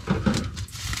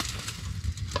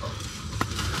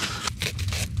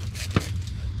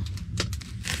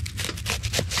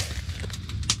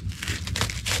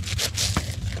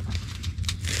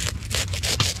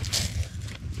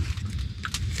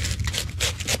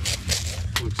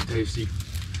Looks tasty.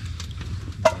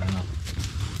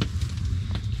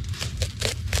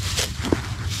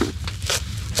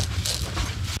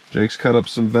 Jake's cut up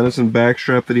some venison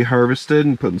backstrap that he harvested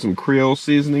and putting some Creole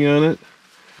seasoning on it.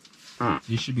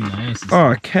 These should be nice.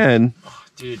 Oh, Ken. Oh,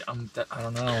 dude, I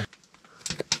don't know.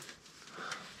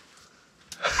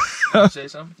 Did you say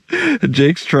something?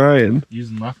 Jake's trying.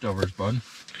 Using leftovers, bud.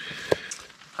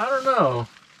 I don't know.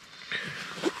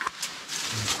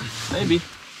 Maybe.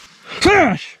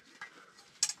 Gosh!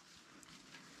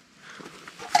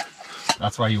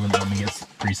 That's why you wouldn't let me get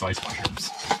pre-sliced mushrooms.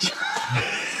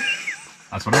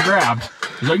 That's what I grabbed.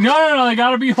 He's like, no, they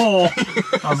gotta be whole.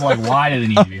 I was like, why do they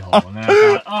need to be whole? And then I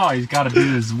thought, oh, he's gotta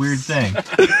do this weird thing.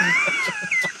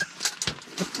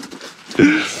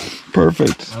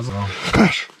 Perfect.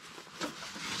 Gosh.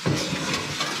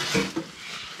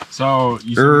 So,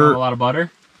 you serve a lot of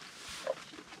butter?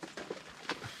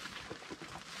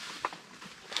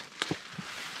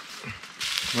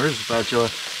 Where's the spatula?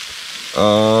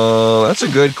 That's a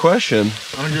good question.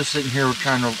 I'm just sitting here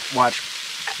trying to watch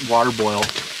water boil.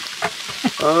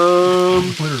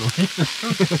 Literally.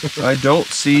 I don't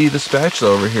see the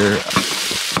spatula over here.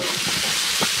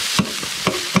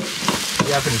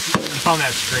 You happen to found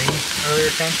that string earlier,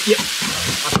 Ken? Yep.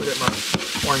 I put it in my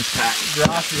orange pack.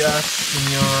 Gracias,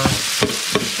 senor.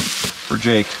 For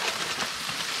Jake.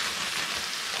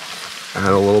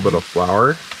 Add a little bit of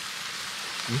flour.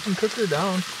 You can cook her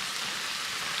down.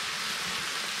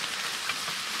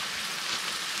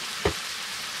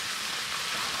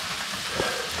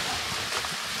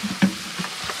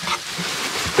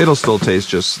 It'll still taste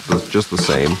just the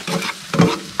same.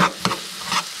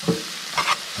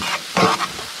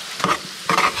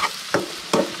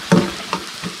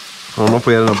 I don't know if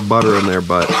we had enough butter in there,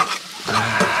 but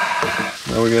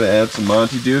now we gotta add some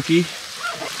Monty Dookie.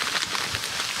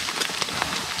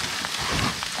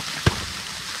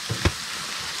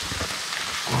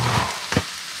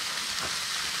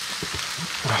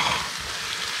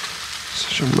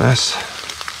 Such a mess.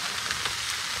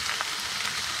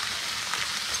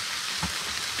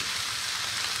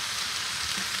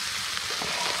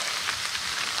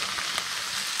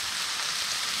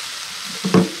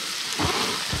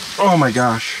 Oh my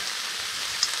gosh.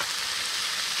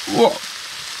 Whoa.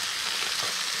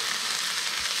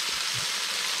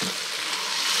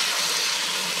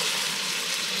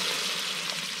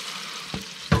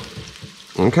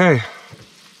 Okay.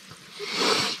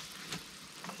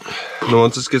 Now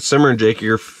once this gets simmering, Jake,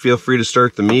 you feel free to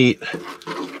start the meat.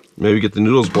 Maybe get the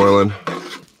noodles boiling.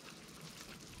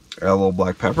 Add a little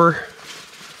black pepper.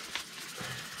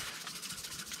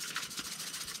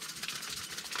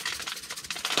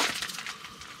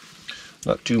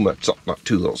 Not too much salt, not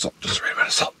too little salt, just the right amount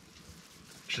of salt.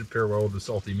 Should pair well with the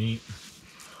salty meat.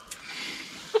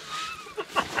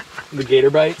 The gator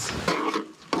bites.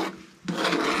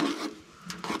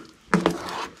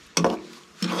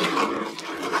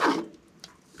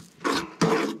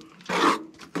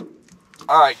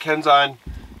 All right, Ken's on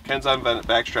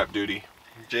backstrap duty.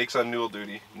 Jake's on noodle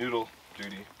duty.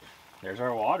 There's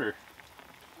our water.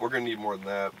 We're gonna need more than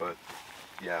that, but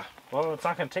yeah. Well, it's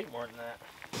not gonna take more than that.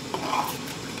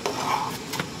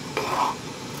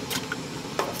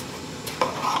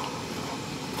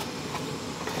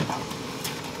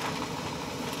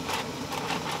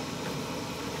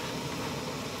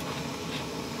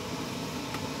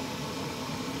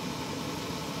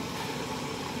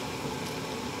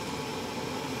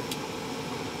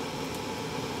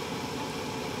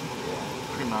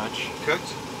 Pretty much.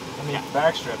 Cooked? I mean,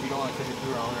 backstrap, you don't want to cook it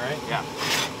too wrong, right? Yeah.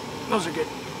 Those are good.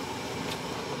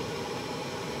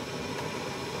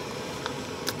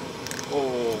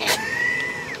 Oh.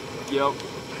 Yep.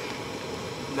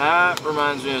 That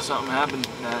reminds me of something happened.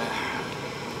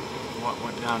 What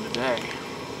went down today?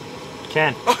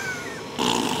 Ken.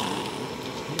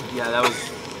 Yeah,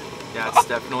 it's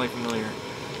definitely familiar.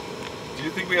 Do you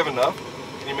think we have enough?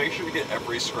 Can you make sure to get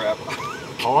every scrap?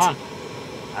 Hold on.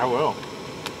 I will.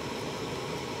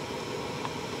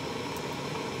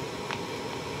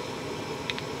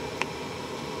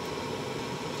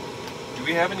 Do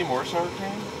we have any more sour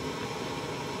cream?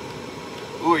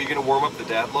 Ooh, are you gonna warm up the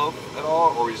dad loaf at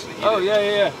all, or are we just gonna eat it? Oh,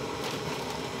 yeah.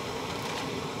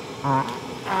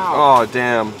 Oh,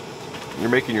 damn.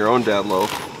 You're making your own dad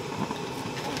loaf.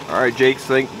 All right, Jake,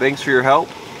 thanks for your help.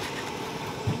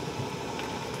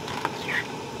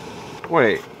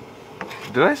 Wait,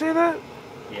 did I say that?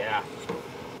 Yeah.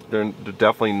 They're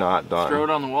definitely not done. Throw it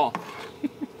on the wall.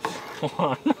 Hold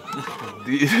on.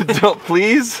 Don't,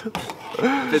 please?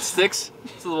 If it sticks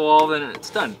to the wall, then it's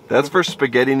done. That's for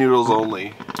spaghetti noodles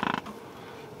only.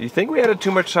 You think we added too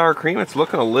much sour cream? It's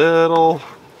looking a little...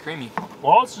 Creamy.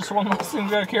 Well, it's just one less thing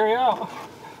we gotta carry out.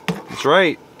 That's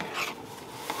right.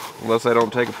 Unless I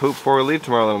don't take a poop before we leave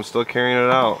tomorrow, then I'm still carrying it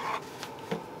out.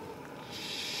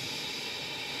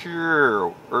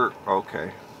 Sure.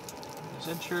 Okay. Is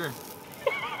it sure?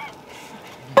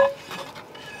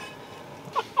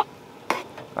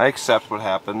 I accept what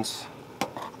happens.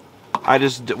 I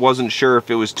just wasn't sure if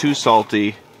it was too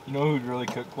salty. You know who'd really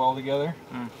cook well together?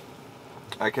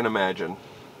 I can imagine.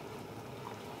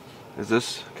 Is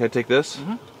this, can I take this?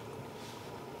 Mm-hmm.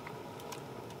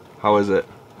 How is it?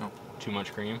 Too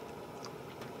much cream.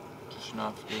 Just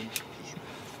enough, dude.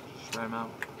 Just try them out.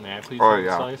 May I please Oh, have a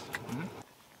yeah. slice? Mm-hmm.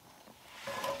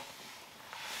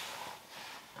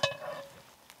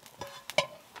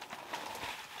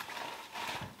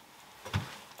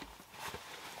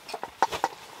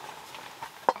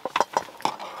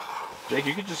 Jake,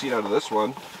 you could just eat out of this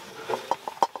one.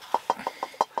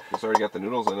 It's already got the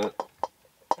noodles in it.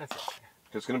 That's okay.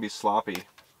 It's going to be sloppy.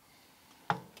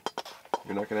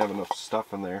 You're not going to have enough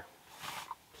stuff in there.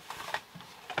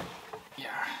 Yeah.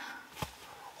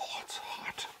 Oh, it's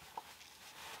hot.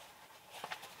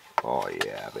 Oh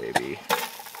yeah, baby.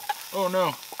 Oh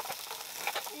no.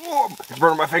 Oh, it's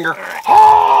burning my finger.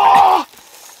 Ah!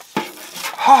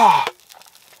 Ah!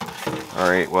 All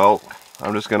right, well,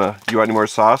 I'm just gonna. You want any more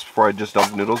sauce before I just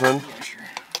dump the noodles in? Yeah, sure.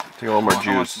 Take a little more juice.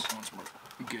 I want some more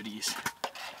goodies.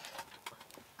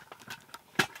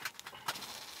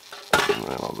 And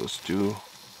then I'll just do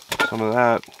some of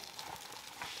that.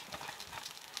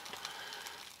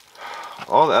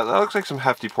 Oh, that looks like some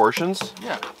hefty portions.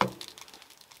 Yeah.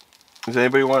 Does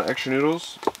anybody want extra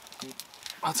noodles?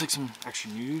 I'll take some extra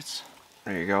noodles.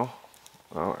 There you go.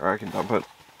 Oh, or I can dump it.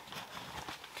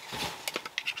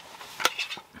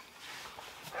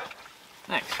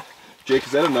 Thanks. Jake,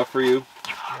 is that enough for you?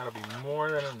 That'll be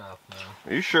more than enough, man.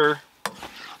 Are you sure?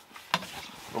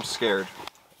 I'm scared.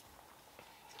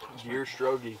 Gear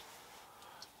strogie.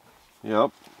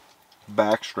 Yep.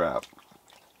 Backstrap.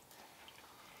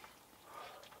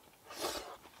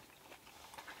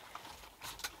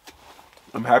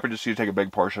 I'm happy to see you take a big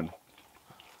portion.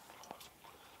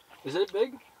 Is it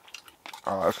big?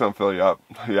 That's gonna fill you up.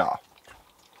 Yeah.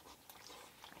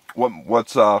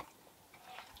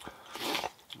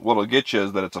 What'll get you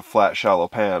is that it's a flat, shallow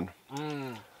pan.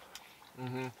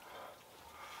 Mm-hmm.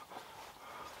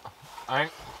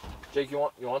 Alright. Jake, you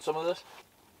want some of this?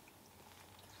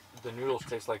 The noodles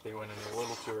taste like they went in a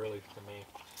little too early for me.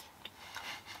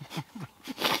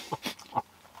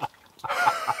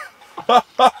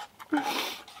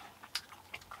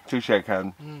 Touche,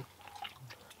 Ken.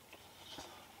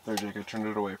 There, Jake, I turned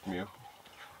it away from you.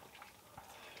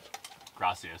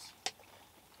 Gracias.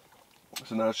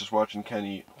 So now it's just watching Ken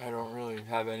eat. I don't really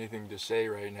have anything to say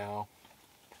right now.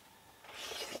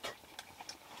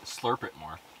 Slurp it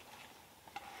more.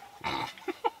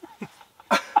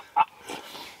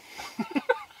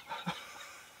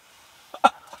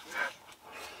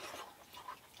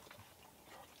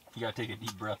 You gotta take a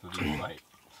deep breath with each bite.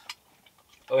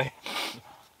 Okay.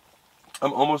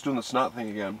 I'm almost doing the snot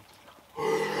thing again.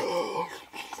 Oh,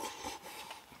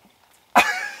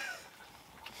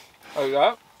 you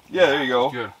got it? Yeah, there you go.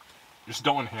 Good. Just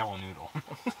don't inhale a noodle.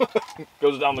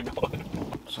 Goes down the gullet.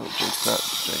 So Jake's that.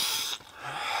 Jake.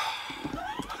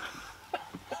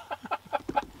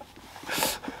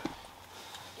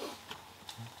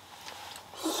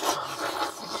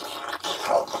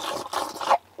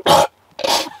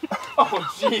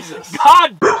 Oh, Jesus.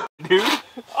 God, dude.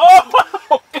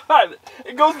 Oh, God.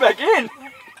 It goes back in.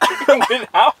 It went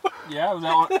out. Yeah, was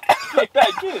that one? Came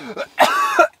back in.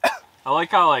 I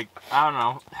like how, like, I don't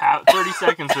know, 30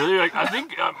 seconds earlier, like, I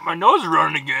think my nose is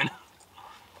running again.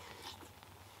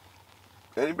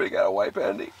 Anybody got a wipe,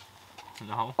 Andy?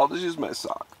 No. I'll just use my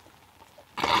sock.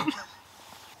 It's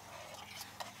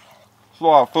a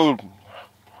lot of food.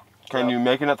 Can you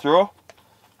making it through?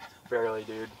 Barely,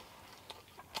 dude.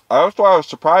 That's why I was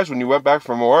surprised when you went back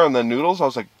for more and then noodles. I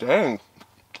was like, dang,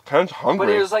 Ken's hungry.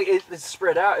 But it was like, it's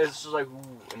spread out. It's just like,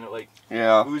 ooh, and it like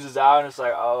yeah. oozes out, and it's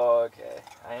like, oh, okay.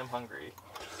 I am hungry.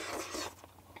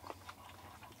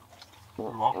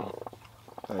 You're welcome.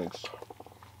 Thanks.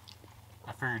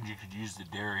 I figured you could use the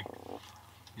dairy.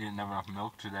 You didn't have enough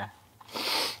milk today.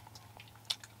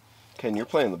 Ken, you're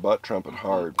playing the butt trumpet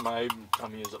hard. My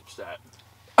tummy is upset.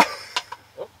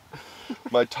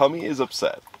 My tummy is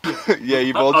upset. Yeah,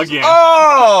 you both just... Again.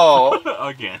 Oh!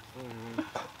 Again.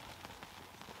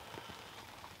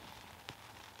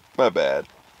 My bad.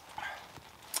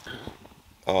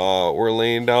 We're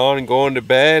laying down and going to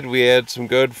bed. We had some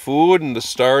good food and the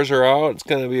stars are out. It's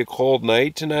going to be a cold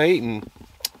night tonight. And,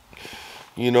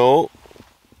 you know,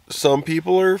 some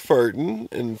people are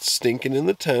farting and stinking in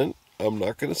the tent. I'm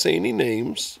not going to say any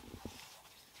names.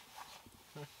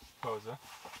 Posa.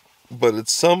 But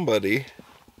it's somebody.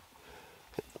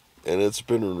 And it's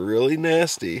been really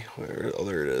nasty. Oh,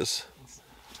 there it is.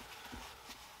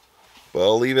 But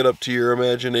I'll leave it up to your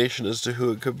imagination as to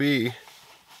who it could be.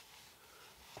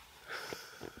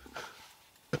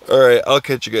 Alright, I'll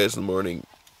catch you guys in the morning.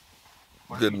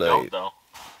 What Good if night. you don't, though?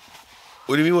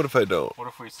 What do you mean, what if I don't? What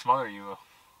if we smother you?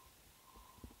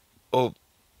 Oh,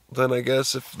 then I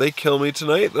guess if they kill me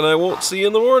tonight, then I won't see you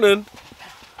in the morning.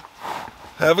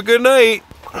 Have a good night.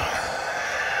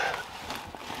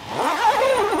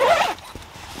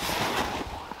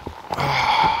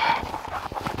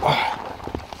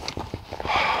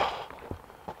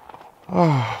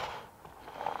 Oh,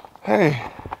 hey,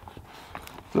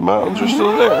 the mountains are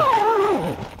still there.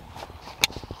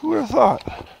 Who would have thought?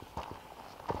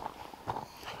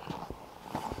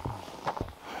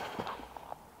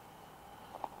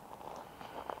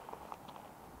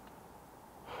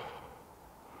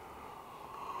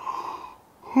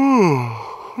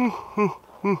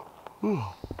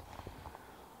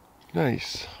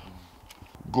 Nice.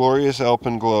 Glorious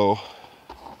alpenglow.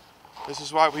 This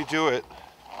is why we do it.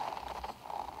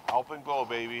 Alpenglow,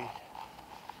 baby.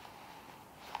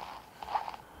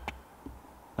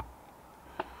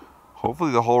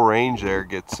 Hopefully the whole range there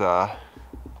gets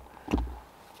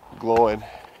glowing.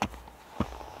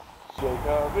 Shake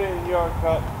up in your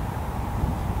cup.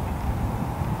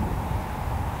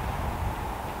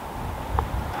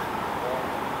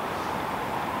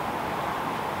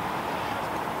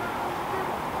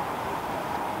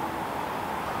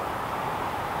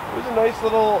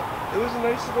 It was a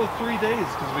nice little 3 days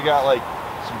because we got like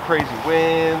some crazy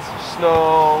winds, some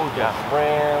snow, we got some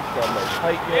ramps, got a nice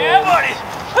hiking. Yeah, buddy!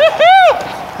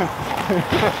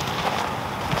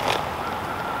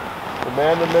 The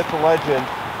man, the myth, the legend.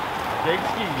 Big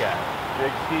ski guy.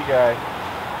 Big ski guy.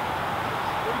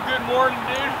 Good morning,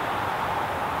 dude.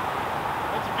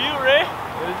 That's a view, Ray.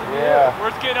 It is a view. Yeah.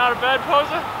 Worth getting out of bed,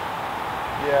 Posa?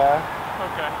 Yeah.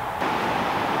 Okay.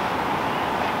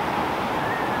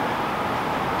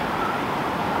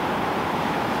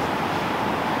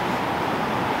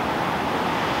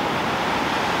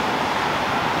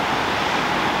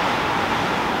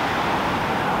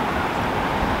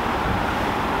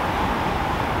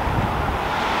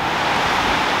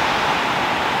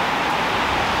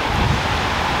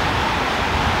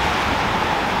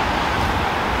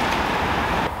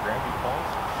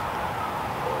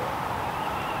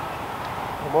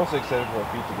 I'm also excited for my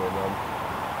feet to go numb.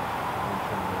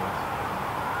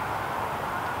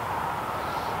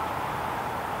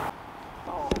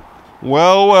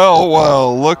 Well, well,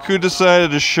 well, look who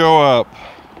decided to show up.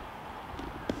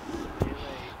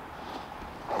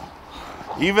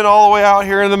 Even all the way out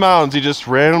here in the mountains, he just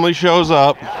randomly shows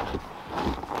up.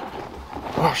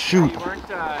 Oh, shoot. You weren't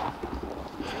too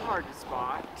hard to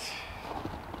spot.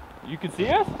 You can see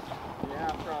us?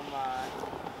 Yeah, from that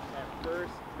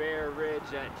first bare ridge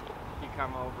that you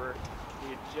come over,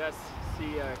 you just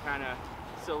see kind of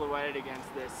silhouetted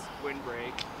against this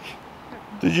windbreak.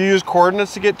 Did you use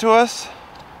coordinates to get to us?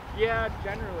 Yeah,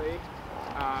 generally.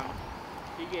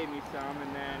 He gave me some,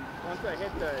 and then once I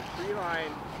hit the tree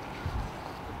line,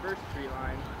 the first tree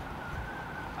line,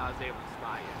 I was able to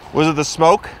spot you. Was it the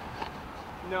smoke?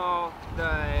 No,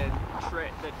 the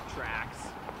tracks,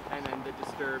 and then the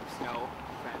disturbed snow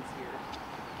fence here.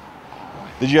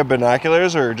 Did you have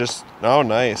binoculars or just, oh,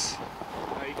 nice.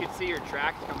 You can see your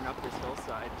tracks coming up this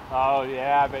hillside. Oh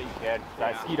yeah, I bet you can.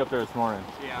 I skied up there this morning.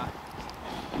 Yeah.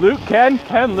 Luke, Ken,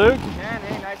 Luke. Ken,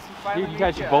 hey, nice to finally You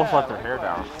guys meet should both let their hair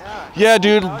down. Yeah,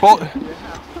 dude,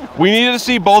 we needed to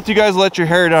see both you guys let your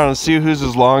hair down and see whose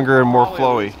is longer and more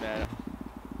flowy.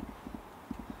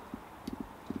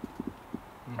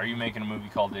 Are you making a movie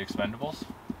called The Expendables?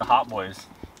 The Hot Boys.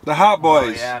 The Hot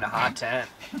Boys. Oh, yeah, in a hot tent.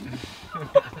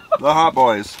 The Hot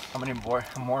Boys. How many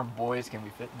more boys can we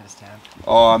fit in this tent?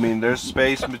 Oh, I mean, there's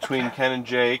space between Ken and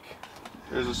Jake.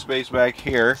 There's a space back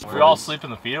here. If we all sleep in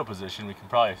the fetal position, we can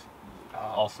probably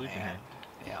all sleep in here.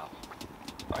 Yeah.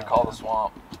 I call the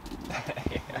swamp.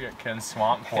 We got Ken's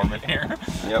swamp foreman here.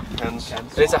 Yep, Ken's.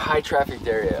 It's a high trafficked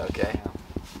area, okay?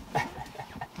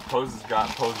 Posa's got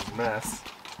Posa's mess.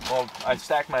 Well, I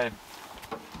stacked my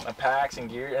packs and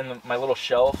gear, and my little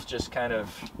shelf just kind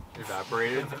of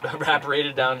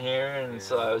evaporated down here, and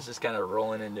so I was just kind of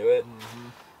rolling into it,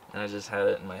 and I just had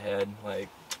it in my head, like.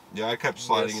 Yeah, I kept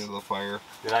sliding into the fire.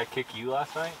 Did I kick you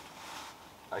last night?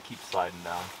 I keep sliding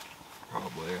down.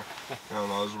 Probably. I don't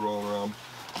know, I was rolling around.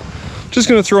 Just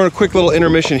gonna throw in a quick little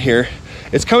intermission here.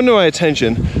 It's come to my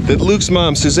attention that Luke's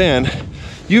mom, Suzanne,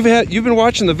 you've been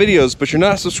watching the videos, but you're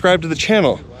not subscribed to the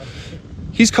channel.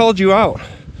 He's called you out.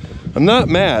 I'm not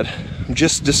mad, I'm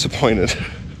just disappointed.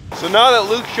 So now that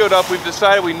Luke showed up, we've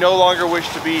decided we no longer wish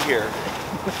to be here.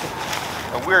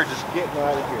 And we're just getting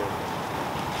out of here.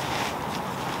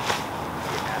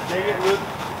 Dang it, Luke.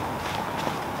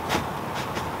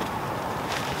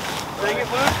 Dang it,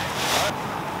 Luke.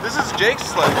 This is Jake's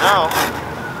sled now.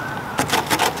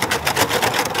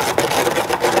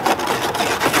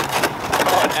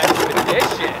 Oh, an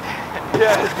expedition.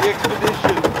 Yeah, it's the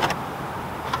expedition.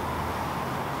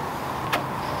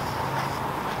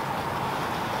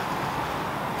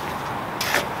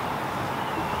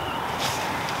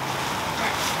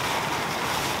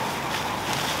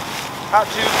 Hot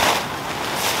tube.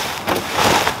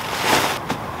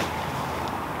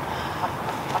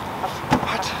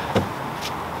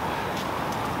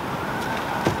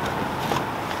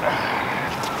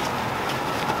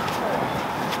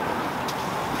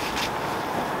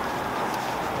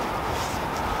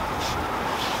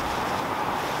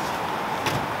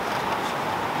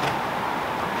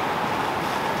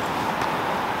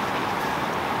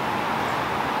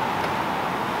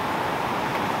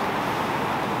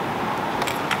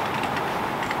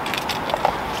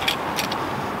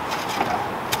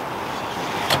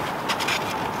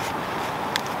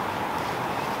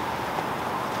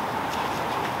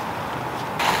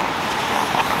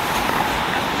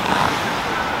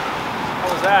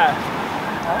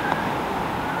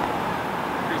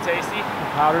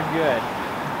 Powder's good.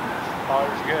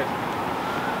 Powder's good.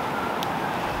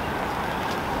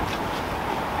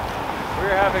 We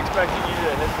were half expecting you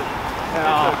to hit the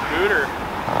booter.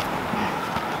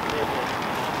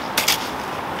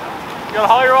 You gonna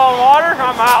haul your own water?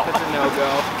 I'm out. That's a no-go.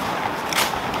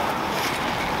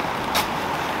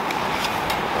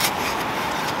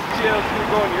 Yeah, it's gonna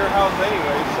go in your house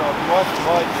anyway, so if you want some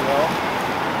mud, you know.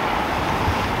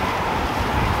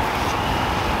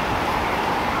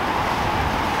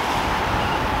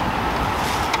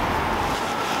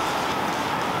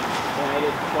 I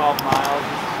did 12 miles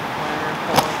this winter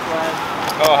pulling sled.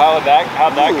 Oh, how'd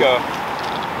that go?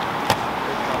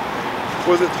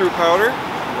 Was it through powder?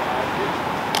 Yeah,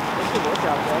 it's a good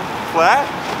workout though. Flat?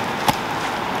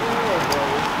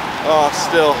 Oh,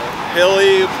 still.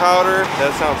 Hilly powder?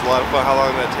 That sounds a lot of fun. How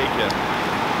long did that take you?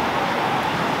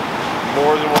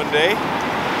 More than one day?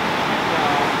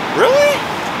 Really?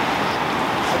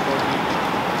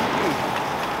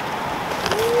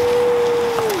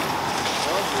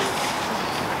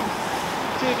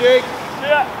 See you, Jake.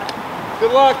 Yeah.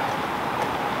 Good luck.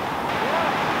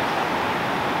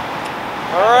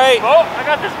 All right. Oh, I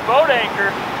got this boat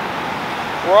anchor.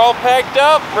 We're all packed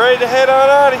up, ready to head on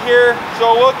out of here.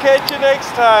 So we'll catch you next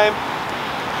time.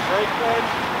 Right, Ken?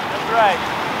 That's right.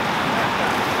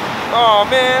 Oh,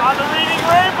 man. On the reading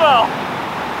rainbow.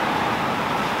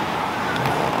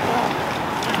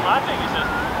 Dude, my thing is just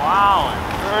wowing.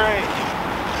 All right.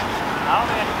 I don't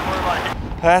think I can worry about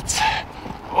it. That's,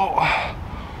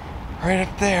 right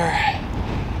up there.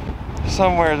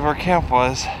 Somewhere is where camp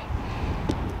was.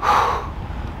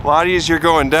 A lot easier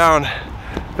going down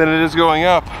than it is going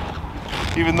up,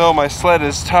 even though my sled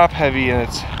is top heavy and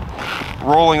it's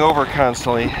rolling over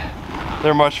constantly.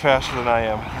 They're much faster than I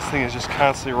am. This thing is just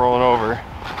constantly rolling over.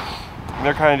 And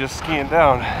they're kind of just skiing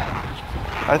down.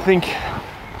 I think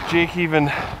Jake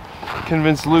even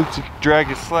convinced Luke to drag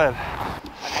his sled.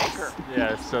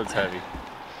 Yeah, so it's heavy.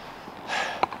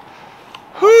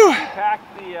 Whew! Pack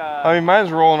the, I mean,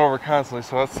 mine's rolling over constantly,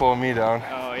 so that's slowing me down.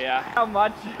 oh yeah. How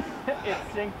much it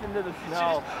sinks into the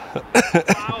snow.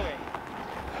 Wowing.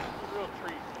 Real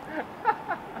treat.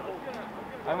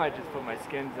 I might just put my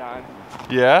skins on.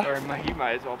 Yeah? Or he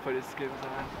might as well put his skins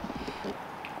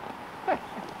on.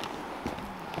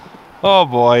 Oh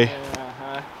boy.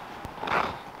 Uh-huh.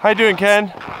 How you doing, Ken?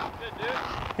 Good, dude.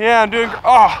 Yeah, I'm doing.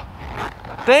 Oh,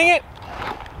 dang it!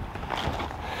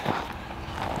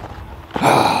 I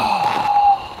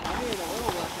needed a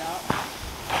little workout.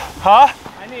 Huh?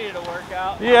 I needed a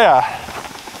workout. Yeah.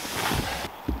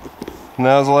 And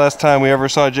that was the last time we ever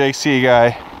saw Jake see a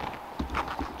guy.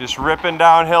 Just ripping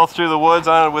downhill through the woods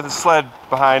on it with his sled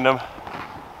behind him.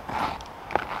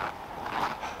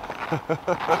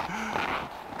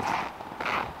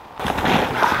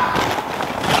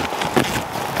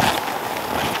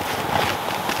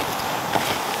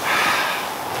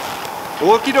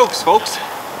 Well, okie dokes, folks.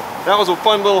 That was a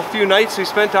fun little few nights we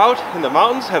spent out in the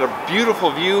mountains. Had a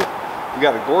beautiful view. We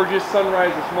got a gorgeous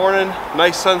sunrise this morning,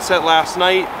 nice sunset last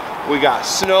night. We got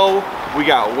snow, we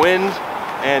got wind,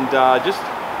 and just,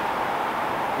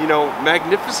 you know,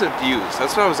 magnificent views.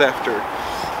 That's what I was after.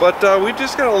 But we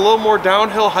just got a little more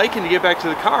downhill hiking to get back to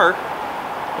the car,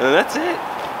 and that's it.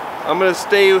 I'm gonna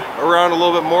stay around a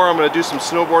little bit more. I'm gonna do some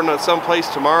snowboarding at some place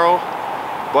tomorrow.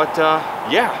 But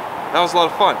yeah, that was a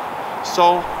lot of fun.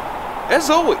 So, as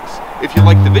always, if you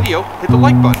liked the video, hit the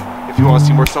like button. If you want to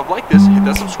see more stuff like this, hit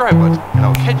that subscribe button. And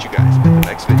I'll catch you guys in the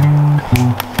next video.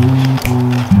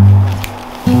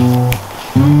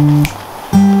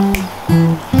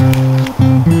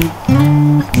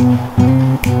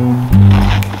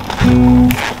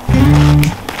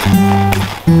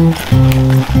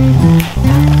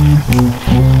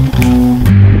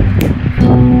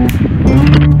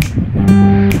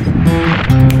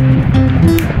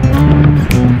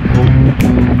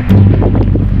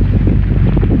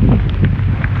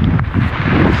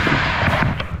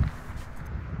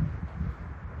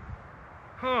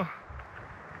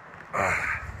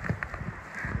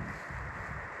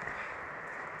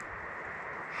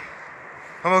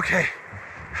 I'm okay.